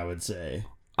everything, I would say.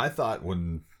 I thought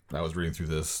when I was reading through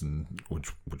this and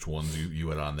which ones you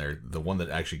had on there, the one that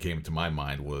actually came to my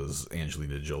mind was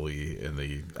Angelina Jolie in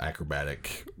the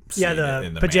acrobatic scene the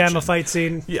in the pajama mansion. fight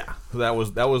scene. Yeah, that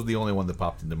was the only one that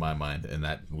popped into my mind, and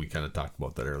that we kind of talked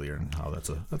about that earlier, and how that's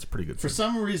a pretty good. For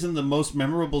scene. some reason, the most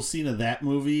memorable scene of that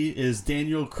movie is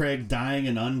Daniel Craig dying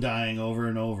and undying over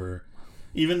and over.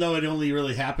 Even though it only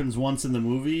really happens once in the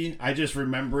movie, I just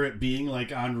remember it being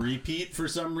like on repeat for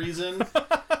some reason.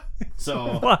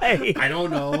 So Why? I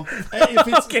don't know. If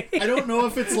it's, Okay. I don't know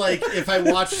if it's like if I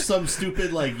watched some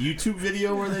stupid like YouTube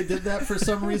video where they did that for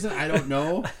some reason. I don't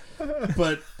know,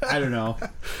 but I don't know.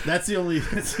 That's the only.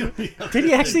 Did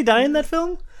he actually die in that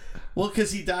film? Well,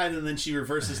 because he died and then she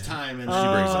reverses time and she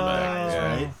brings him back, dies,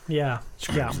 yeah. right? Yeah.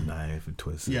 She grabs a knife and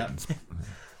twists it. Yeah. and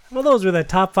Well, those were the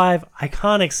top 5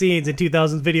 iconic scenes in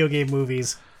 2000s video game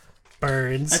movies.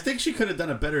 Burns. I think she could have done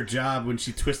a better job when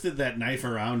she twisted that knife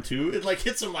around too. It like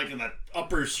hits him like in the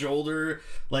upper shoulder,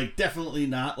 like definitely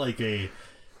not like a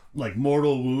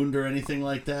mortal wound or anything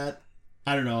like that.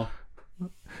 I don't know.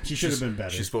 She should have been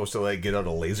better. She's supposed to like get out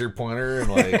a laser pointer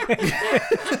and like,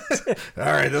 all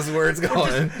right, this is where it's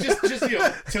going. just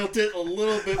tilt it a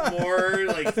little bit more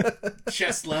like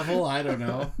chest level. I don't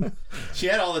know. She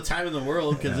had all the time in the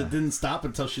world because it didn't stop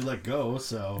until she let go.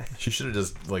 So She should have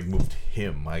just like moved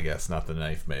him, I guess, not the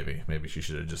knife. Maybe she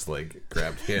should have just like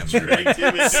grabbed him, dragged him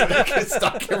into it.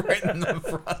 stuck him right in the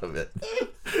front of it.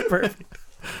 Perfect.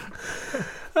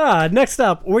 Next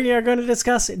up, we are going to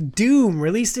discuss Doom,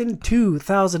 released in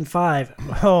 2005.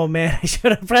 Oh man, I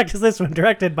should have practiced this one.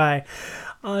 Directed by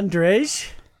Andrzej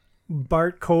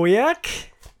Bartkowiak.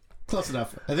 Close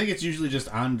enough. I think it's usually just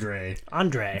Andre.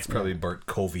 Andrzej Probably Bart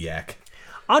Koviak.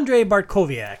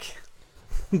 Bartkowiak.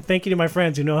 Thank you to my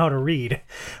friends who know how to read.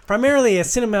 Primarily a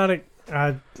cinematic.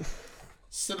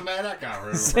 Cinematic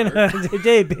hour.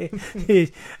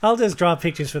 I'll just draw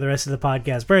pictures for the rest of the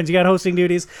podcast. Burns, you got hosting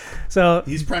duties, so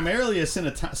He's primarily a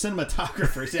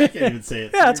cinematographer. See, I can't even say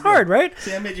it. yeah, it's hard, right?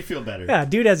 See, I made you feel better. Yeah,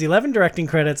 dude has 11 directing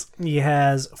credits. He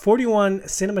has 41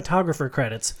 cinematographer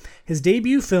credits. His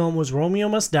debut film was Romeo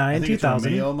Must Die in I think 2000. It's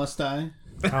Romeo Must Die.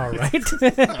 All right. Just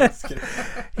kidding.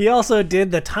 He also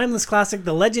did the timeless classic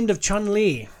The Legend of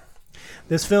Chun-Li.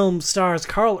 This film stars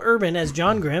Carl Urban as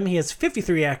John Grimm. He has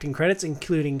 53 acting credits,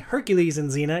 including Hercules and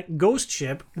Xena, Ghost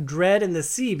Ship, Dread, and the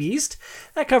Sea Beast.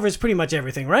 That covers pretty much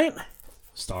everything, right?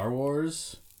 Star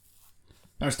Wars.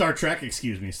 Or Star Trek,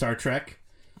 excuse me. Star Trek.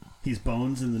 He's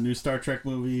Bones in the new Star Trek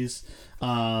movies.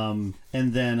 And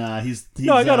then he's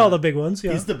No, I got all the big ones,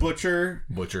 yeah. He's the Butcher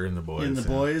Butcher and the Boys. in The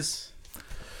Boys.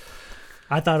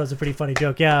 I thought it was a pretty funny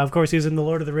joke. Yeah, of course, he was in The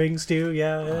Lord of the Rings, too.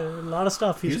 Yeah, a lot of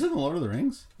stuff. He was in The Lord of the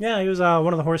Rings? Yeah, he was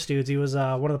one of the horse dudes. He was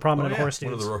one of the prominent horse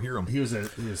One of dudes. the Rohirrim. He was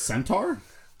a centaur?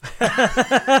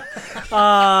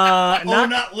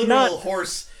 Not literal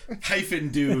horse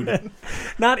hyphen dude.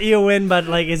 Not Eowyn, but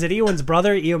like, is it Eowyn's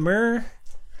brother, Eomer?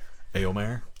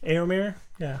 Eomer. Eomer?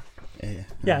 Yeah.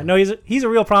 Yeah, no, he's a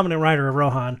real prominent writer of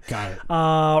Rohan. Got it.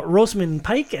 Rosamund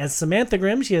Pike as Samantha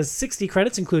Grimm. She has 60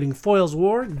 credits, including Foyle's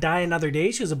War, Die Another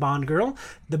Day. She was a Bond girl.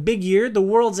 The Big Year, The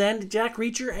World's End, Jack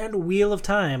Reacher, and Wheel of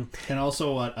Time. And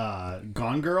also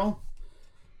Gone Girl?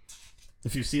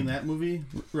 If you've seen that movie,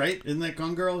 right? Isn't that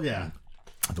Gone Girl? Yeah.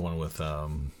 The one with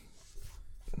Ben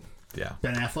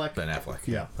Affleck? Ben Affleck.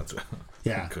 Yeah. That's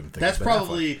Yeah. I couldn't think That's of Ben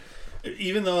probably,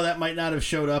 even though that might not have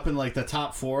showed up in like the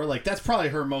top 4, like that's probably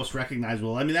her most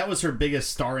recognizable. I mean, that was her biggest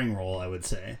starring role, I would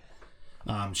say.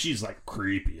 She's like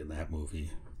creepy in that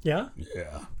movie. Yeah?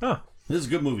 Yeah. Oh. This is a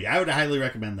good movie. I would highly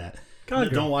recommend that. Gone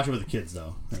Girl. Don't watch it with the kids,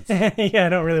 though. That's- Yeah, I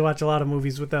don't really watch a lot of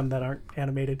movies with them that aren't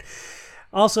animated.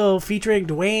 Also featuring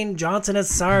Dwayne Johnson as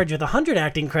Sarge with 100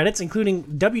 acting credits, including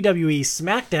WWE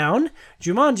SmackDown,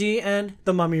 Jumanji, and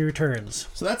The Mummy Returns.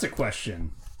 So that's a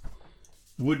question.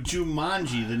 Would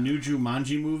Jumanji, the new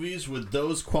Jumanji movies, would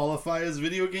those qualify as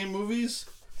video game movies?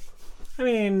 I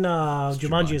mean,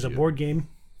 Jumanji is a board game.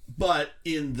 But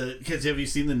in the... Because have you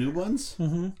seen the new ones?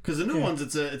 Because the new ones,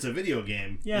 it's a video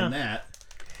game in that.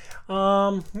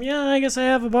 Yeah, I guess I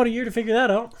have about a year to figure that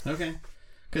out. Okay.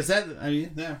 Because that... I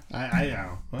mean, yeah. I don't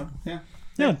know. Well, yeah.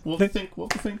 Yeah. We'll think.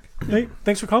 Hey,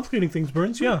 thanks for complicating things,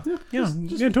 Burns. Yeah,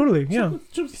 totally. Yeah.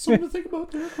 Just something to think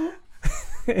about there, huh?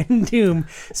 In Doom,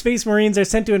 Space Marines are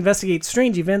sent to investigate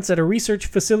strange events at a research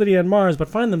facility on Mars, but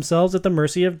find themselves at the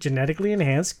mercy of genetically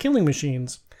enhanced killing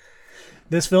machines.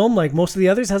 This film, like most of the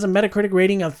others, has a Metacritic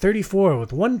rating of 34,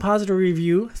 with 1 positive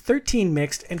review, 13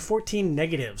 mixed, and 14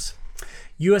 negatives.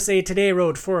 USA Today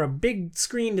wrote, for a big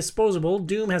screen disposable,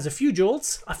 Doom has a few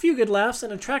jolts, a few good laughs,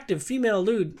 and attractive female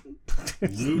lewd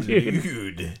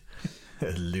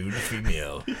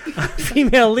female.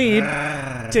 female lead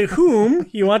to whom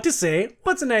you want to say,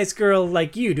 what's a nice girl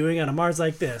like you doing on a Mars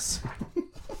like this?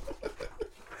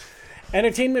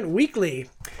 Entertainment Weekly.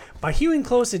 By hewing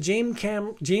close to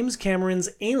James Cameron's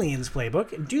Aliens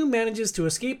playbook, Doom manages to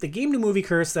escape the game-to-movie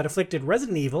curse that afflicted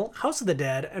Resident Evil, House of the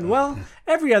Dead, and, well,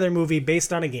 every other movie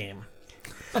based on a game.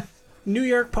 New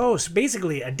York Post,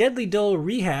 basically a deadly dull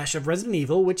rehash of Resident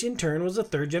Evil, which in turn was a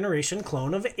third-generation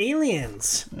clone of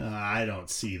Aliens. I don't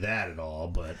see that at all,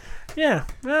 but... Yeah,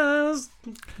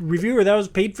 reviewer that was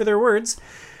paid for their words.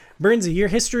 Burns a year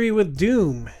history with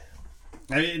Doom.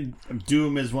 I mean,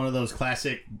 Doom is one of those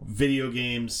classic video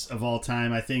games of all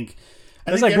time. I think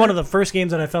it's like one of the first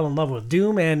games that I fell in love with.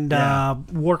 Doom and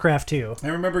Warcraft 2. I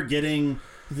remember getting,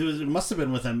 it must have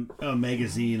been with a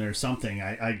magazine or something.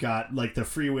 I got like the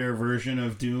freeware version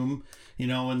of Doom. You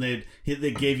know, when they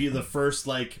gave you the first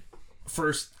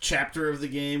chapter of the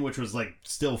game, which was like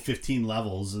still 15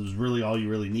 levels. It was really all you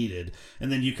really needed,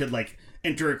 and then you could like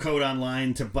enter a code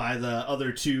online to buy the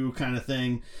other two kind of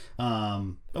thing.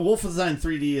 Wolfenstein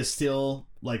 3D is still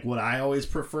like what I always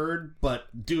preferred, but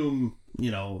Doom,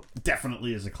 you know,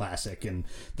 definitely is a classic and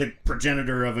the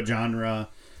progenitor of a genre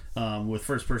with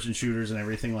first-person shooters and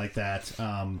everything like that.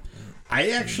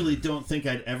 I actually don't think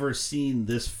I'd ever seen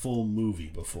this full movie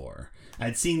before.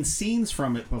 I'd seen scenes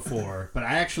from it before, but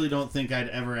I actually don't think I'd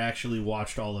ever actually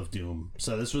watched all of Doom.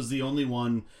 So this was the only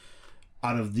one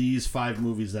out of these 5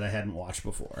 movies that I hadn't watched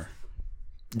before.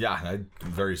 Yeah,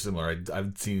 very similar.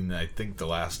 I've seen, I think, the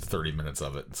last 30 minutes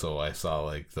of it. So I saw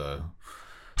like the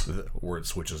where it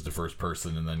switches to first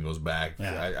person and then goes back.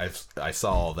 Yeah. I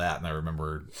saw all that, and I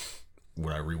remember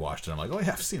when I rewatched it, I'm like, oh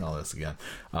yeah, I've seen all this again.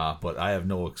 But I have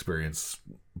no experience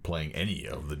playing any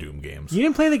of the Doom games. You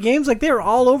didn't play the games? Like, they were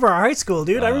all over our high school,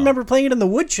 dude. I remember playing it in the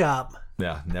wood shop.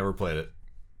 Yeah, never played it.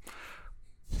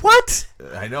 What?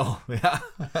 I know. Yeah.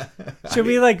 Should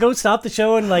we like go stop the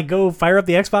show and like go fire up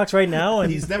the Xbox right now? And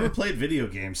he's never played video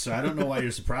games, so I don't know why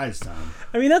you're surprised, Tom.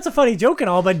 I mean, that's a funny joke and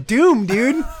all, but Doom,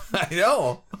 dude. I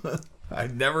know.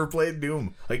 I've never played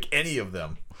Doom, like any of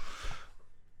them.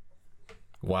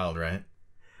 Wild, right?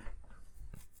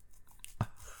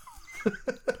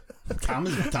 Tom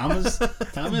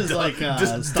is like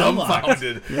just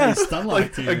dumbfounded. Yeah, he's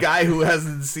stunlocked like a guy who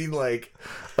hasn't seen like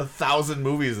 1,000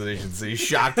 movies that he should see.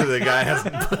 Shocked that the guy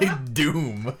hasn't played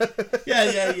Doom.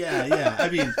 Yeah. I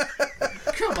mean,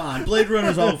 come on, Blade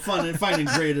Runner's all fun and fine and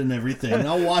great and everything, and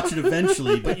I'll watch it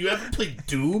eventually. But you haven't played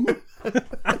Doom?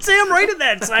 I'd say I'm right at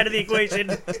that side of the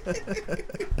equation.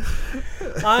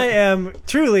 I am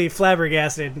truly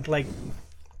flabbergasted. Like,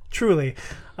 truly.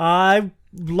 I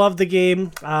love the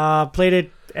game. Played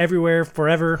it everywhere,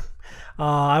 forever.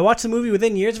 I watched the movie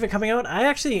within years of it coming out. I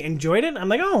actually enjoyed it. I'm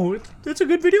like, oh, it's a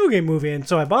good video game movie. And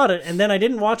so I bought it, and then I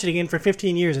didn't watch it again for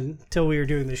 15 years until we were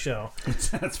doing the show.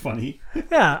 That's funny.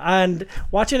 Yeah, and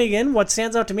watching it again, what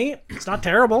stands out to me, it's not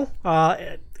terrible.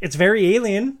 It's very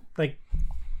alien. Like,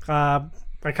 I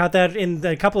caught that in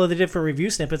a couple of the different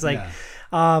review snippets. Like,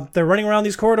 they're running around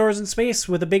these corridors in space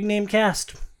with a big name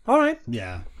cast. All right.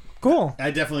 Yeah. Cool. I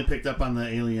definitely picked up on the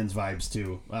Aliens vibes,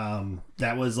 too.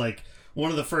 That was, like, one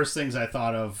of the first things I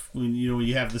thought of when, you know,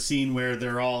 you have the scene where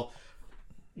they're all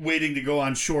waiting to go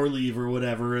on shore leave or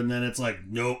whatever, and then it's like,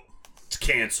 nope, it's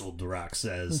canceled, The Rock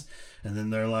says. And then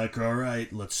they're like, all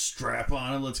right, let's strap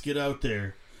on and let's get out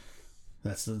there.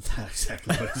 That's not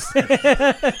exactly what he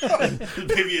said.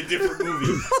 Maybe a different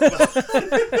movie.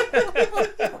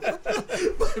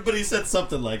 But he said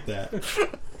something like that.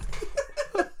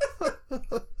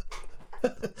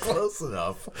 Close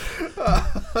enough.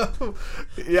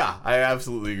 Yeah, I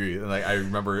absolutely agree. And I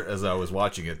remember as I was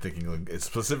watching it thinking, like, it's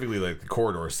specifically like the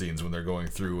corridor scenes when they're going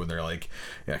through and they're like,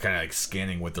 yeah, kind of like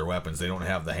scanning with their weapons. They don't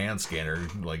have the hand scanner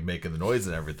like making the noise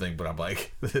and everything, but I'm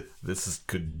like,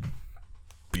 could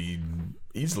be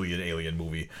easily an Alien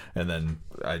movie. And then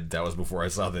that was before I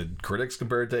saw the critics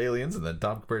compare it to Aliens, and then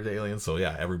Tom compared it to Aliens. So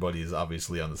yeah, everybody is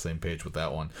obviously on the same page with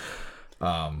that one.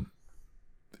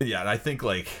 Yeah, and I think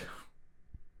like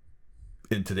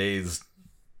in today's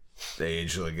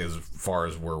age, like as far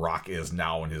as where Rock is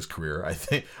now in his career,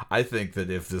 I think that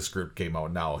if this script came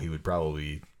out now, he would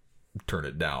probably turn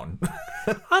it down.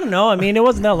 I don't know. I mean, it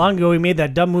wasn't that long ago he made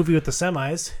that dumb movie with the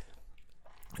semis.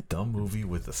 Dumb movie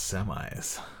with the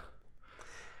semis.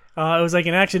 It was like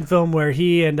an action film where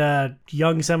he and a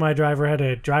young semi driver had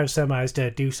to drive semis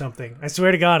to do something. I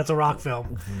swear to God, it's a Rock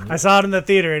film. I saw it in the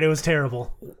theater and it was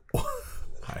terrible.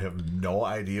 I have no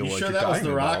idea what you're talking about. You sure that was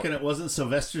The Rock and it wasn't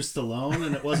Sylvester Stallone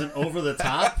and it wasn't over the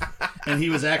top and he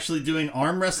was actually doing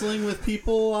arm wrestling with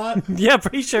people a lot? Yeah,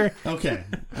 pretty sure. Okay.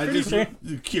 I'm just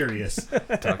curious.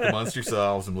 Talk amongst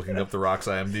yourselves. I'm looking up The Rock's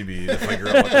IMDb to figure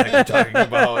out what the heck you're talking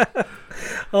about.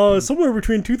 somewhere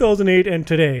between 2008 and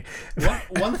today.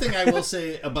 One thing I will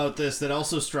say about this that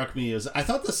also struck me is I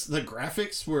thought the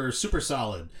graphics were super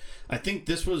solid. I think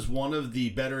this was one of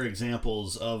the better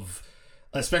examples of,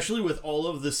 especially with all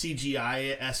of the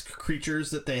CGI-esque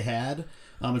creatures that they had.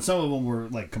 And some of them were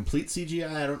like complete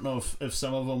CGI. I don't know if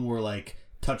some of them were like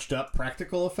touched up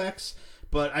practical effects,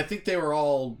 but I think they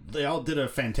all did a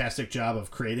fantastic job of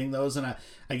creating those. And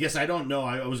I guess I don't know.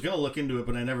 I was going to look into it,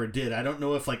 but I never did. I don't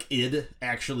know if like id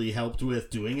actually helped with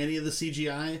doing any of the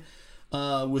CGI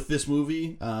with this movie,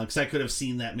 because I could have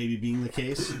seen that maybe being the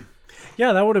case.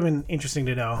 Yeah, that would have been interesting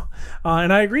to know.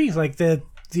 And I agree. Like the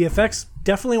effects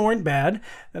definitely weren't bad,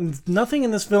 and nothing in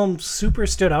this film super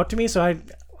stood out to me. So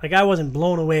I wasn't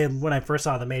blown away when I first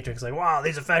saw The Matrix. Like, wow,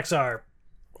 these effects are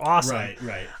awesome.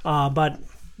 Right. But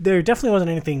there definitely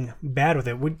wasn't anything bad with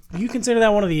it. Would you consider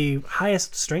that one of the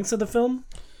highest strengths of the film?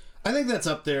 I think that's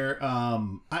up there.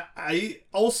 I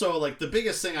also, like, the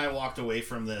biggest thing I walked away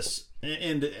from this,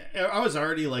 and I was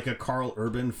already like a Carl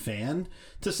Urban fan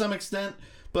to some extent,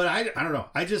 but I don't know.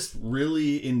 I just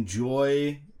really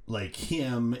enjoy like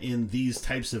him in these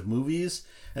types of movies.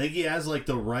 I think he has like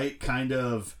the right kind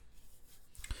of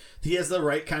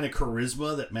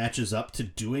charisma that matches up to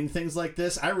doing things like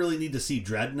this. I really need to see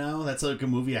Dredd now. That's like a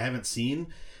movie I haven't seen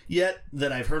yet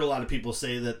that I've heard a lot of people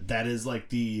say that is like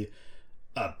the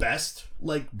best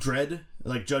like Dredd,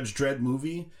 like Judge Dredd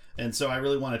movie. And so I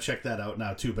really want to check that out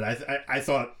now too. But I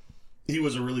thought he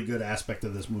was a really good aspect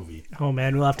of this movie. Oh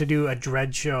man, we'll have to do a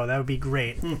Dredd show. That would be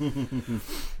great.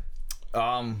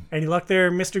 Any luck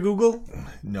there, Mr. Google?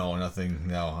 No, nothing.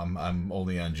 No, I'm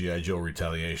only on G.I. Joe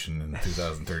Retaliation in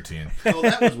 2013. Oh,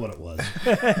 that was what it was.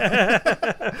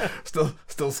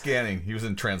 Still scanning. He was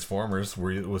in Transformers.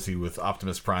 Was he with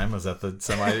Optimus Prime? Is that the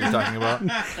semi you're talking about?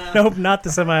 Nope, not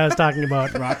the semi I was talking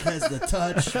about. Rock has the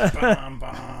touch. Bum,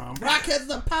 bum. Rock has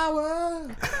the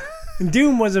power.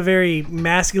 Doom was a very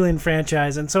masculine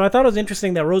franchise, and so I thought it was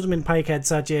interesting that Rosamund Pike had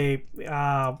such a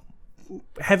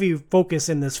heavy focus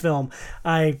in this film.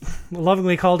 I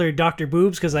lovingly called her Dr.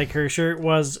 Boobs because like her shirt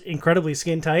was incredibly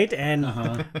skin tight,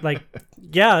 and like,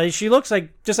 yeah, she looks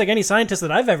like just like any scientist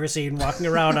that I've ever seen walking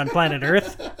around on planet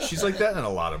Earth. She's like that in a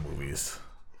lot of movies.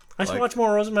 I should watch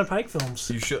more Rosamund Pike films.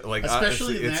 You should, like,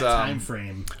 especially in that time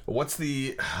frame. What's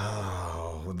the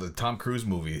Tom Cruise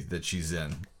movie that she's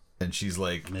in? And she's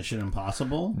like Mission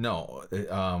Impossible? No,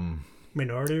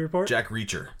 Minority Report? Jack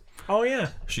Reacher. Oh yeah,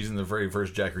 she's in the very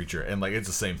first Jack Reacher, and like it's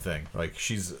the same thing. Like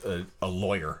she's a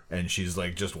lawyer, and she's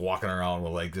like just walking around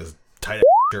with like this tight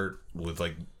shirt with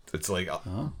like it's like,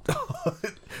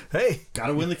 hey,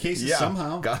 gotta win the cases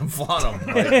somehow. Gotta flaunt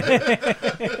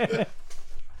them.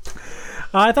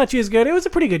 I thought she was good. It was a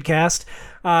pretty good cast.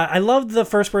 I loved the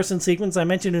first-person sequence. I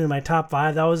mentioned it in my top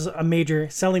 5. That was a major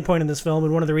selling point in this film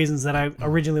and one of the reasons that I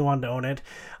originally wanted to own it.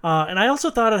 And I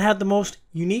also thought it had the most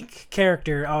unique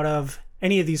character out of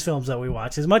any of these films that we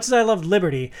watched. As much as I loved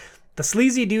Liberty, the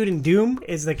sleazy dude in Doom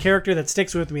is the character that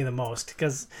sticks with me the most.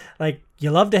 Because, like,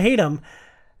 you love to hate him,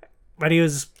 but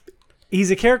he's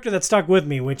a character that stuck with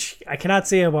me, which I cannot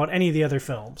say about any of the other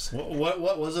films.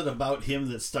 What was it about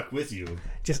him that stuck with you?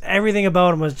 Just everything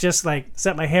about him was just like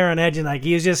set my hair on edge, and like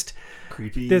he was just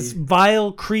creepy, this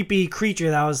vile, creepy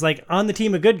creature that was like on the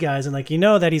team of good guys, and like you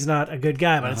know that he's not a good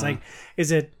guy, but it's like,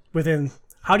 is it within?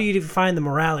 How do you define the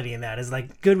morality in that? Is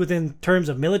like good within terms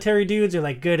of military dudes, or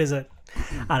like good as a?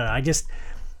 I don't know.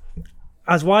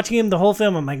 I was watching him the whole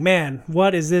film. I'm like, man,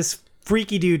 what is this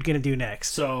freaky dude gonna do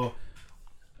next? So,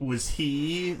 was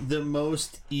he the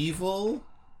most evil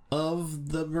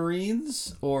of the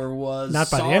Marines, or was not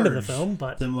by Sarge the end of the film,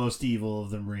 but the most evil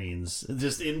of the Marines,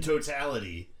 just in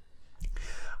totality?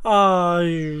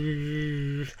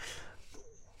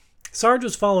 Sarge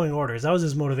was following orders. That was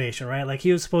his motivation, right? Like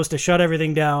he was supposed to shut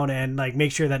everything down and like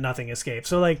make sure that nothing escaped.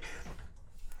 So like,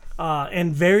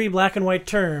 in very black and white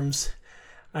terms,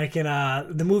 I can.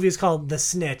 The movie is called The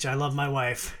Snitch. I Love My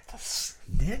Wife. The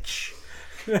Snitch.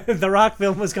 The Rock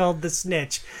film was called The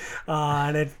Snitch,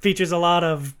 and it features a lot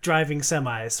of driving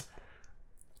semis.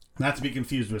 Not to be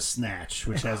confused with Snatch,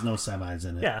 which has no semis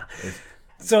in it. Yeah.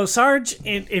 So Sarge,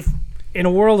 if in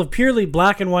a world of purely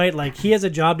black and white, like he has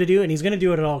a job to do, and he's going to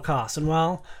do it at all costs. And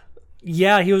while,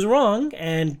 yeah, he was wrong,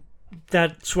 and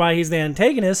that's why he's the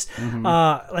antagonist.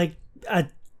 Like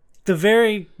at the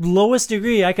very lowest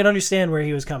degree, I can understand where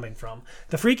he was coming from.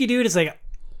 The freaky dude is like,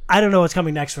 I don't know what's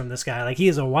coming next from this guy. Like, he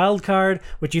is a wild card,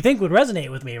 which you think would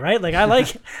resonate with me, right? Like, I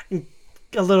like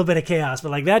a little bit of chaos, but,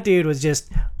 like, that dude was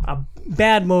just a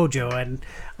bad mojo, and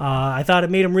I thought it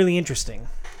made him really interesting.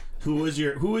 Who was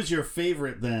your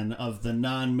favorite, then, of the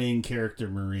non-main character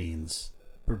Marines,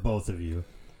 for both of you?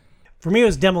 For me, it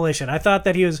was Demolition. I thought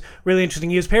that he was really interesting.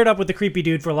 He was paired up with the creepy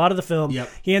dude for a lot of the film. Yep.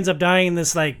 He ends up dying in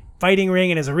this like fighting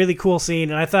ring, and it's a really cool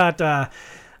scene. And I thought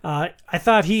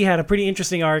he had a pretty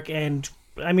interesting arc. And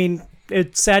I mean,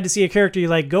 it's sad to see a character you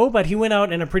like go, but he went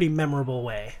out in a pretty memorable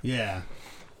way. Yeah.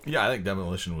 Yeah, I think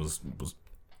Demolition was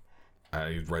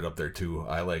right up there too.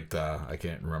 I liked I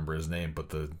can't remember his name, but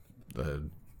the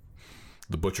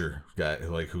butcher guy,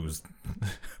 like who's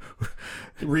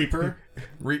Reaper.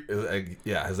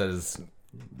 Yeah, is that his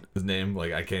name?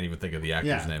 Like I can't even think of the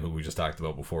actor's name who we just talked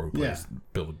about before, who plays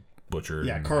Bill Butcher.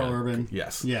 Yeah, and, Carl Urban.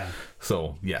 Yes. Yeah.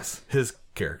 So yes, his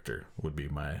character would be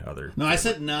my other. No, I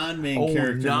said non-main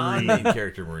character. Non-main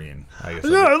character Marine. I guess.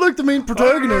 I like the main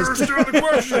protagonist. I don't understand the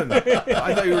question.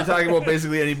 I thought you were talking about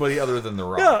basically anybody other than the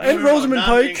Rock. Yeah, and Rosamund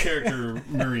non-main Pike. character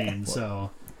Marine.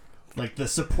 So, like the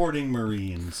supporting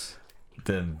Marines.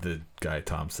 Than the guy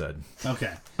Tom said.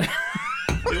 Okay.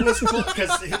 It was cool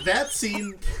because that scene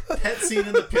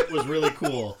in the pit was really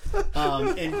cool,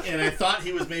 and I thought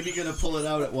he was maybe going to pull it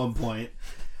out at one point.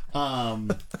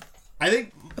 I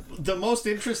think the most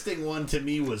interesting one to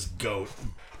me was Goat.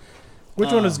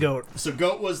 Which one is Goat? So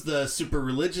Goat was the super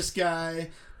religious guy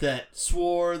that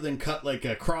swore, then cut like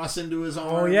a cross into his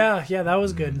arm. Oh yeah, that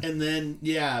was good. And then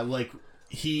like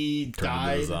he Turned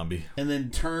died, into a zombie. and then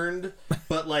turned,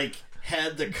 but like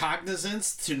had the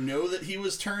cognizance to know that he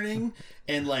was turning,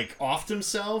 and like offed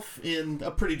himself in a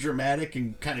pretty dramatic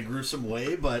and kind of gruesome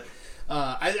way. But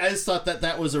I just thought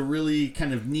that was a really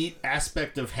kind of neat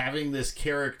aspect of having this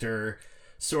character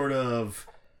sort of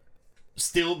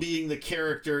still being the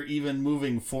character even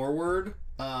moving forward,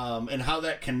 and how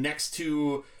that connects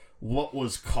to what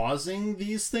was causing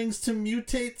these things to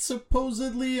mutate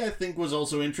supposedly, I think was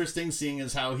also interesting, seeing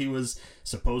as how he was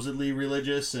supposedly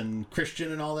religious and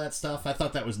Christian and all that stuff. I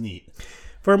thought that was neat.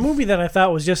 For a movie that I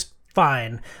thought was just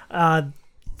fine,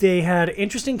 they had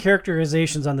interesting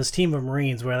characterizations on this team of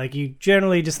Marines where like you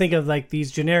generally just think of like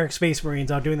these generic space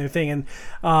Marines out doing their thing, and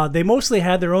they mostly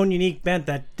had their own unique bent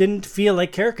that didn't feel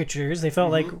like caricatures. They felt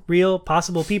like real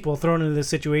possible people thrown into this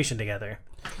situation together.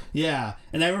 Yeah,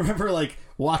 and I remember like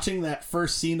watching that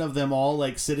first scene of them all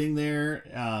like sitting there,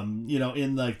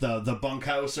 in like the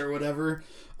bunkhouse or whatever.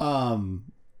 I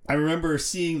remember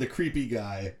seeing the creepy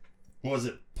guy. Was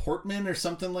it Portman or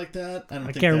something like that?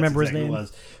 I can't remember his name. What it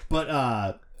was. But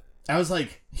I was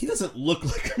like, he doesn't look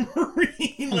like a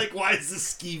Marine. Like, why is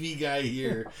this skeevy guy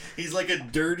here? He's like a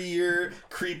dirtier,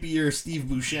 creepier Steve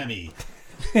Buscemi.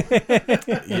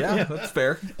 Yeah, that's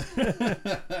fair.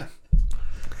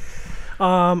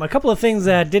 A couple of things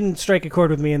that didn't strike a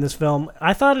chord with me in this film.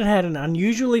 I thought it had an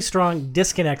unusually strong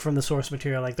disconnect from the source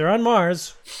material. Like, they're on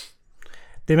Mars.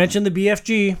 They mentioned the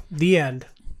BFG. The end.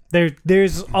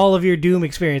 There's all of your Doom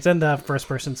experience and the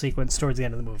first-person sequence towards the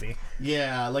end of the movie.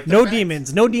 Yeah, like no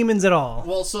demons at all.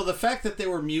 Well, so the fact that they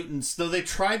were mutants, though they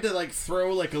tried to like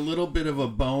throw like a little bit of a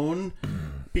bone,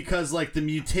 because like the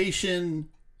mutation,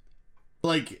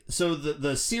 like so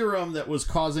the serum that was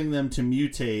causing them to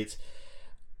mutate,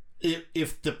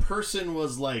 if the person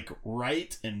was like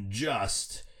right and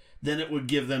just, then it would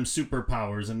give them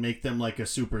superpowers and make them like a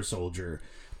super soldier.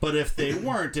 But if they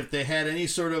weren't, if they had any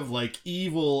sort of like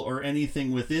evil or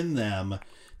anything within them,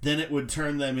 then it would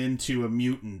turn them into a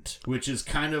mutant, which is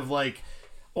kind of like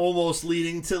almost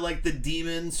leading to like the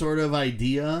demon sort of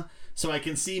idea. So I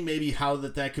can see maybe how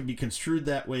that could be construed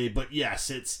that way. But yes,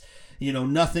 it's,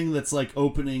 nothing that's like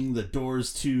opening the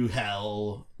doors to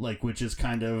hell, like, which is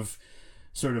kind of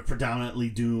sort of predominantly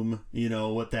Doom,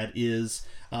 what that is.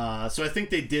 So I think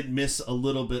they did miss a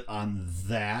little bit on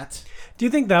that. Do you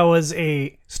think that was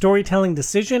a storytelling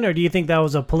decision, or do you think that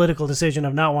was a political decision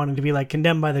of not wanting to be like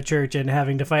condemned by the church and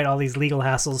having to fight all these legal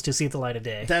hassles to see the light of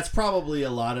day? That's probably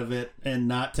a lot of it, and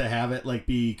not to have it like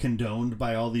be condoned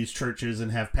by all these churches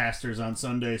and have pastors on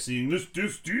Sunday seeing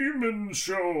this demon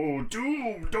show,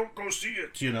 Doom, don't go see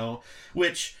it,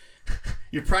 which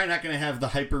you're probably not going to have the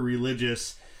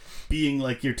hyper-religious being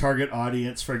like your target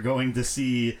audience for going to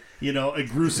see, a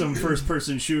gruesome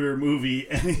first-person shooter movie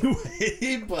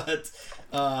anyway. But,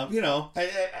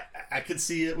 I could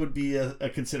see it would be a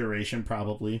consideration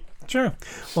probably. Sure.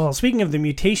 Well, speaking of the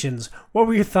mutations, what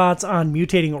were your thoughts on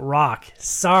mutating Rock,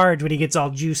 Sarge, when he gets all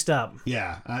juiced up?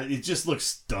 Yeah, it just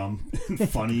looks dumb and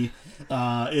funny.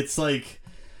 It's like,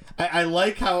 I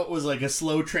like how it was like a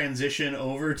slow transition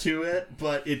over to it,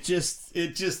 but it just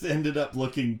ended up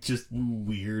looking just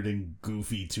weird and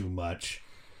goofy too much.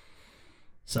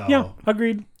 So yeah,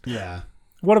 agreed. Yeah.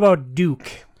 What about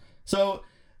Duke? So,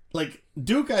 like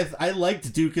Duke, I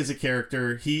liked Duke as a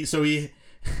character. He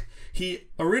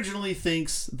originally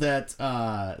thinks that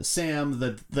Sam,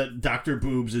 the Dr.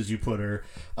 Boobs, as you put her,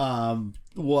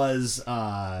 was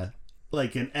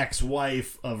like an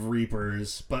ex-wife of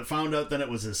Reaper's, but found out that it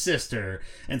was his sister,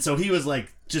 and so he was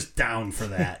like just down for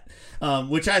that,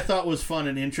 which I thought was fun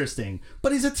and interesting.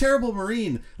 But he's a terrible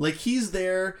Marine. Like, he's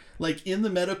there like in the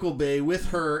medical bay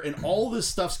with her, and all this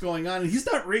stuff's going on, and he's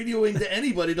not radioing to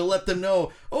anybody to let them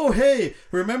know, oh hey,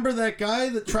 remember that guy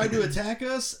that tried to attack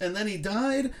us and then he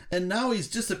died and now he's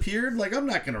disappeared? Like, I'm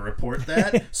not gonna report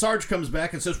that. Sarge comes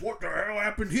back and says, what the hell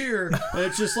happened here? And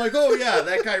it's just like, oh yeah,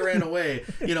 that guy ran away.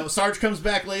 You know, Sarge comes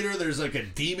back later, there's like a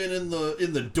demon in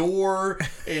the door,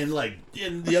 and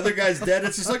the other guy's dead.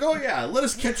 It's just like, oh yeah, let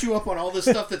us catch you up on all this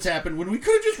stuff that's happened when we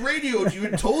could have just radioed you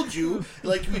and told you,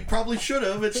 like we probably should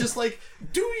have. It's just like,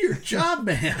 do your job,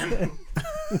 man.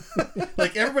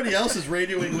 Like, everybody else is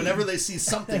radioing whenever they see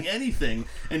something, anything,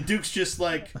 and Duke's just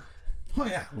like, oh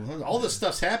yeah, well, all this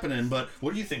stuff's happening, but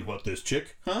what do you think about this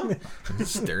chick, huh?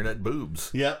 Staring at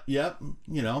boobs. Yep. You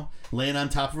know, laying on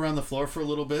top of her on the floor for a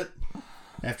little bit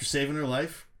after saving her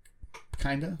life.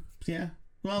 Kinda. Yeah.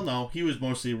 Well, no, he was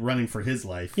mostly running for his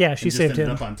life. Yeah, she saved him.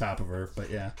 Ended up on top of her, but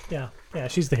yeah. Yeah,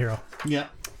 she's the hero. Yeah.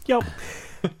 Yep.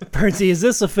 Bernsey, is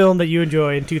this a film that you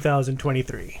enjoy in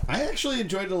 2023? I actually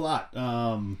enjoyed it a lot.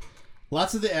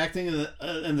 Lots of the acting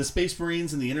and the Space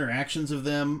Marines and the interactions of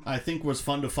them, I think, was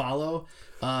fun to follow.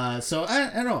 So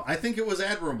I don't know. I think it was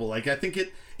admirable. Like, I think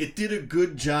it did a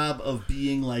good job of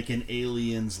being like an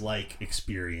Aliens-like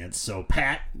experience. So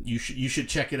Pat, you should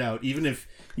check it out, even if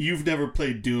you've never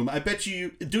played Doom. I bet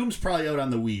you Doom's probably out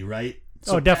on the Wii, right?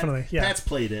 So definitely. Yeah. Pat's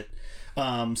played it.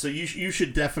 So you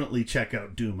should definitely check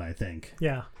out Doom, I think.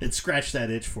 Yeah. It scratched that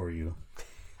itch for you.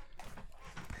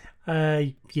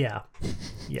 Yeah.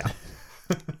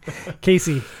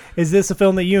 Casey, is this a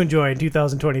film that you enjoy in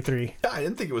 2023? I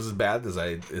didn't think it was as bad as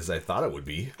I thought it would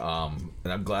be. And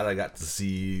I'm glad I got to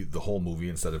see the whole movie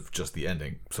instead of just the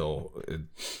ending. So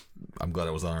I'm glad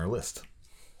it was on our list.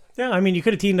 Yeah, I mean, you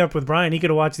could have teamed up with Brian. He could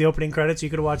have watched the opening credits. You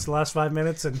could have watched the last 5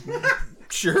 minutes, and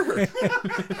sure,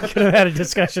 could have had a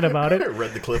discussion about it. I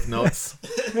read the Cliff Notes.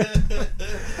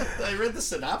 I read the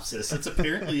synopsis. It's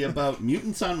apparently about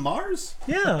mutants on Mars.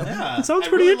 Yeah. It sounds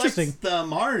pretty interesting. Liked the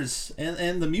Mars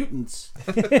and the mutants.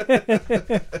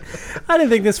 I didn't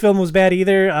think this film was bad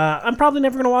either. I'm probably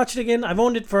never going to watch it again. I've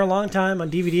owned it for a long time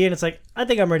on DVD, and it's like, I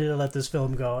think I'm ready to let this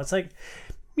film go. It's like,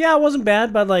 yeah, it wasn't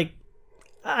bad, but like,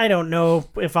 I don't know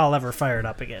if I'll ever fire it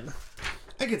up again.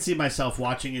 I could see myself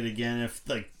watching it again if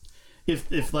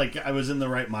I was in the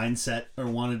right mindset or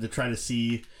wanted to try to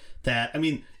see that. I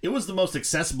mean, it was the most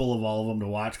accessible of all of them to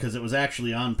watch because it was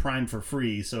actually on Prime for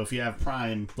free. So if you have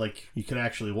Prime, like, you could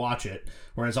actually watch it.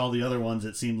 Whereas all the other ones,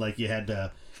 it seemed like you had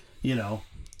to, you know,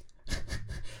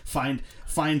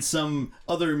 find some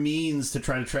other means to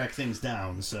try to track things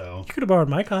down. So you could have borrowed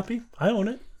my copy. I own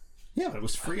it. Yeah, but it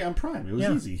was free on Prime. It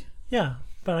was easy. Yeah,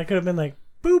 but I could have been like,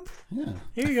 boop. Yeah.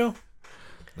 Here you go.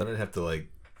 Then I'd have to, like,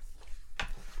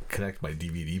 connect my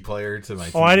DVD player to my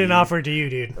TV. Oh, I didn't offer it to you,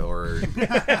 dude. Or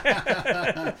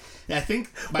I think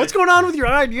what's going on with your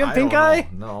eye? Do you have pink eye?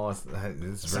 No, it's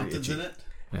very something's itchy. in it.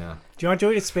 Yeah. Do you want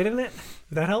Joey to spit in it?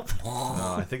 Would that help?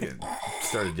 No, I think it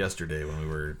started yesterday when we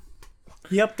were.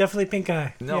 Yep, definitely pink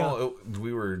eye. No,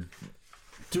 we were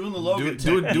doing the Logan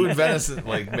doing venison,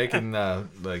 like making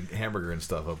like hamburger and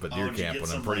stuff up at deer camp,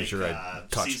 and I'm pretty sure I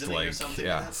touched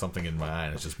something in my eye,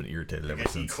 and it's just been irritated ever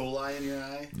since. E. coli in your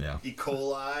eye? Yeah. E.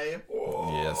 coli.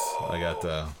 Oh. Yes, I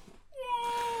got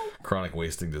chronic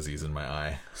wasting disease in my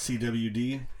eye.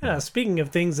 CWD. Yeah. Speaking of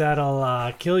things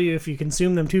that'll kill you if you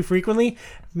consume them too frequently,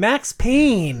 Max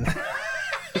Payne.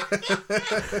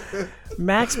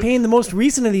 Max Payne, the most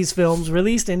recent of these films,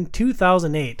 released in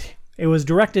 2008. It was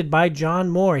directed by John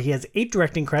Moore. He has 8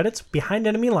 directing credits: Behind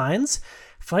Enemy Lines,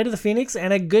 Flight of the Phoenix,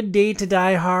 and A Good Day to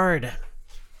Die Hard.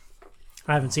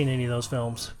 I haven't seen any of those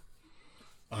films.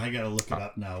 I gotta look it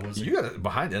up now.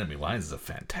 Behind Enemy Lines is a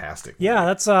fantastic movie. Yeah,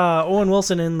 that's Owen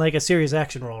Wilson in like a serious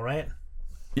action role, right?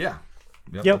 Yeah.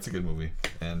 Yep, that's a good movie.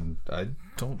 And I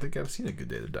don't think I've seen A Good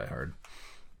Day to Die Hard.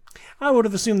 I would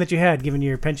have assumed that you had, given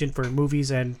your penchant for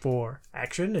movies and for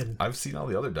action. And I've seen all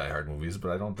the other Die Hard movies,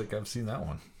 but I don't think I've seen that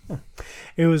one.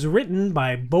 It was written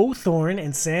by Bo Thorne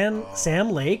and Sam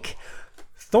Lake.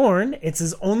 Thorne, it's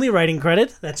his only writing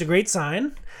credit. That's a great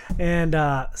sign. And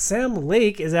Sam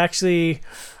Lake is actually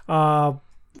a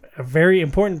very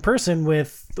important person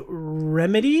with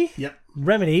Remedy. Yep.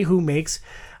 Remedy, who makes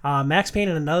Max Payne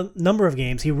and a number of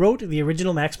games. He wrote the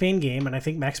original Max Payne game, and I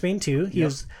think Max Payne 2. He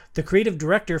was the creative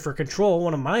director for Control,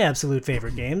 one of my absolute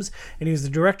favorite games, and he was the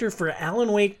director for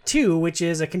Alan Wake 2, which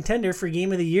is a contender for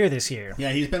Game of the Year this year.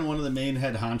 Yeah, he's been one of the main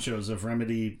head honchos of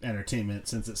Remedy Entertainment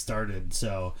since it started.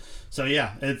 So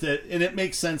yeah, and it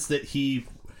makes sense that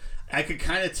I could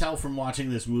kind of tell from watching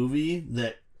this movie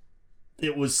that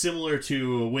it was similar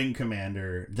to Wing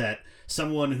Commander, that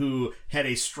someone who had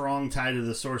a strong tie to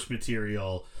the source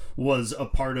material was a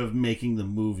part of making the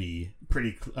movie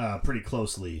pretty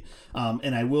closely.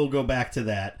 And I will go back to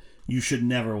that. You should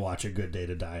never watch A Good Day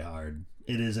to Die Hard.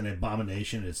 It is an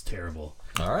abomination. It's terrible.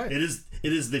 All right. It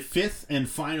is the fifth and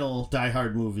final Die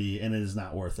Hard movie, and it is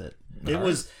not worth it.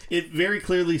 It very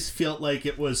clearly felt like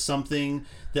it was something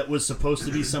that was supposed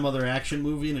to be some other action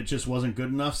movie, and it just wasn't good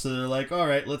enough. So they're like, all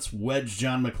right, let's wedge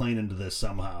John McClane into this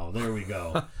somehow. There we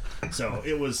go. So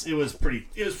it was pretty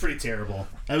terrible.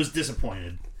 I was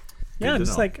disappointed. Yeah,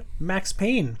 just like Max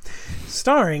Payne,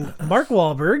 starring Mark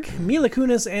Wahlberg, Mila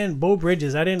Kunis, and Beau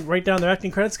Bridges. I didn't write down their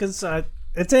acting credits because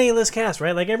it's an A-list cast,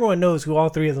 right? Like, everyone knows who all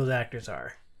three of those actors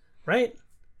are, right?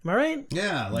 Am I right?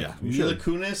 Yeah, Mila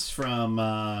Kunis from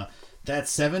that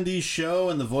 70s show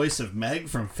and the voice of Meg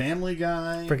from Family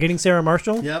Guy. Forgetting Sarah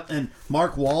Marshall? Yep, and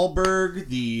Mark Wahlberg,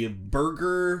 the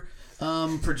burger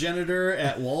progenitor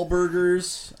at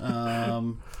Wahlburgers.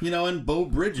 And Beau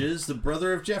Bridges, the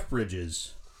brother of Jeff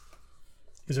Bridges.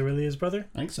 Is it really his brother?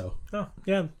 I think so. Oh,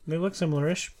 yeah. They look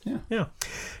similar-ish. Yeah.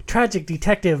 Tragic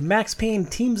detective Max Payne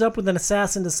teams up with an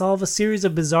assassin to solve a series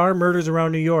of bizarre murders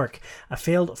around New York. A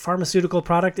failed pharmaceutical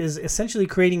product is essentially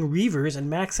creating reavers, and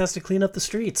Max has to clean up the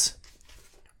streets.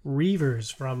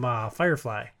 Reavers from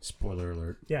Firefly. Spoiler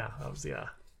alert. Yeah, that was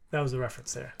the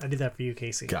reference there. I did that for you,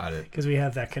 Casey. Got it. Because we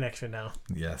have that connection now.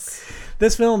 Yes.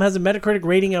 This film has a Metacritic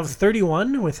rating of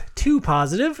 31 with 2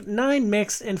 positive, 9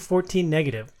 mixed, and 14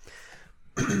 negative.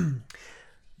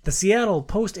 The Seattle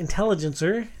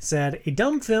Post-Intelligencer said, a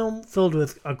dumb film filled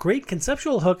with a great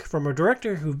conceptual hook from a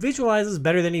director who visualizes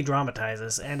better than he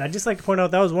dramatizes. And I'd just like to point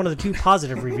out that was one of the 2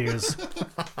 positive reviews.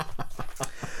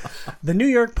 The New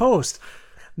York Post.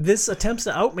 This attempts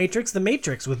to out-Matrix the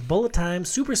Matrix with bullet time,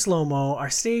 super slow-mo, are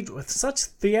staged with such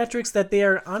theatrics that they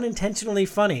are unintentionally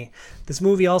funny. This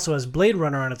movie also has Blade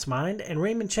Runner on its mind and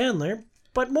Raymond Chandler,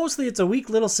 but mostly it's a weak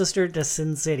little sister to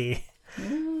Sin City.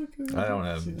 I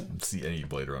don't see any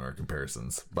Blade Runner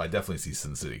comparisons, but I definitely see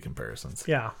Sin City comparisons.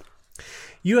 Yeah.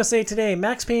 USA Today,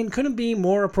 Max Payne couldn't be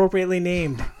more appropriately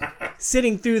named.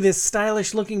 Sitting through this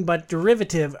stylish-looking but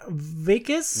derivative,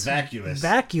 vacuous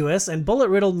and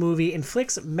bullet-riddled movie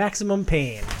inflicts maximum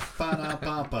pain.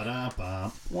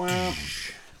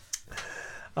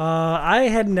 I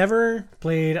had never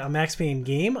played a Max Payne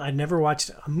game. I'd never watched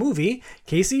a movie.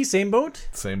 Casey, same boat?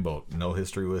 Same boat. No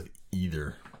history with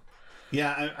either.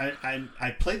 Yeah,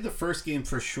 I played the first game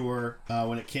for sure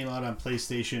when it came out on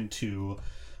PlayStation 2.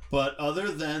 But other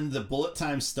than the bullet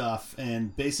time stuff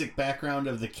and basic background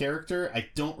of the character, I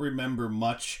don't remember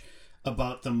much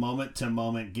about the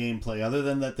moment-to-moment gameplay, other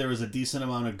than that there was a decent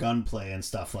amount of gunplay and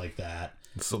stuff like that.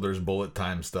 So there's bullet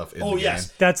time stuff in the game? Oh,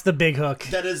 yes. That's the big hook.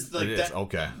 That is like that.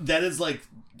 Okay. That is like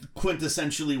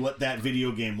quintessentially what that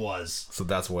video game was. So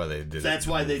that's why they did it. That's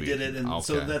why they did it, and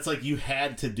so that's like you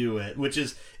had to do it. Which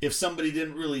is, if somebody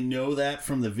didn't really know that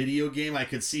from the video game, I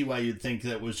could see why you'd think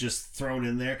that was just thrown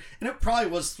in there. And it probably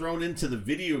was thrown into the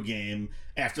video game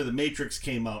after the Matrix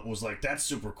came out and was like, that's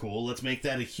super cool. Let's make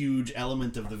that a huge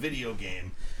element of the video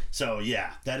game. So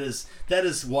yeah, that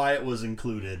is why it was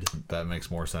included. That makes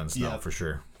more sense now, for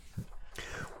sure.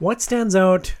 What stands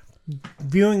out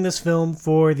viewing this film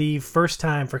for the first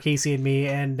time for Casey and me,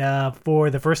 and for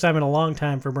the first time in a long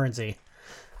time for Bernsey?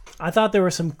 I thought there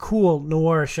were some cool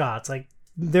noir shots. Like,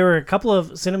 there were a couple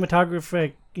of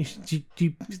cinematographic...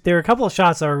 There were a couple of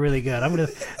shots that were really good. I'm going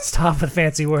to stop with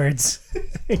fancy words.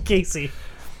 Casey.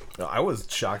 I was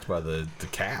shocked by the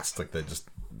cast. Like,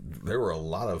 there were a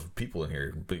lot of people in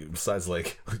here, besides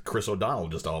like Chris O'Donnell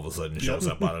just all of a sudden shows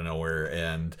up out of nowhere,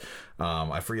 and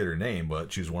I forget her name,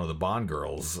 but she's one of the Bond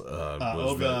girls.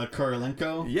 Olga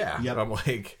Kurylenko? Yeah. Yep. I'm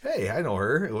like, hey, I know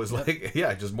her. It was like,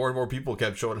 just more and more people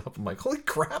kept showing up. I'm like, holy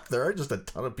crap, there are just a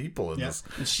ton of people in this.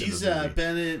 And she's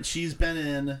been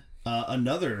in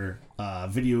another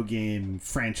video game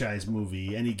franchise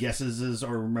movie. Any guesses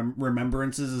or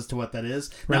remembrances as to what that is?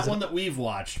 Not one that we've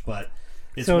watched, but...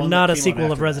 So not a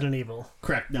sequel of Resident Evil.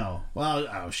 Correct, no.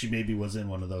 Well, she maybe was in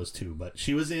one of those too, but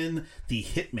she was in the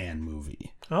Hitman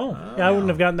movie. Oh, yeah, I wouldn't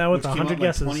have gotten that with 100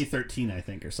 guesses. 2013, I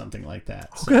think, or something like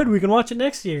that. So. Good, we can watch it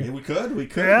next year. Yeah, we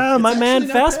could. Yeah, my man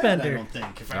Fassbender. I don't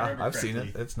think, if I remember I've correctly. seen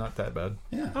it. It's not that bad.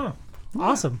 Yeah. Oh,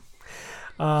 awesome.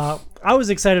 I was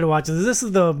excited to watch this. This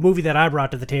is the movie that I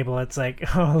brought to the table. It's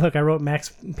like, oh, look, I wrote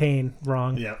Max Payne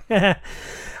wrong. Yeah.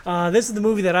 This is the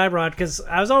movie that I brought because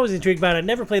I was always intrigued by it. I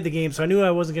never played the game, so I knew I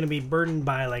wasn't going to be burdened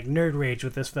by like nerd rage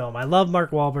with this film. I love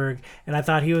Mark Wahlberg, and I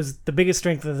thought he was the biggest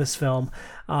strength of this film.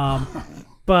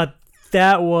 But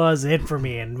that was it for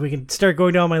me, and we can start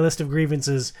going down my list of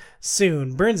grievances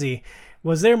soon. Bernsey,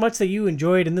 Was there much that you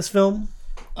enjoyed in this film?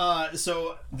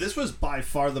 So this was by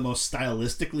far the most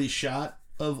stylistically shot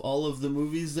of all of the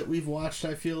movies that we've watched,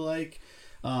 I feel like.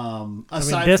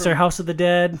 Aside this from, or House of the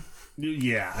Dead?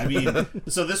 Yeah, I mean,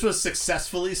 so this was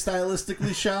successfully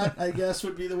stylistically shot, I guess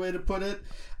would be the way to put it.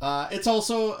 It's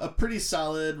also a pretty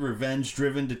solid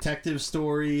revenge-driven detective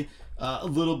story. A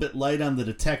little bit light on the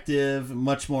detective,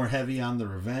 much more heavy on the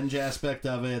revenge aspect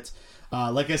of it.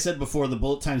 Like I said before, the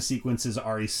bullet time sequences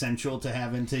are essential to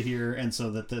have into here, and so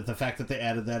that the fact that they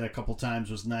added that a couple times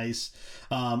was nice.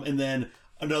 And then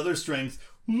another strength,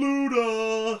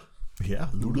 Luda. Yeah,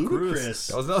 Ludacris.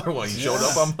 That was another one. He showed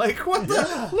up. I'm like, what the?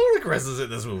 Ludacris is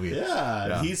in this movie.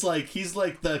 Yeah. He's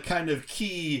like the kind of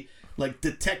key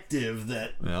detective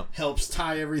that helps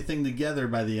tie everything together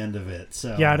by the end of it.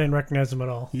 So yeah, I didn't recognize him at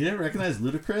all. You didn't recognize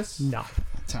Ludacris? No.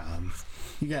 Tom,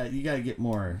 you got to get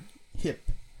more hip.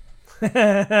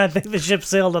 I think the ship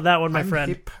sailed on that one, my friend.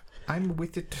 Hip. I'm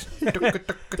with it.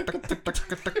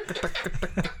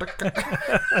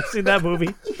 I've seen that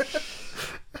movie.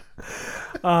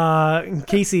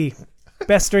 Casey,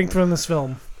 best strength from this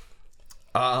film.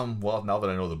 Well, now that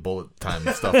I know the bullet time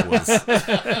stuff was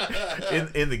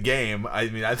in the game, I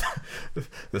mean,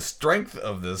 the strength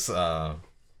of this, I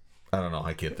don't know.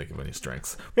 I can't think of any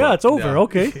strengths. Yeah, it's over.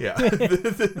 Okay. Yeah.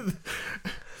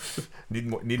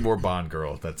 Need more Bond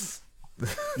girl. That's.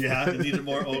 Yeah, you needed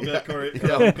more Olga.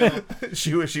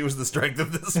 She was the strength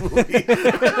of this movie.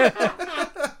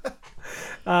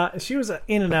 She was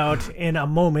in and out in a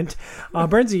moment.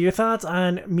 Bernsey, your thoughts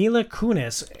on Mila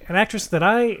Kunis, an actress that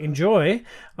I enjoy.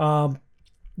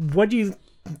 What do you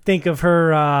think of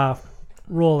her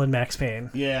role in Max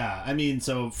Payne? Yeah, I mean,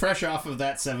 so fresh off of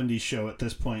that 70s show at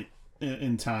this point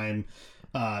in time,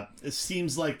 it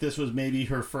seems like this was maybe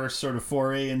her first sort of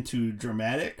foray into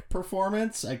dramatic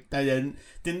performance. I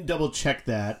didn't double check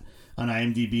that on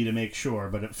IMDb to make sure,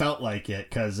 but it felt like it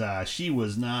because she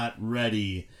was not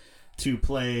ready to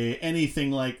play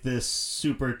anything like this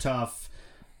super tough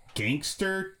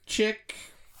gangster chick.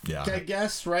 Yeah, I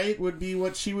guess, right, would be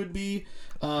what she would be.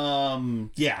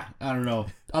 Yeah, I don't know.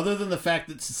 Other than the fact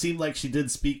that it seemed like she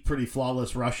did speak pretty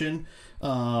flawless Russian,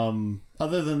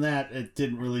 other than that, it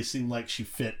didn't really seem like she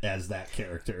fit as that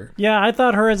character. Yeah, I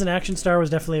thought her as an action star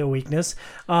was definitely a weakness.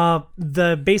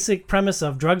 The basic premise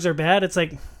of drugs are bad, it's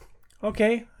like,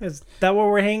 okay, is that what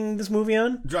we're hanging this movie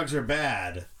on? Drugs are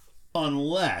bad.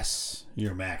 Unless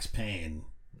you're Max Payne,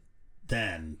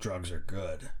 then drugs are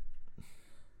good.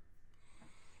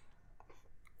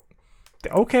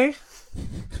 Okay.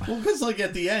 Well, because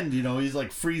at the end, he's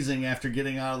freezing after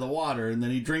getting out of the water, and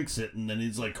then he drinks it, and then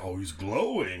he's like, oh, he's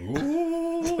glowing.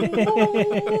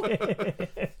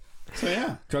 So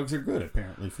yeah, drugs are good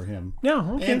apparently for him.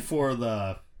 Yeah, okay. And for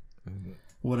the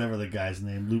whatever the guy's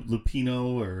name,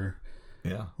 Lupino or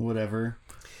whatever,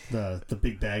 the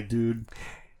big bag dude.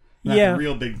 Not the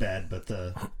real big bad, but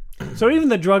the... So even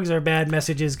the drugs are bad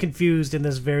message is confused in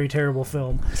this very terrible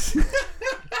film.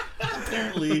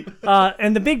 Apparently.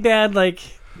 And the big bad,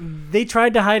 they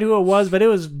tried to hide who it was, but it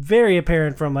was very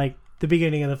apparent from, the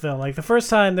beginning of the film. The first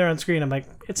time they're on screen, I'm like,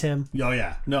 it's him. Oh,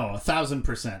 yeah. No,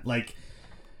 1,000%.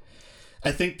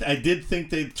 I did think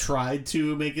they tried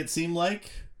to make it seem like...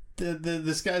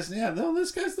 this guy's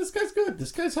this guy's good.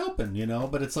 This guy's helping,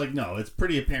 But it's no, it's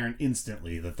pretty apparent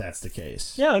instantly that that's the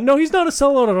case. Yeah, no, he's not a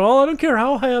sellout at all. I don't care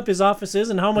how high up his office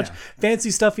is and how much fancy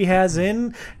stuff he has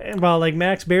in, while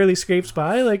Max barely scrapes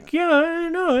by.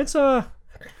 No, it's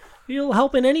he'll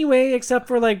help in any way except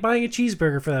for buying a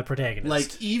cheeseburger for that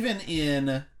protagonist. Even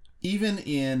in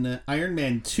Iron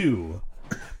Man 2,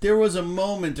 there was a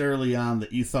moment early on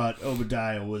that you thought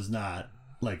Obadiah was not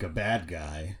a bad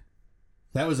guy.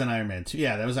 That was in Iron Man 2.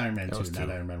 Yeah, that was Iron Man 2, not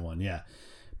Iron Man 1. Yeah.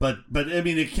 But I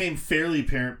mean, it became fairly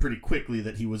apparent pretty quickly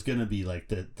that he was going to be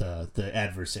the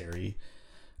adversary.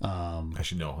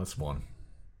 Actually, no, that's 1.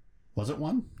 Was it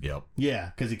 1? Yep.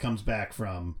 Yeah, because he comes back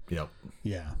from... Yep.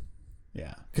 Yeah.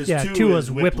 Yeah. Because 2 was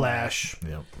Whiplash.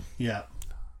 Yep. Yeah.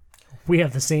 We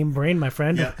have the same brain, my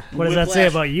friend. Yeah. What does that say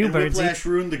about you, Birdsey? Whiplash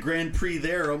ruined the Grand Prix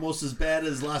there almost as bad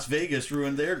as Las Vegas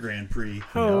ruined their Grand Prix.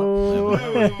 Oh.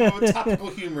 Topical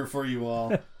humor for you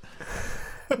all.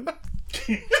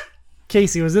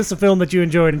 Casey, was this a film that you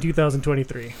enjoyed in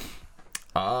 2023?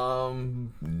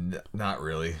 Not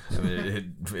really. I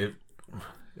mean,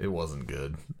 it wasn't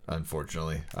good,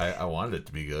 unfortunately. I wanted it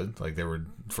to be good.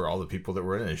 For all the people that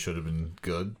were in it should have been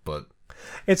good, but...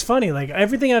 It's funny,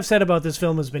 everything I've said about this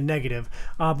film has been negative,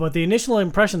 but the initial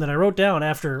impression that I wrote down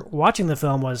after watching the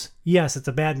film was, yes, it's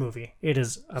a bad movie. It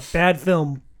is a bad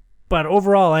film, but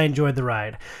overall I enjoyed the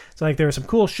ride. So there were some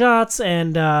cool shots,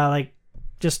 and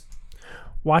just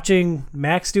watching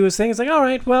Max do his thing, it's all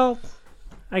right, well,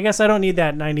 I guess I don't need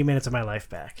that 90 minutes of my life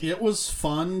back. It was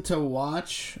fun to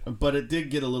watch, but it did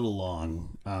get a little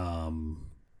long.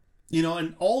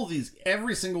 And all of these,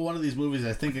 every single one of these movies,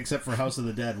 I think, except for House of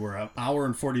the Dead, were an hour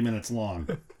and 40 minutes long.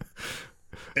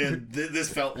 And this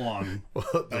felt long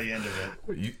by the end of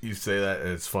it. You say that, and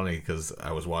it's funny because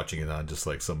I was watching it on just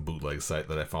like some bootleg site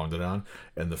that I found it on,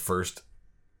 and the first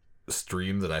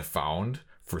stream that I found,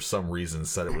 for some reason,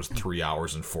 said it was 3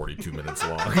 hours and 42 minutes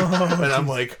long. And I'm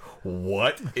like,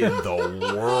 what in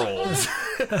the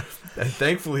world? And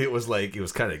thankfully it was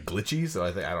kind of glitchy, so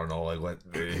I don't know, like what,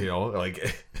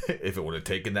 if it would have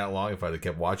taken that long, if I'd have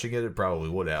kept watching it probably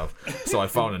would have. So I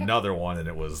found another one, and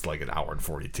it was like an hour and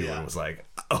 42. Yeah. And it was like,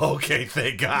 okay,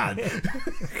 thank God.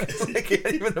 I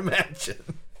can't even imagine.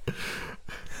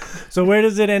 So where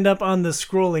does it end up on the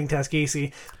scrolling test,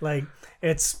 Casey? Like,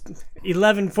 it's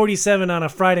 11:47 on a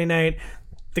Friday night.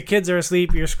 The kids are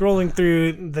asleep. You're scrolling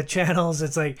through the channels.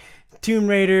 It's like Tomb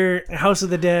Raider, House of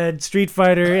the Dead, Street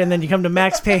Fighter, and then you come to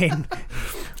Max Payne.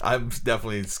 I'm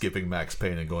definitely skipping Max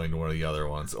Payne and going to one of the other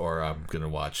ones, or I'm going to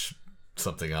watch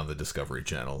something on the Discovery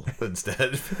Channel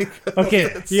instead.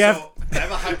 Okay. Yeah. So I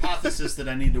have a hypothesis that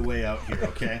I need to weigh out here,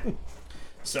 okay?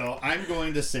 So I'm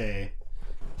going to say,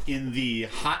 in the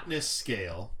hotness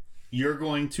scale, you're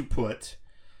going to put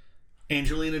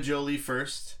Angelina Jolie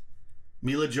first,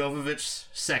 Mila Jovovich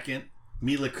second,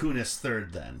 Mila Kunis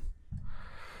third then.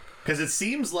 Because it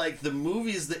seems like the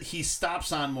movies that he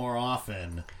stops on more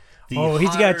often, he's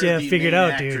got you figured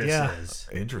out, dude. Yeah.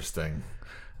 Interesting.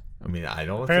 I mean, I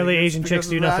don't Apparently think Asian chicks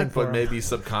do nothing for but him. maybe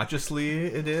subconsciously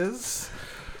it is.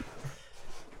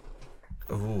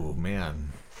 Oh,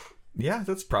 man. Yeah,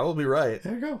 that's probably right.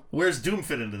 There you go. Where's Doom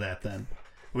fit into that then?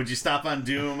 Would you stop on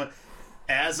Doom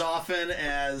less often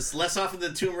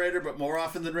than Tomb Raider, but more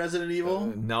often than Resident Evil?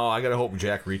 No, I gotta hope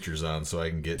Jack Reacher's on so I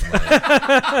can get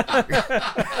my...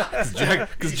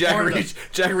 Because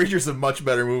Jack Reacher's a much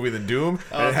better movie than Doom,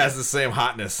 and it has the same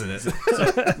hotness in it.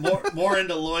 So more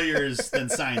into lawyers than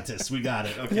scientists. We got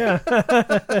it. Okay.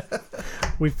 Yeah.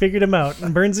 We figured him out.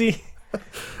 And Bernsey?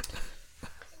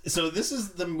 So this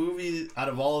is the movie out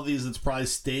of all of these that's probably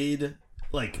stayed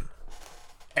like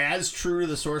as true to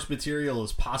the source material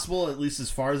as possible, at least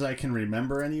as far as I can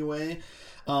remember anyway.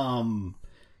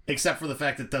 Except for the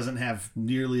fact that it doesn't have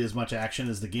nearly as much action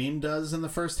as the game does in the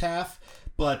first half.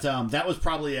 But that was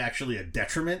probably actually a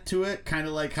detriment to it. Kind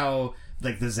of like how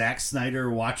like the Zack Snyder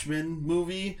Watchmen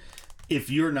movie. If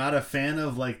you're not a fan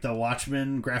of like the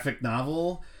Watchmen graphic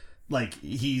novel, like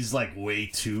he's like way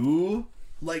too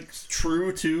like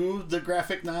true to the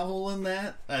graphic novel in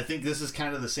that. I think this is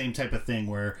kind of the same type of thing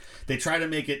where they try to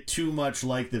make it too much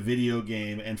like the video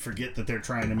game and forget that they're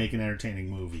trying to make an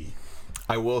entertaining movie.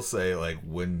 I will say, like,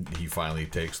 when he finally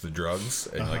takes the drugs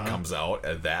and like comes out,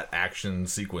 and that action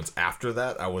sequence after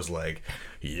that, I was like,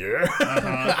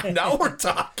 yeah, now we're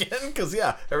talking. Because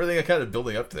everything I kind of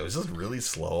building up to that was just really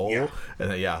slow, and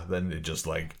then it just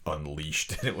like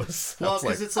unleashed, and it was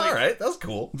it's like, all right, that's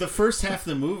cool. The first half of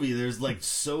the movie, there's like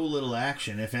so little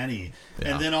action, if any,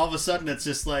 and then all of a sudden it's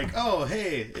just like, oh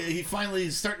hey, he finally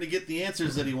is starting to get the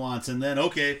answers that he wants, and then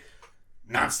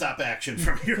nonstop action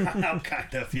from here on out,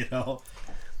 kind of, you know.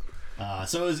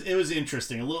 So it was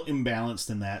interesting, a little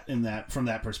imbalanced in that from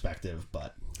that perspective,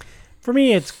 but for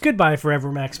me, it's goodbye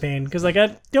forever Max Payne, because like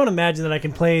I don't imagine that I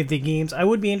can play the games. I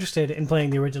would be interested in playing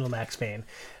the original Max Payne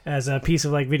as a piece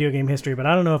of like video game history, but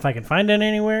I don't know if I can find it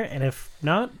anywhere, and if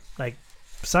not, like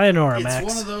sayonara, Max.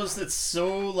 It's one of those that's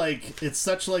so like it's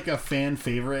such like a fan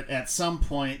favorite. At some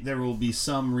point, there will be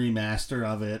some remaster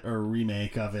of it or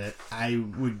remake of it. I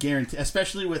would guarantee,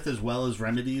 especially with as well as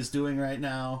Remedy's doing right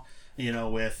now. You know,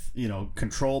 with,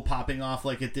 Control popping off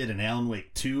like it did and Alan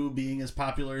Wake 2 being as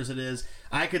popular as it is,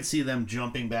 I could see them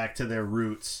jumping back to their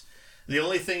roots. The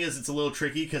only thing is it's a little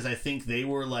tricky because I think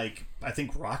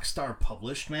Rockstar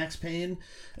published Max Payne,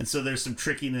 and so there's some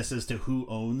trickiness as to who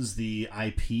owns the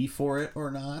IP for it or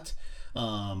not.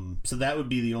 So that would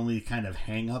be the only kind of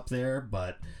hang up there,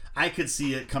 but I could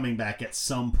see it coming back at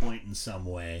some point in some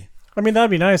way. I mean, that'd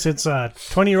be nice. It's a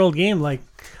 20-year-old game, like...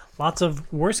 Lots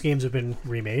of worse games have been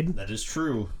remade. That is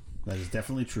true. That is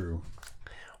definitely true.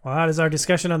 Well, that is our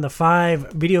discussion on the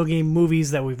 5 video game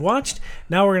movies that we've watched.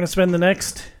 Now we're going to spend the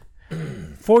next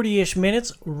 40-ish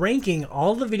minutes ranking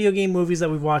all the video game movies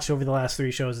that we've watched over the last 3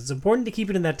 shows. It's important to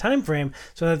keep it in that time frame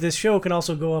so that this show can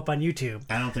also go up on YouTube.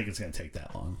 I don't think it's going to take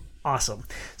that long. Awesome.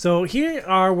 So here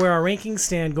are where our rankings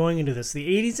stand going into this. The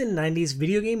 80s and 90s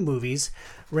video game movies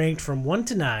ranked from 1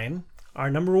 to 9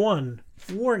 are number 1,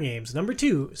 War Games. Number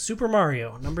 2, Super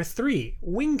Mario. Number 3,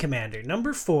 Wing Commander.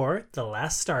 Number 4, The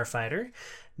Last Starfighter.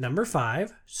 Number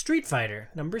 5, Street Fighter.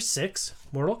 Number 6,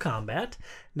 Mortal Kombat.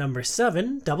 Number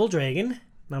 7, Double Dragon.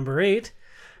 Number 8,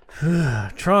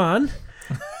 Tron.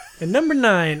 And number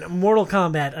 9, Mortal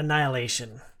Kombat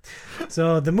Annihilation.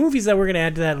 So the movies that we're going to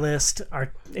add to that list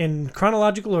are, in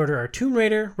chronological order, are Tomb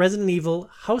Raider, Resident Evil,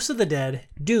 House of the Dead,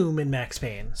 Doom, and Max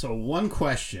Payne. So one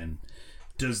question.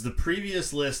 Does the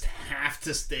previous list have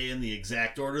to stay in the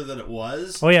exact order that it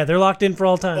was? Oh yeah, they're locked in for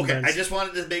all time. Okay, friends. I just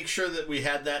wanted to make sure that we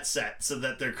had that set so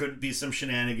that there couldn't be some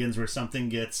shenanigans where something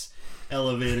gets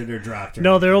elevated or dropped.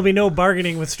 No, there will be no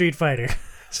bargaining with Street Fighter.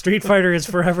 Street Fighter is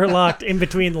forever locked in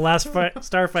between the last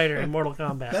Starfighter and Mortal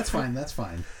Kombat. That's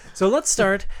fine. So let's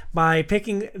start by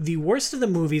picking the worst of the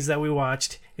movies that we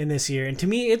watched in this year. And to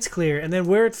me, it's clear. And then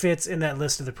where it fits in that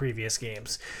list of the previous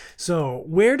games. So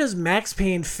where does Max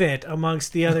Payne fit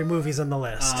amongst the other movies on the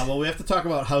list? Well, we have to talk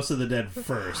about House of the Dead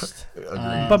first.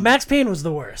 But Max Payne was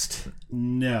the worst.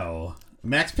 No.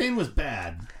 Max Payne was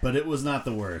bad, but it was not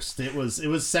the worst. It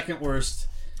was second worst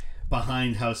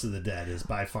behind House of the Dead, is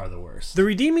by far the worst. The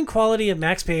redeeming quality of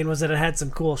Max Payne was that it had some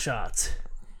cool shots.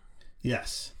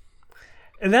 Yes.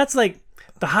 And that's like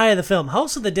the high of the film.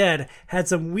 House of the Dead had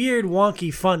some weird,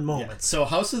 wonky, fun moments. So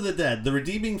House of the Dead, the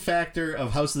redeeming factor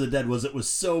of House of the Dead was it was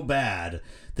so bad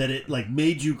that it like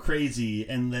made you crazy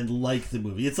and then like the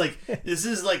movie. It's like this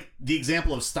is like the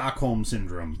example of Stockholm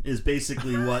syndrome is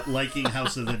basically what liking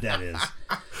House of the Dead is.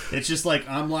 It's just like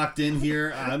I'm locked in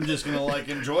here. I'm just gonna like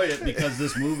enjoy it because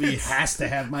this movie has to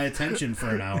have my attention for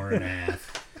an hour and a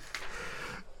half.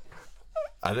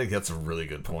 I think that's a really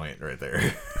good point right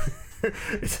there.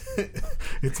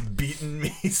 It's beaten me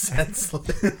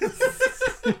senseless.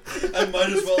 I might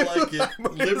as well like it.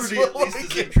 Liberty at least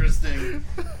is interesting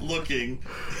looking.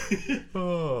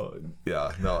 Oh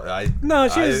yeah,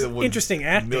 she was interesting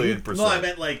acting. $1,000,000%. No, I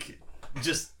meant like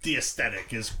just the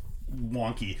aesthetic is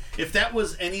wonky. If that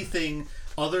was anything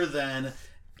other than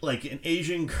like an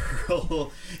Asian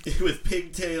girl with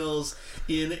pigtails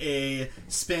in a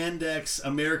spandex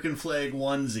American flag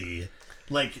onesie,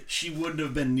 like she wouldn't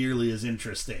have been nearly as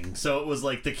interesting. So it was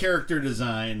like the character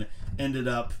design ended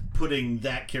up putting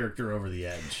that character over the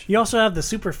edge. You also have the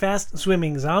super fast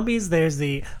swimming zombies. There's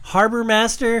the harbor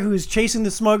master who's chasing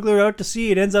the smuggler out to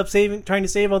sea and ends up trying to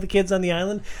save all the kids on the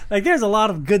island. Like there's a lot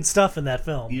of good stuff in that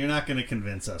film. You're not going to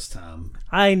convince us, Tom.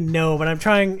 I know, but I'm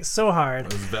trying so hard.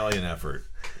 It was a valiant effort.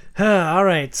 All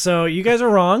right, so you guys are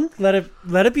wrong. Let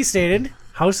it be stated.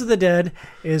 House of the Dead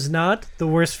is not the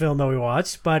worst film that we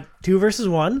watched, but 2 versus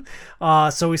 1.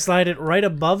 So we slide it right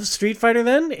above Street Fighter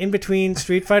then, in between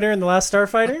Street Fighter and The Last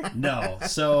Starfighter? No.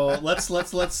 So let's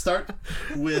start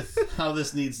with how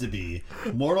this needs to be.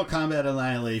 Mortal Kombat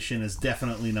Annihilation is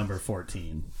definitely number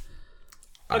 14.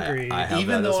 Agreed.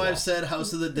 Even though I've said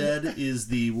House of the Dead is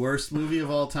the worst movie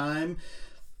of all time,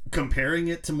 comparing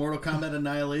it to Mortal Kombat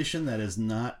Annihilation, that is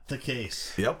not the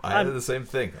case. Yep, I did the same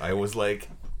thing. I was like...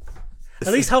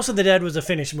 At least House of the Dead was a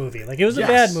finished movie. Like, it was a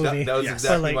bad movie. That was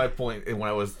exactly my point when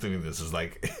I was doing this. Is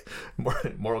like,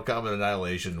 Mortal Kombat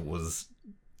Annihilation was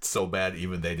so bad,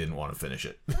 even they didn't want to finish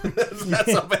it.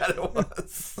 That's how bad it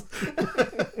was.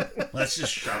 Let's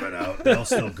just shove it out. They'll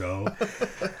still go.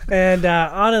 And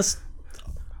I'm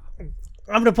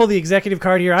going to pull the executive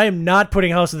card here. I am not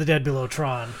putting House of the Dead below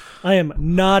Tron. I am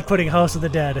not putting House of the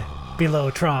Dead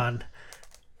below Tron.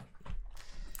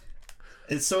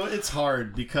 It's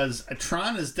hard because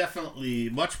Tron is definitely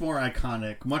much more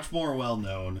iconic, much more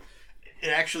well-known. It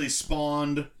actually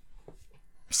spawned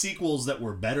sequels that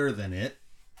were better than it.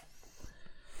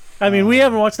 I mean, we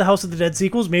haven't watched the House of the Dead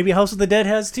sequels. Maybe House of the Dead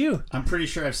has too. I'm pretty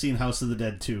sure I've seen House of the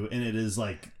Dead 2, and it is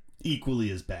like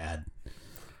equally as bad.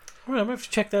 All right, I'm going to have to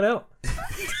check that out.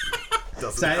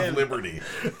 Doesn't have liberty.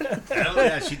 Oh,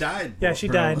 yeah, she died. Yeah, she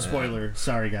died. Spoiler.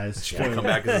 Sorry, guys. She could come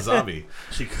back as a zombie.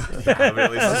 She could.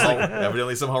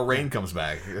 Evidently, somehow Rain comes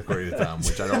back, according to Tom,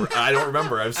 which I don't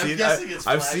remember. I've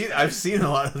seen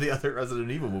a lot of the other Resident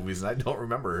Evil movies, and I don't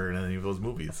remember her in any of those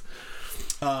movies.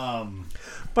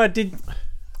 But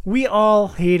we all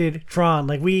hated Tron?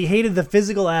 Like, we hated the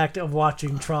physical act of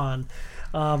watching Tron.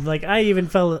 Like, I even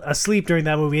fell asleep during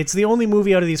that movie. It's the only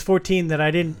movie out of these 14 that I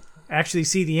didn't actually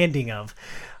see the ending of.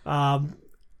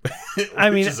 Which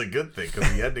is a good thing,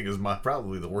 because the ending is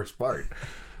probably the worst part.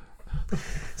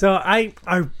 So I,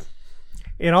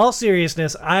 in all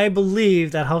seriousness, I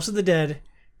believe that House of the Dead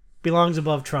belongs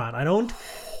above Tron. I don't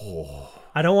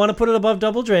want to put it above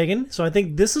Double Dragon, so I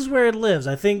think this is where it lives.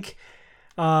 I think,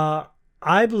 I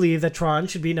believe that Tron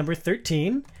should be number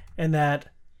 13, and that,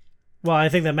 well, I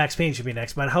think that Max Payne should be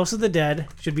next, but House of the Dead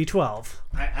should be 12.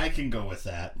 I can go with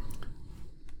that.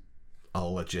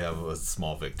 I'll let you have a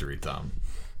small victory, Tom.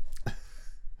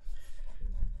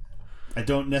 I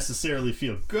don't necessarily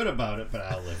feel good about it, but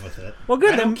I'll live with it. Well,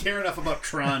 good. I don't care enough about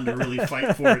Tron to really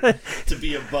fight for it to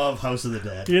be above House of the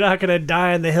Dead. You're not going to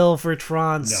die on the hill for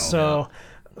Tron. No.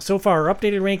 So far, our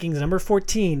updated rankings, number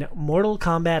 14, Mortal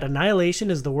Kombat Annihilation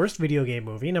is the worst video game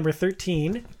movie. Number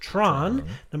 13, Tron.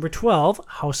 Number 12,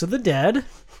 House of the Dead.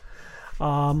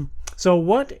 So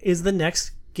what is the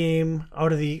next game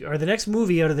the next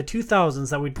movie out of the 2000s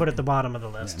that we'd put at the bottom of the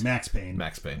list? Yeah, Max Payne.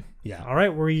 Max Payne. Yeah. All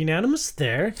right, we're unanimous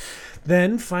there.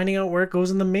 Then finding out where it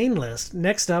goes in the main list.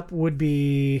 Next up would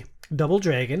be Double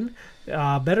Dragon.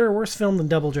 Better or worse film than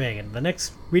Double Dragon?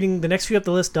 Reading the next few up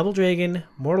the list: Double Dragon,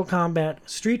 Mortal Kombat,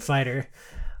 Street Fighter.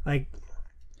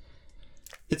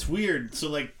 It's weird.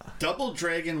 So, Double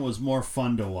Dragon was more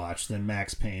fun to watch than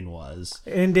Max Payne was.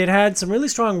 And it had some really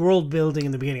strong world building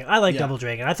in the beginning. I like Double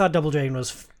Dragon. I thought Double Dragon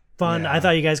was fun. Yeah. I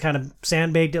thought you guys kind of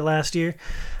sandbagged it last year.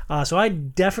 So I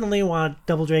definitely want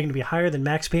Double Dragon to be higher than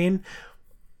Max Payne.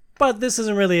 But this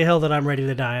isn't really a hill that I'm ready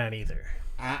to die on either.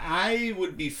 I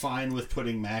would be fine with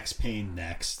putting Max Payne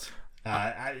next.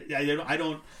 I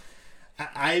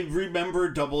remember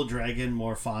Double Dragon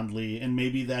more fondly, and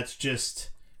maybe that's just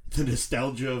the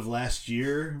nostalgia of last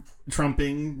year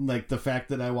trumping the fact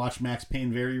that I watched Max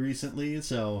Payne very recently.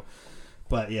 So,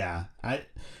 but yeah,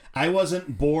 I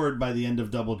wasn't bored by the end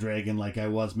of Double Dragon like I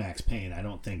was Max Payne. I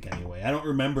don't think anyway. I don't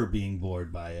remember being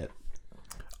bored by it.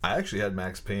 I actually had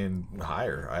Max Payne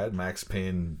higher. I had Max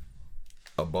Payne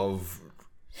above.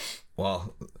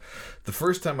 Well, the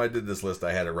first time I did this list,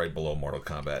 I had it right below Mortal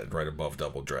Kombat, right above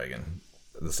Double Dragon.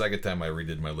 The second time I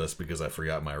redid my list because I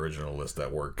forgot my original list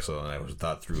at work, so I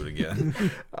thought through it again.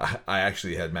 I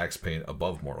actually had Max Payne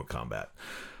above Mortal Kombat.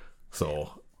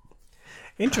 So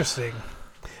interesting.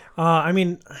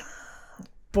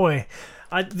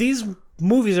 These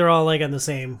movies are all on the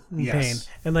same pain,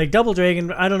 and Double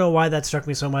Dragon. I don't know why that struck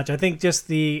me so much. I think just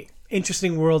the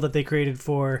interesting world that they created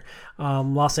for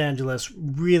Los Angeles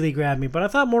really grabbed me. But I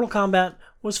thought Mortal Kombat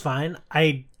was fine.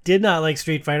 I did not like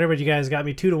Street Fighter, but you guys got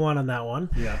me 2-1 on that one.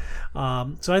 Yeah.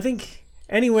 So I think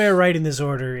anywhere right in this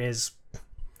order is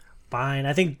fine.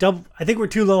 I think we're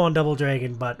too low on Double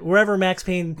Dragon, but wherever Max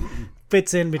Payne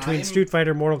fits in between Street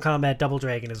Fighter, Mortal Kombat, Double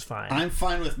Dragon is fine. I'm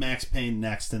fine with Max Payne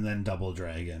next and then Double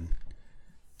Dragon.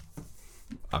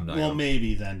 I'm not. Well,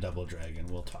 maybe then Double Dragon.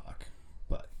 We'll talk,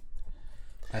 but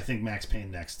I think Max Payne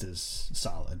next is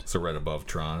solid. So right above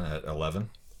Tron at 11.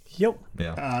 Yep.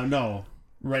 Yeah. No,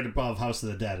 right above House of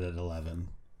the Dead at 11.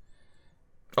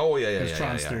 Oh yeah.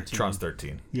 Tron's 13. Tron's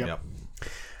 13. Yep.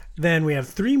 Then we have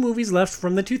 3 movies left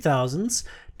from the 2000s: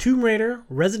 Tomb Raider,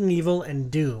 Resident Evil, and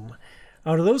Doom.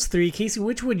 Out of those 3, Casey,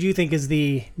 which would you think is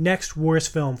the next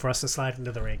worst film for us to slide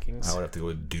into the rankings? I would have to go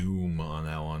with Doom on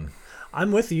that one.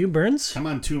 I'm with you, Burns. I'm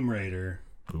on Tomb Raider,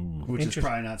 which is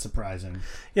probably not surprising.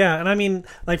 Yeah, and I mean,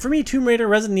 for me, Tomb Raider,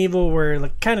 Resident Evil were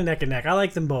kind of neck and neck. I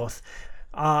like them both.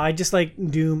 I just like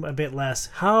Doom a bit less.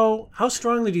 How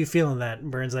strongly do you feel in that,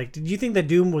 Burns? Did you think that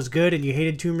Doom was good and you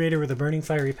hated Tomb Raider with a burning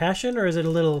fiery passion, or is it a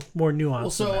little more nuanced?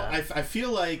 Well, so than that?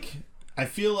 I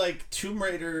feel like Tomb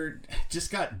Raider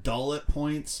just got dull at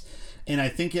points, and I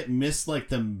think it missed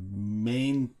the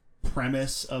main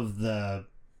premise of the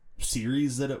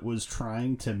series that it was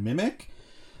trying to mimic.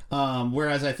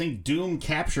 Whereas I think Doom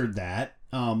captured that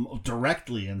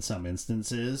directly in some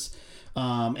instances,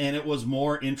 and it was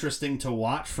more interesting to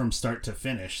watch from start to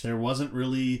finish. There weren't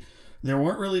really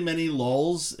many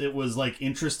lulls. It was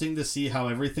interesting to see how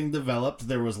everything developed.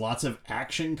 There was lots of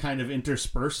action kind of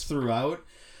interspersed throughout.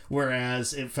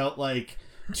 Whereas it felt like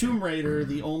Tomb Raider,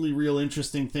 the only real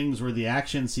interesting things were the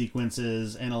action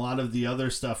sequences, and a lot of the other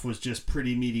stuff was just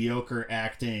pretty mediocre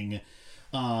acting,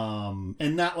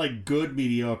 and not good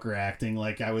mediocre acting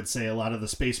like I would say a lot of the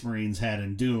Space Marines had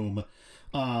in Doom,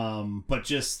 but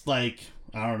just I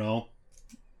don't know,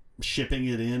 shipping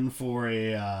it in for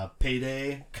a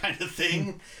payday kind of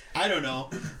thing. I don't know.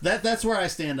 That's where I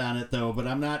stand on it though, but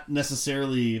I'm not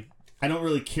necessarily. I don't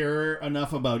really care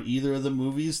enough about either of the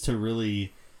movies to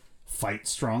really fight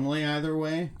strongly either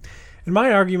way. And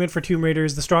my argument for Tomb Raider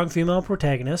is the strong female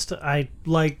protagonist. I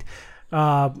liked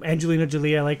Angelina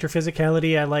Jolie. I liked her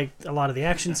physicality. I liked a lot of the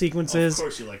action sequences. Of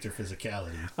course you liked her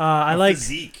physicality. I liked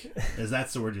physique, as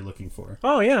that's the word you're looking for.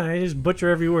 Oh yeah, I just butcher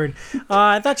every word.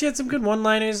 I thought she had some good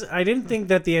one-liners. I didn't think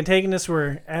that the antagonists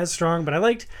were as strong, but I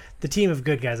liked the team of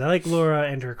good guys. I like Laura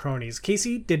and her cronies.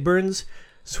 Casey, did Burns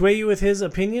sway you with his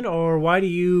opinion, or why do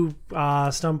you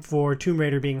stump for Tomb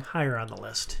Raider being higher on the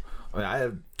list? I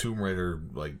have Tomb Raider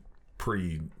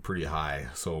pretty high,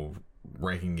 so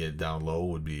ranking it down low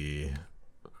would be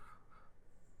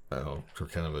kind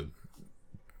of a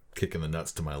kicking the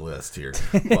nuts to my list here.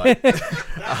 But,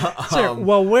 Sure.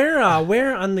 Well,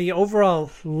 where on the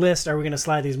overall list are we going to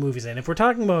slide these movies in? If we're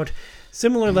talking about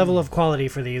similar level of quality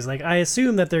for these, like I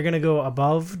assume that they're going to go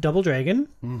above Double Dragon.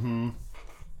 Mm-hmm.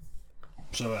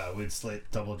 So we'd slate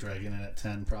Double Dragon in at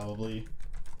 10 probably.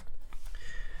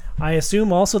 I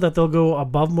assume also that they'll go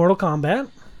above Mortal Kombat.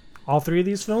 All three of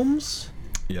these films.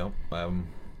 Yep,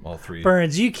 all three.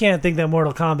 Burns, you can't think that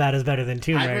Mortal Kombat is better than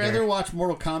Tomb Raider. I'd rather watch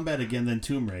Mortal Kombat again than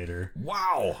Tomb Raider.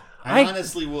 Wow. I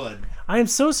honestly would. I am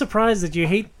so surprised that you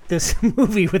hate this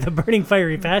movie with a burning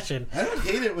fiery passion. I don't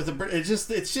hate it with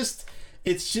a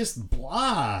it's just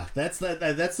blah. That's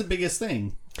the biggest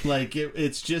thing. Like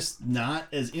it's just not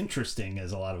as interesting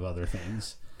as a lot of other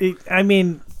things.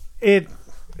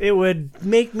 It would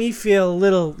make me feel a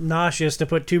little nauseous to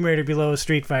put Tomb Raider below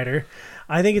Street Fighter.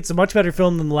 I think it's a much better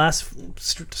film than the last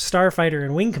Starfighter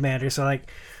and Wing Commander. So,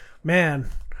 like, man,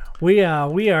 we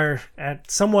are at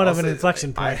somewhat of an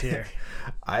inflection point here.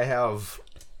 I have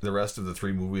the rest of the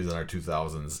three movies in our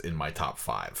 2000s in my top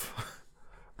 5.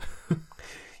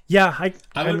 Yeah,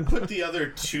 I would put the other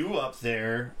two up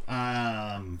there,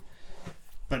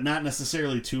 but not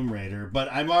necessarily Tomb Raider. But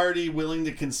I'm already willing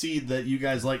to concede that you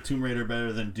guys like Tomb Raider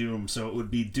better than Doom, so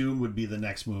Doom would be the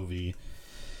next movie.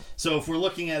 So if we're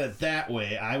looking at it that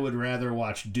way, I would rather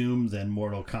watch Doom than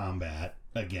Mortal Kombat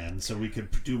again. So we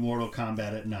could do Mortal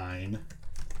Kombat at 9.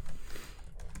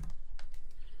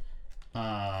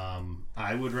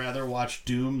 I would rather watch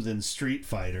Doom than Street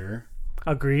Fighter.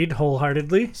 Agreed,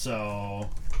 wholeheartedly. So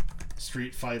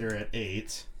Street Fighter at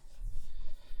 8.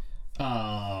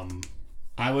 I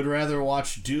would rather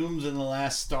watch Doom than the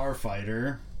last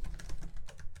Starfighter.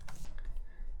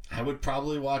 I would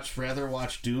probably rather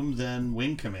watch Doom than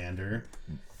Wing Commander.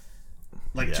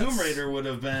 Like, yes. Tomb Raider would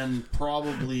have been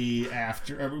probably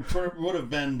would have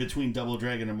been between Double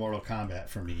Dragon and Mortal Kombat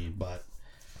for me, but...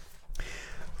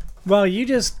 Well, you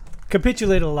just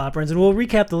capitulated a lot, Burns, and we'll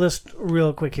recap the list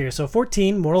real quick here. So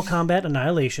 14, Mortal Kombat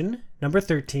Annihilation. Number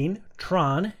 13,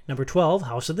 Tron. Number 12,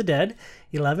 House of the Dead.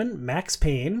 11, Max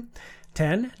Payne.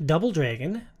 10, Double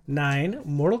Dragon. 9,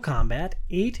 Mortal Kombat.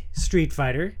 8, Street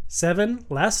Fighter. 7,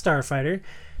 Last Starfighter.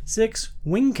 6,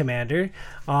 Wing Commander.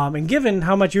 And given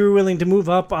how much you were willing to move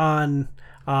up on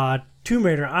Tomb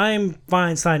Raider, I'm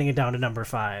fine sliding it down to number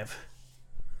 5.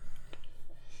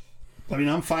 I mean,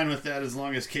 I'm fine with that as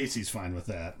long as Casey's fine with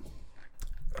that.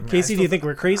 Casey, do you think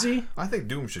we're crazy? I think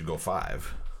Doom should go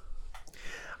 5.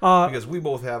 Because we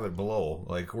both have it below.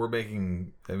 Like, we're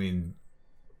making... I mean,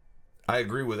 I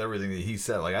agree with everything that he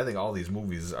said. Like, I think all these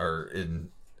movies are in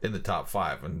the top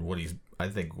 5. And I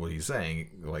think what he's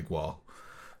saying, like, well,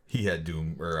 he had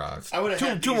Doom or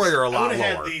Tomb Raider a lot lower. I would have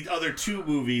had the other two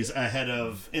movies ahead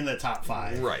of in the top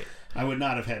 5. Right. I would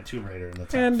not have had Tomb Raider in the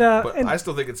top 5. But I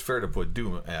still think it's fair to put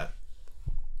Doom at...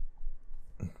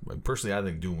 Personally, I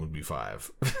think Doom would be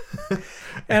 5.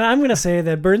 And I'm going to say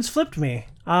that Burns flipped me.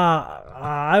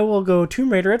 I will go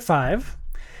Tomb Raider at 5.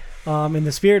 In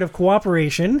the spirit of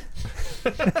cooperation.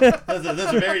 That's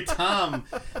a very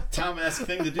Tom-esque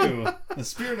thing to do. The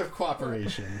spirit of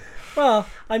cooperation. Well,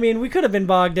 I mean, we could have been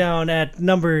bogged down at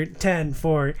number 10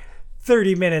 for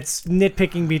 30 minutes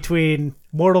nitpicking between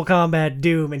Mortal Kombat,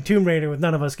 Doom, and Tomb Raider with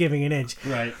none of us giving an inch.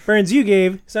 Right. Burns, you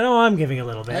gave, so now I'm giving a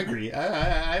little bit. I agree.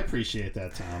 I appreciate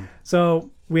that, Tom.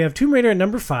 So we have Tomb Raider at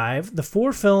number 5. The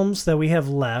 4 films that we have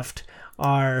left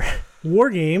are War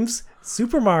Games,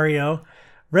 Super Mario,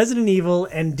 Resident Evil,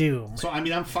 and Doom. So, I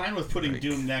mean, I'm fine with putting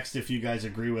Doom next if you guys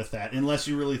agree with that, unless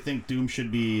you really think Doom should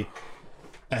be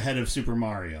ahead of Super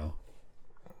Mario.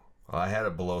 I had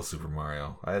it below Super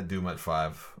Mario. I had Doom at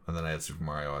 5, and then I had Super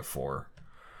Mario at 4.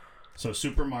 So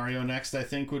Super Mario next, I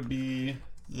think, would be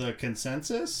the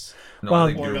consensus? No, I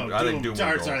think Doom would go.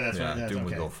 Sorry, that's right. Doom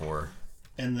would go 4.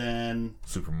 And then...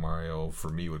 Super Mario, for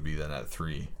me, would be then at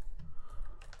 3.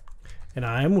 And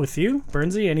I'm with you.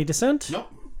 Burnsy, any dissent? Nope.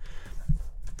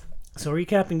 So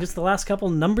recapping just the last couple.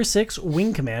 Number 6,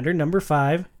 Wing Commander. Number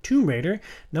 5, Tomb Raider.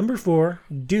 Number 4,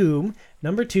 Doom.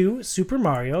 Number 2, Super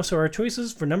Mario. So our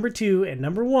choices for number 2 and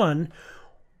number 1,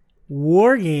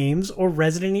 War Games or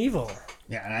Resident Evil.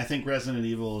 Yeah, and I think Resident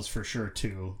Evil is for sure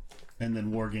 2. And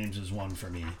then War Games is 1 for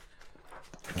me.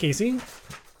 Casey?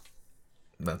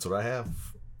 That's what I have.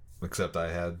 Except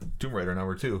I had Tomb Raider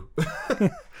number 2.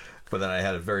 But then I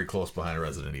had it very close behind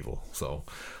Resident Evil. So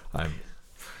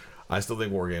I still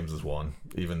think War Games is 1,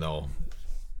 even though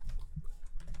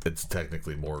it's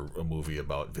technically more a movie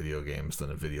about video games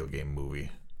than a video game movie.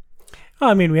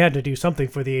 I mean, we had to do something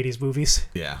for the 80s movies.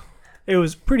 Yeah. It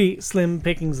was pretty slim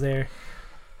pickings there.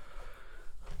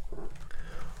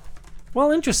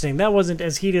 Well, interesting. That wasn't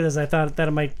as heated as I thought that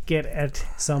it might get at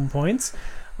some points.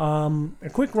 A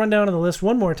quick rundown of the list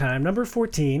one more time. Number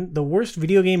 14, the worst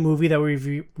video game movie that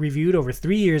we've reviewed over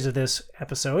 3 years of this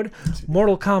episode,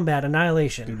 Mortal Kombat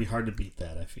Annihilation. It's going to be hard to beat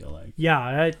that, I feel like.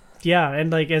 Yeah,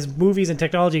 and like as movies and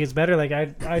technology gets better, like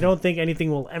I don't think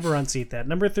anything will ever unseat that.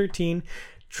 Number 13,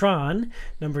 Tron.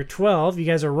 Number 12, you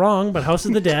guys are wrong, but House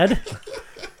of the Dead.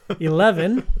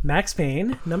 11, Max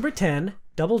Payne. Number 10,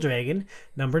 Double Dragon.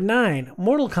 Number 9,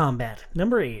 Mortal Kombat.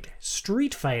 Number 8,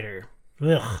 Street Fighter.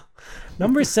 Ugh.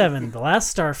 Number 7, The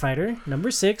Last Starfighter. Number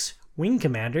 6, Wing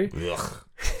Commander.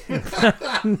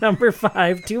 Number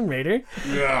 5, Tomb Raider.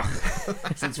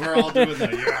 Since we're all doing the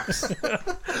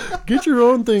yucks. Get your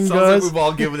own thing, Sounds guys. like we've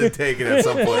all given and taken at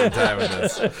some point in time in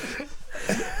this.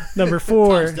 Number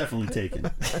 4. Tom's definitely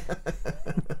taken.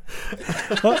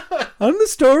 I'm the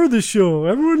star of the show.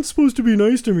 Everyone's supposed to be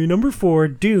nice to me. Number 4,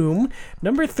 Doom.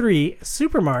 Number 3,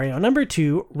 Super Mario. Number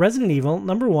 2, Resident Evil.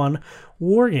 Number 1,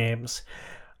 War Games.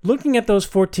 Looking at those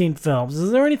 14 films, is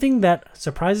there anything that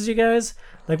surprises you guys?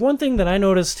 Like, one thing that I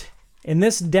noticed in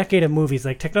this decade of movies,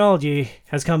 like, technology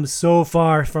has come so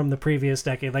far from the previous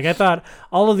decade. Like, I thought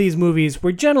all of these movies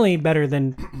were generally better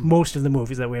than most of the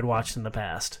movies that we had watched in the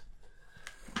past.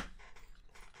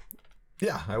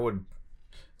 Yeah, I would.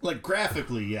 Like,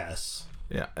 graphically, yes.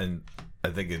 Yeah, and I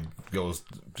think it goes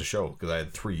to show because I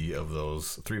had three of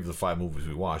the 5 movies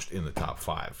we watched in the top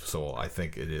 5. So I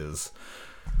think it is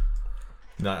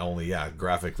not only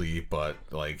graphically, but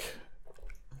like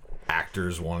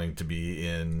actors wanting to be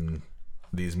in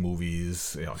these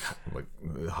movies. You know, like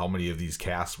how many of these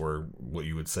casts were what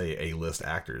you would say A-list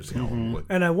actors? You know,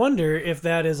 And I wonder if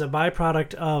that is a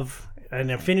byproduct of an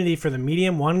affinity for the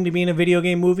medium, wanting to be in a video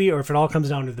game movie, or if it all comes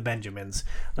down to the Benjamins.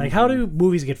 Like, how do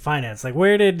movies get financed? Like,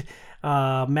 where did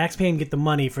Max Payne get the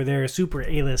money for their super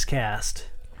A-list cast?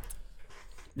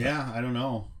 Yeah, I don't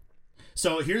know.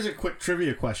 So here's a quick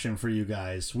trivia question for you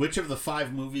guys. Which of the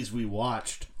 5 movies we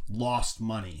watched lost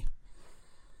money?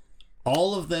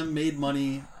 All of them made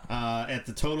money at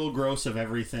the total gross of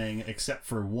everything except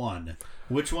for one.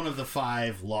 Which one of the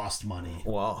 5 lost money?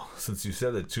 Well, since you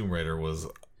said that Tomb Raider was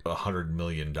 $100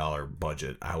 million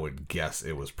budget, I would guess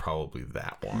it was probably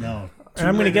that one. No.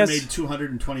 I'm going to guess made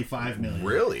 $225 million.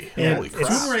 Really? Yeah. Holy crap.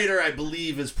 Tomb Raider, I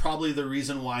believe, is probably the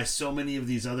reason why so many of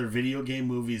these other video game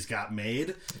movies got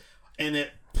made. And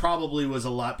it probably was a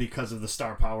lot because of the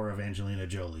star power of Angelina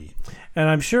Jolie. And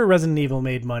I'm sure Resident Evil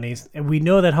made money, and we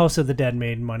know that House of the Dead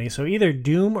made money. So either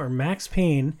Doom or Max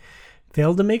Payne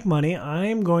failed to make money.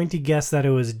 I'm going to guess that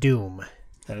it was Doom.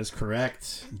 That is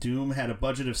correct. Doom had a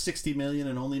budget of $60 million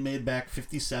and only made back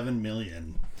 $57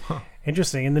 million.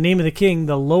 Interesting. In The Name of the King,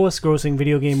 the lowest grossing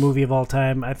video game movie of all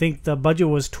time, I think the budget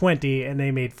was 20 and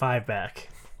they made 5 back.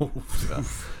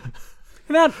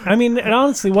 That, I mean, it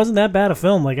honestly wasn't that bad a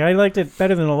film. Like, I liked it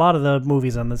better than a lot of the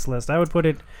movies on this list. I would put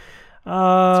it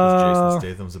Jason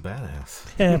Statham's a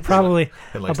badass. probably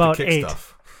He likes about to kick 8.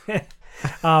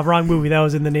 stuff. Wrong movie. That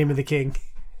was In the Name of the King.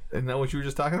 Isn't that what you were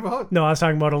just talking about? No, I was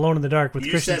talking about Alone in the Dark with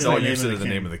You Christian said No, Slater. you Name said of the the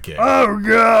name King. of the king. Oh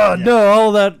God, Yeah. no!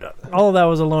 All of that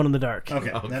was Alone in the Dark.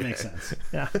 Okay, that makes sense.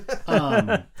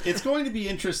 Yeah. It's going to be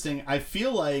interesting. I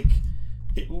feel like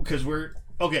because we're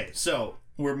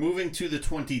moving to the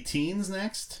 20-teens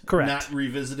next. Correct. Not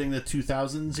revisiting the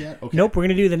 2000s yet. Okay. Nope, we're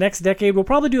gonna do the next decade. We'll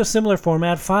probably do a similar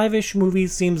format. 5-ish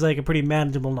movies seems like a pretty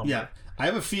manageable number. Yeah. I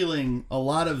have a feeling a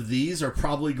lot of these are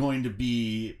probably going to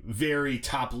be very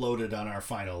top loaded on our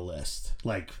final list.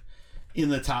 Like in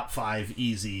the top 5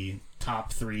 easy,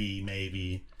 top 3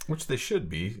 maybe. Which they should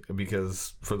be,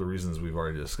 because for the reasons we've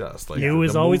already discussed. Like, New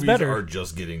is the always movies better. are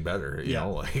just getting better, you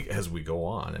know, like as we go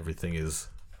on. Everything is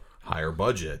higher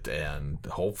budget, and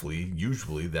hopefully,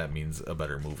 usually that means a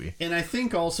better movie. And I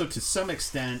think also to some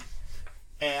extent,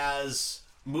 as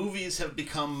movies have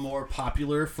become more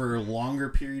popular for a longer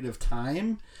period of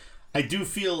time, I do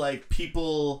feel like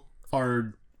people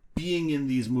are being in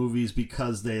these movies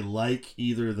because they like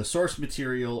either the source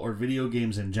material or video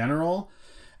games in general,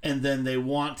 and then they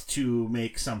want to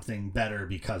make something better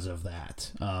because of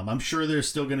that. I'm sure there's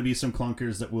still going to be some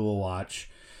clunkers that we will watch,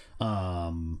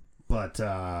 but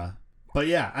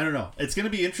yeah, I don't know. It's going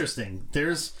to be interesting.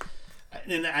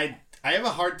 I have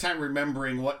a hard time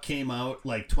remembering what came out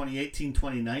like 2018,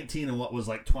 2019, and what was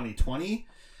like 2020.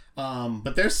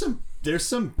 But there's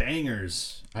some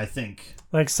bangers, I think.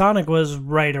 Like Sonic was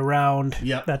right around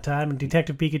Yep. that time, and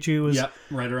Detective Pikachu was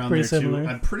right around pretty there similar. too.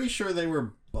 I'm pretty sure they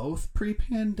were both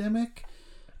pre-pandemic,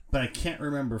 but I can't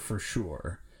remember for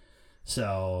sure.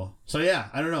 So yeah,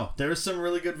 I don't know. There's some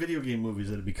really good video game movies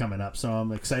that'll be coming up, so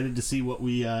I'm excited to see what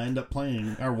we end up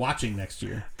playing or watching next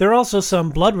year. There are also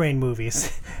some Blood Rain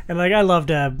movies, and like I love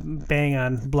to bang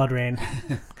on Blood Rain.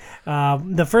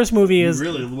 The first movie is... You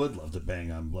really would love to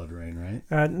bang on Blood Rain,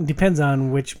 right? Depends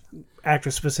on which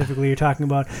actress specifically you're talking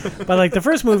about. But like the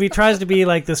first movie tries to be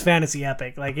like this fantasy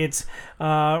epic. Like it's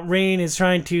Rain is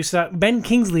trying to stop. Ben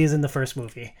Kingsley is in the first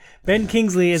movie. Ben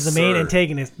Kingsley is the main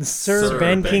antagonist. Sir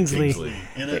Ben Kingsley.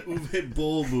 In a Uwe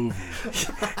Boll movie.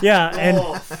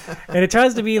 Yeah, and it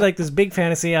tries to be like this big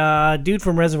fantasy. Dude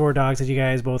from Reservoir Dogs that you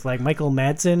guys both like, Michael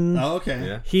Madsen. Oh, okay.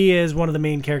 Yeah. He is one of the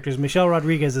main characters. Michelle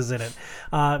Rodriguez is in it.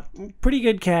 Pretty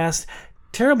good cast.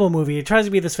 Terrible movie. It tries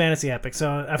to be this fantasy epic.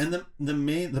 So and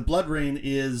the Blood Rain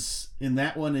is in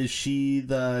that one. Is she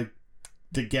the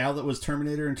gal that was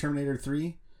Terminator in Terminator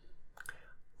 3?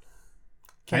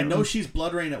 I know she's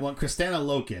Blood Rain at one. Kristanna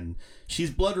Loken.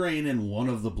 She's Blood Rain in one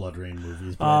of the Blood Rain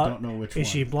movies, but I don't know which one. Is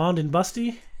she blonde and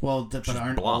busty? Well, but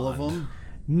aren't all of them?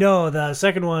 No, the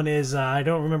second one is I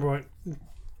don't remember what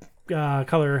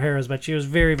color her hair is, but she was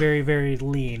very, very, very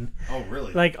lean. Oh,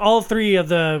 really? Like all three of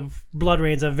the Blood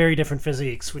Rains have very different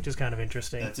physiques, which is kind of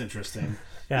interesting. That's interesting.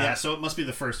 Yeah. Yeah, so it must be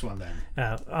the first one then.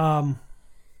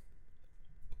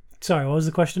 Sorry, what was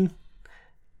the question?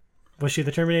 Was she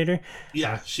the Terminator?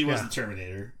 Yeah, she was the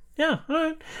Terminator. Yeah,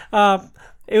 all right.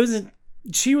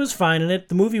 She was fine in it.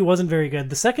 The movie wasn't very good.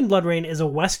 The second Blood Rain is a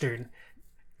Western.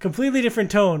 Completely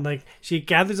different tone. Like, she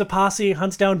gathers a posse,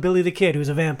 hunts down Billy the Kid, who's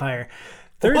a vampire.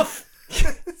 Third...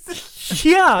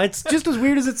 Yeah, it's just as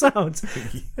weird as it sounds.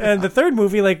 And the third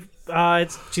movie, like,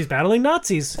 she's battling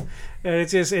Nazis. And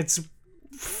it's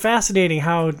fascinating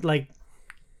how, like,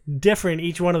 different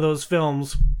each one of those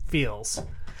films feels.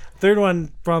 Third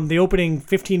one, from the opening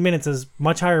 15 minutes, is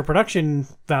much higher production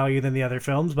value than the other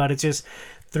films, but it's just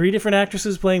 3 different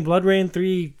actresses playing Blood Rain,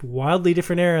 3 wildly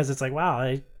different eras. It's like,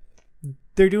 wow,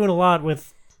 they're doing a lot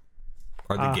with...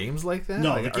 Are the games like that?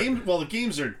 No, like, the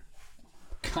games are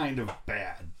kind of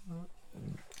bad.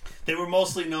 They were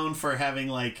mostly known for having,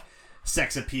 like,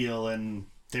 sex appeal, and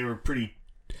they were pretty...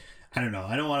 I don't know.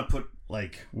 I don't want to put,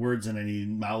 like, words in any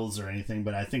mouths or anything,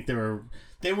 but I think they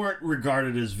weren't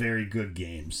regarded as very good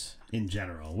games in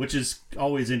general, which is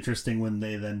always interesting when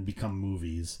they then become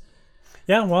movies.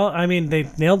 Yeah, well, I mean, they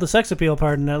nailed the sex appeal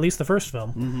part in at least the first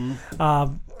film.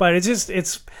 Mm-hmm. But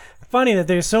it's funny that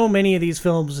there's so many of these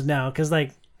films now, because,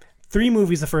 like, 3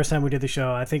 movies the first time we did the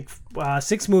show. I think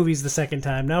 6 movies the second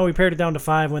time. Now we pared it down to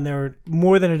 5 when there were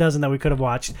more than a dozen that we could have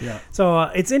watched. Yeah. So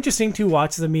it's interesting to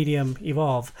watch the medium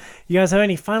evolve. You guys have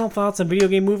any final thoughts on video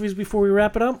game movies before we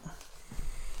wrap it up?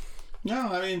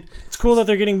 No, I mean... It's cool that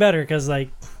they're getting better, because, like,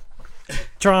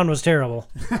 Tron was terrible.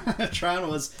 Tron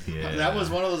was... Yeah. That was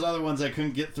one of those other ones I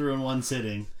couldn't get through in one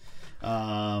sitting.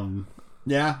 I'm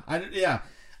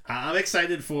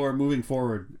excited for moving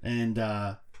forward,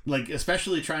 and... like,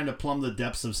 especially trying to plumb the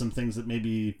depths of some things that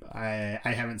maybe I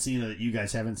haven't seen or that you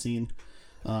guys haven't seen.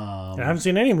 I haven't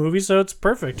seen any movies, so it's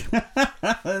perfect.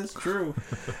 That's true.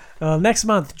 Next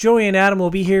month, Joey and Adam will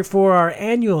be here for our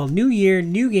annual New Year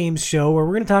New Games show, where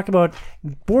we're going to talk about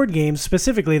board games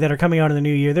specifically that are coming out in the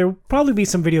new year. There will probably be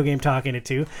some video game talk in it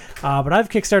too, but I've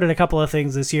kickstarted a couple of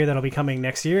things this year that'll be coming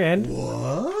next year. And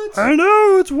what? I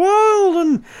know, it's wild,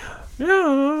 and... yeah,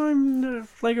 I'm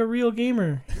like a real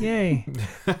gamer. Yay.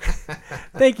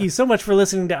 Thank you so much for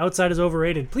listening to Outside is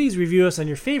Overrated. Please review us on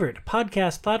your favorite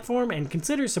podcast platform and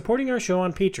consider supporting our show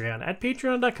on Patreon at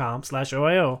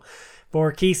patreon.com/OIO.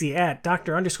 For Casey at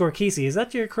Dr_Casey. Is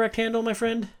that your correct handle, my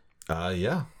friend?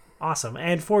 Yeah. Awesome.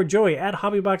 And for Joey at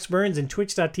HobbyBoxBurns and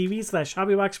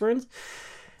twitch.tv/HobbyBoxBurns,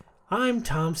 I'm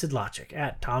Tom Sidlachik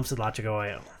at Tom Sidlachik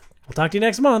OIO. We'll talk to you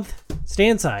next month. Stay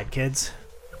inside, kids.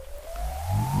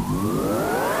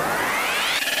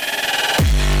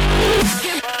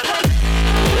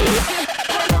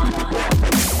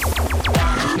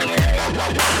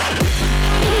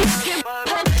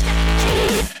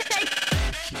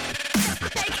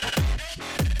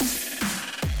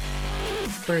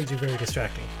 Burns, you're very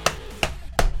distracting.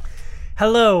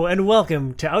 Hello and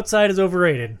welcome to Outside is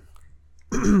Overrated.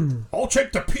 I'll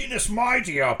take the penis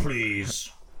mightier,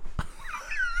 please.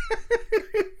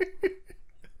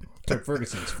 Doug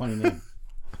Ferguson's a funny name.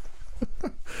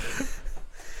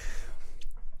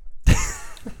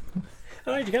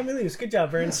 All right, you got me loose. Good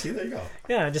job, Burns. See, there you go.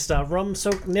 Yeah, just a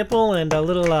rum-soaked nipple and a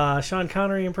little Sean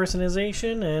Connery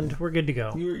impersonation, and we're good to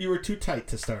go. You were too tight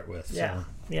to start with. So.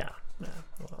 Yeah.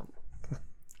 Well,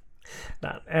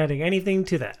 not adding anything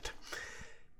to that.